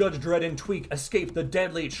will Judge Dredd and Tweak escape the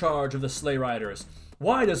deadly charge of the Sleigh Riders?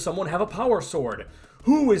 Why does someone have a power sword?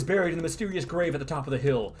 Who is buried in the mysterious grave at the top of the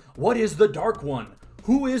hill? What is the Dark One?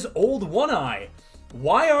 Who is Old One-Eye?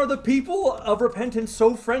 Why are the people of Repentance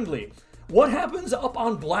so friendly? What happens up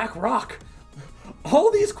on Black Rock?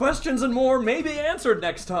 All these questions and more may be answered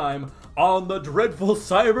next time on the dreadful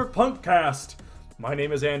Cyberpunk cast. My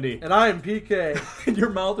name is Andy. And I'm PK. And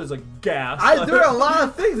your mouth is a gas. There are a lot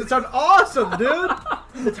of things that sound awesome, dude.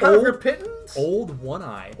 The Town of Repentance. Old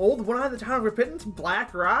One-Eye. Old One-Eye, the Town of Repentance.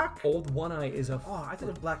 Black Rock. Old One-Eye is a... Oh, I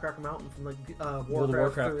think of Black Rock Mountain from like World of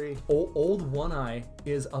Warcraft 3. Old One-Eye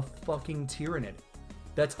is a fucking Tyranid.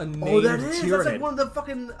 That's a named Oh, that is. Tyranid. That's like one of the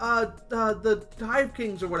fucking the Hive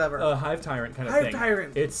Kings or whatever. Hive Tyrant kind of thing. Hive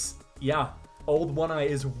Tyrant. It's Old One-Eye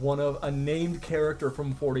is one of a named character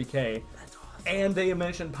from 40K. That's awesome. And they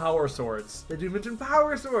mention power swords. They do mention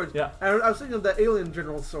power swords. Yeah. I was thinking of the Alien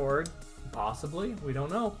General Sword. Possibly. We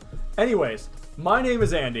don't know. Anyways, my name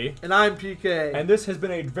is Andy. And I'm PK. And this has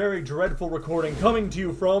been a very dreadful recording coming to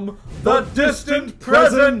you from the distant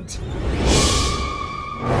present.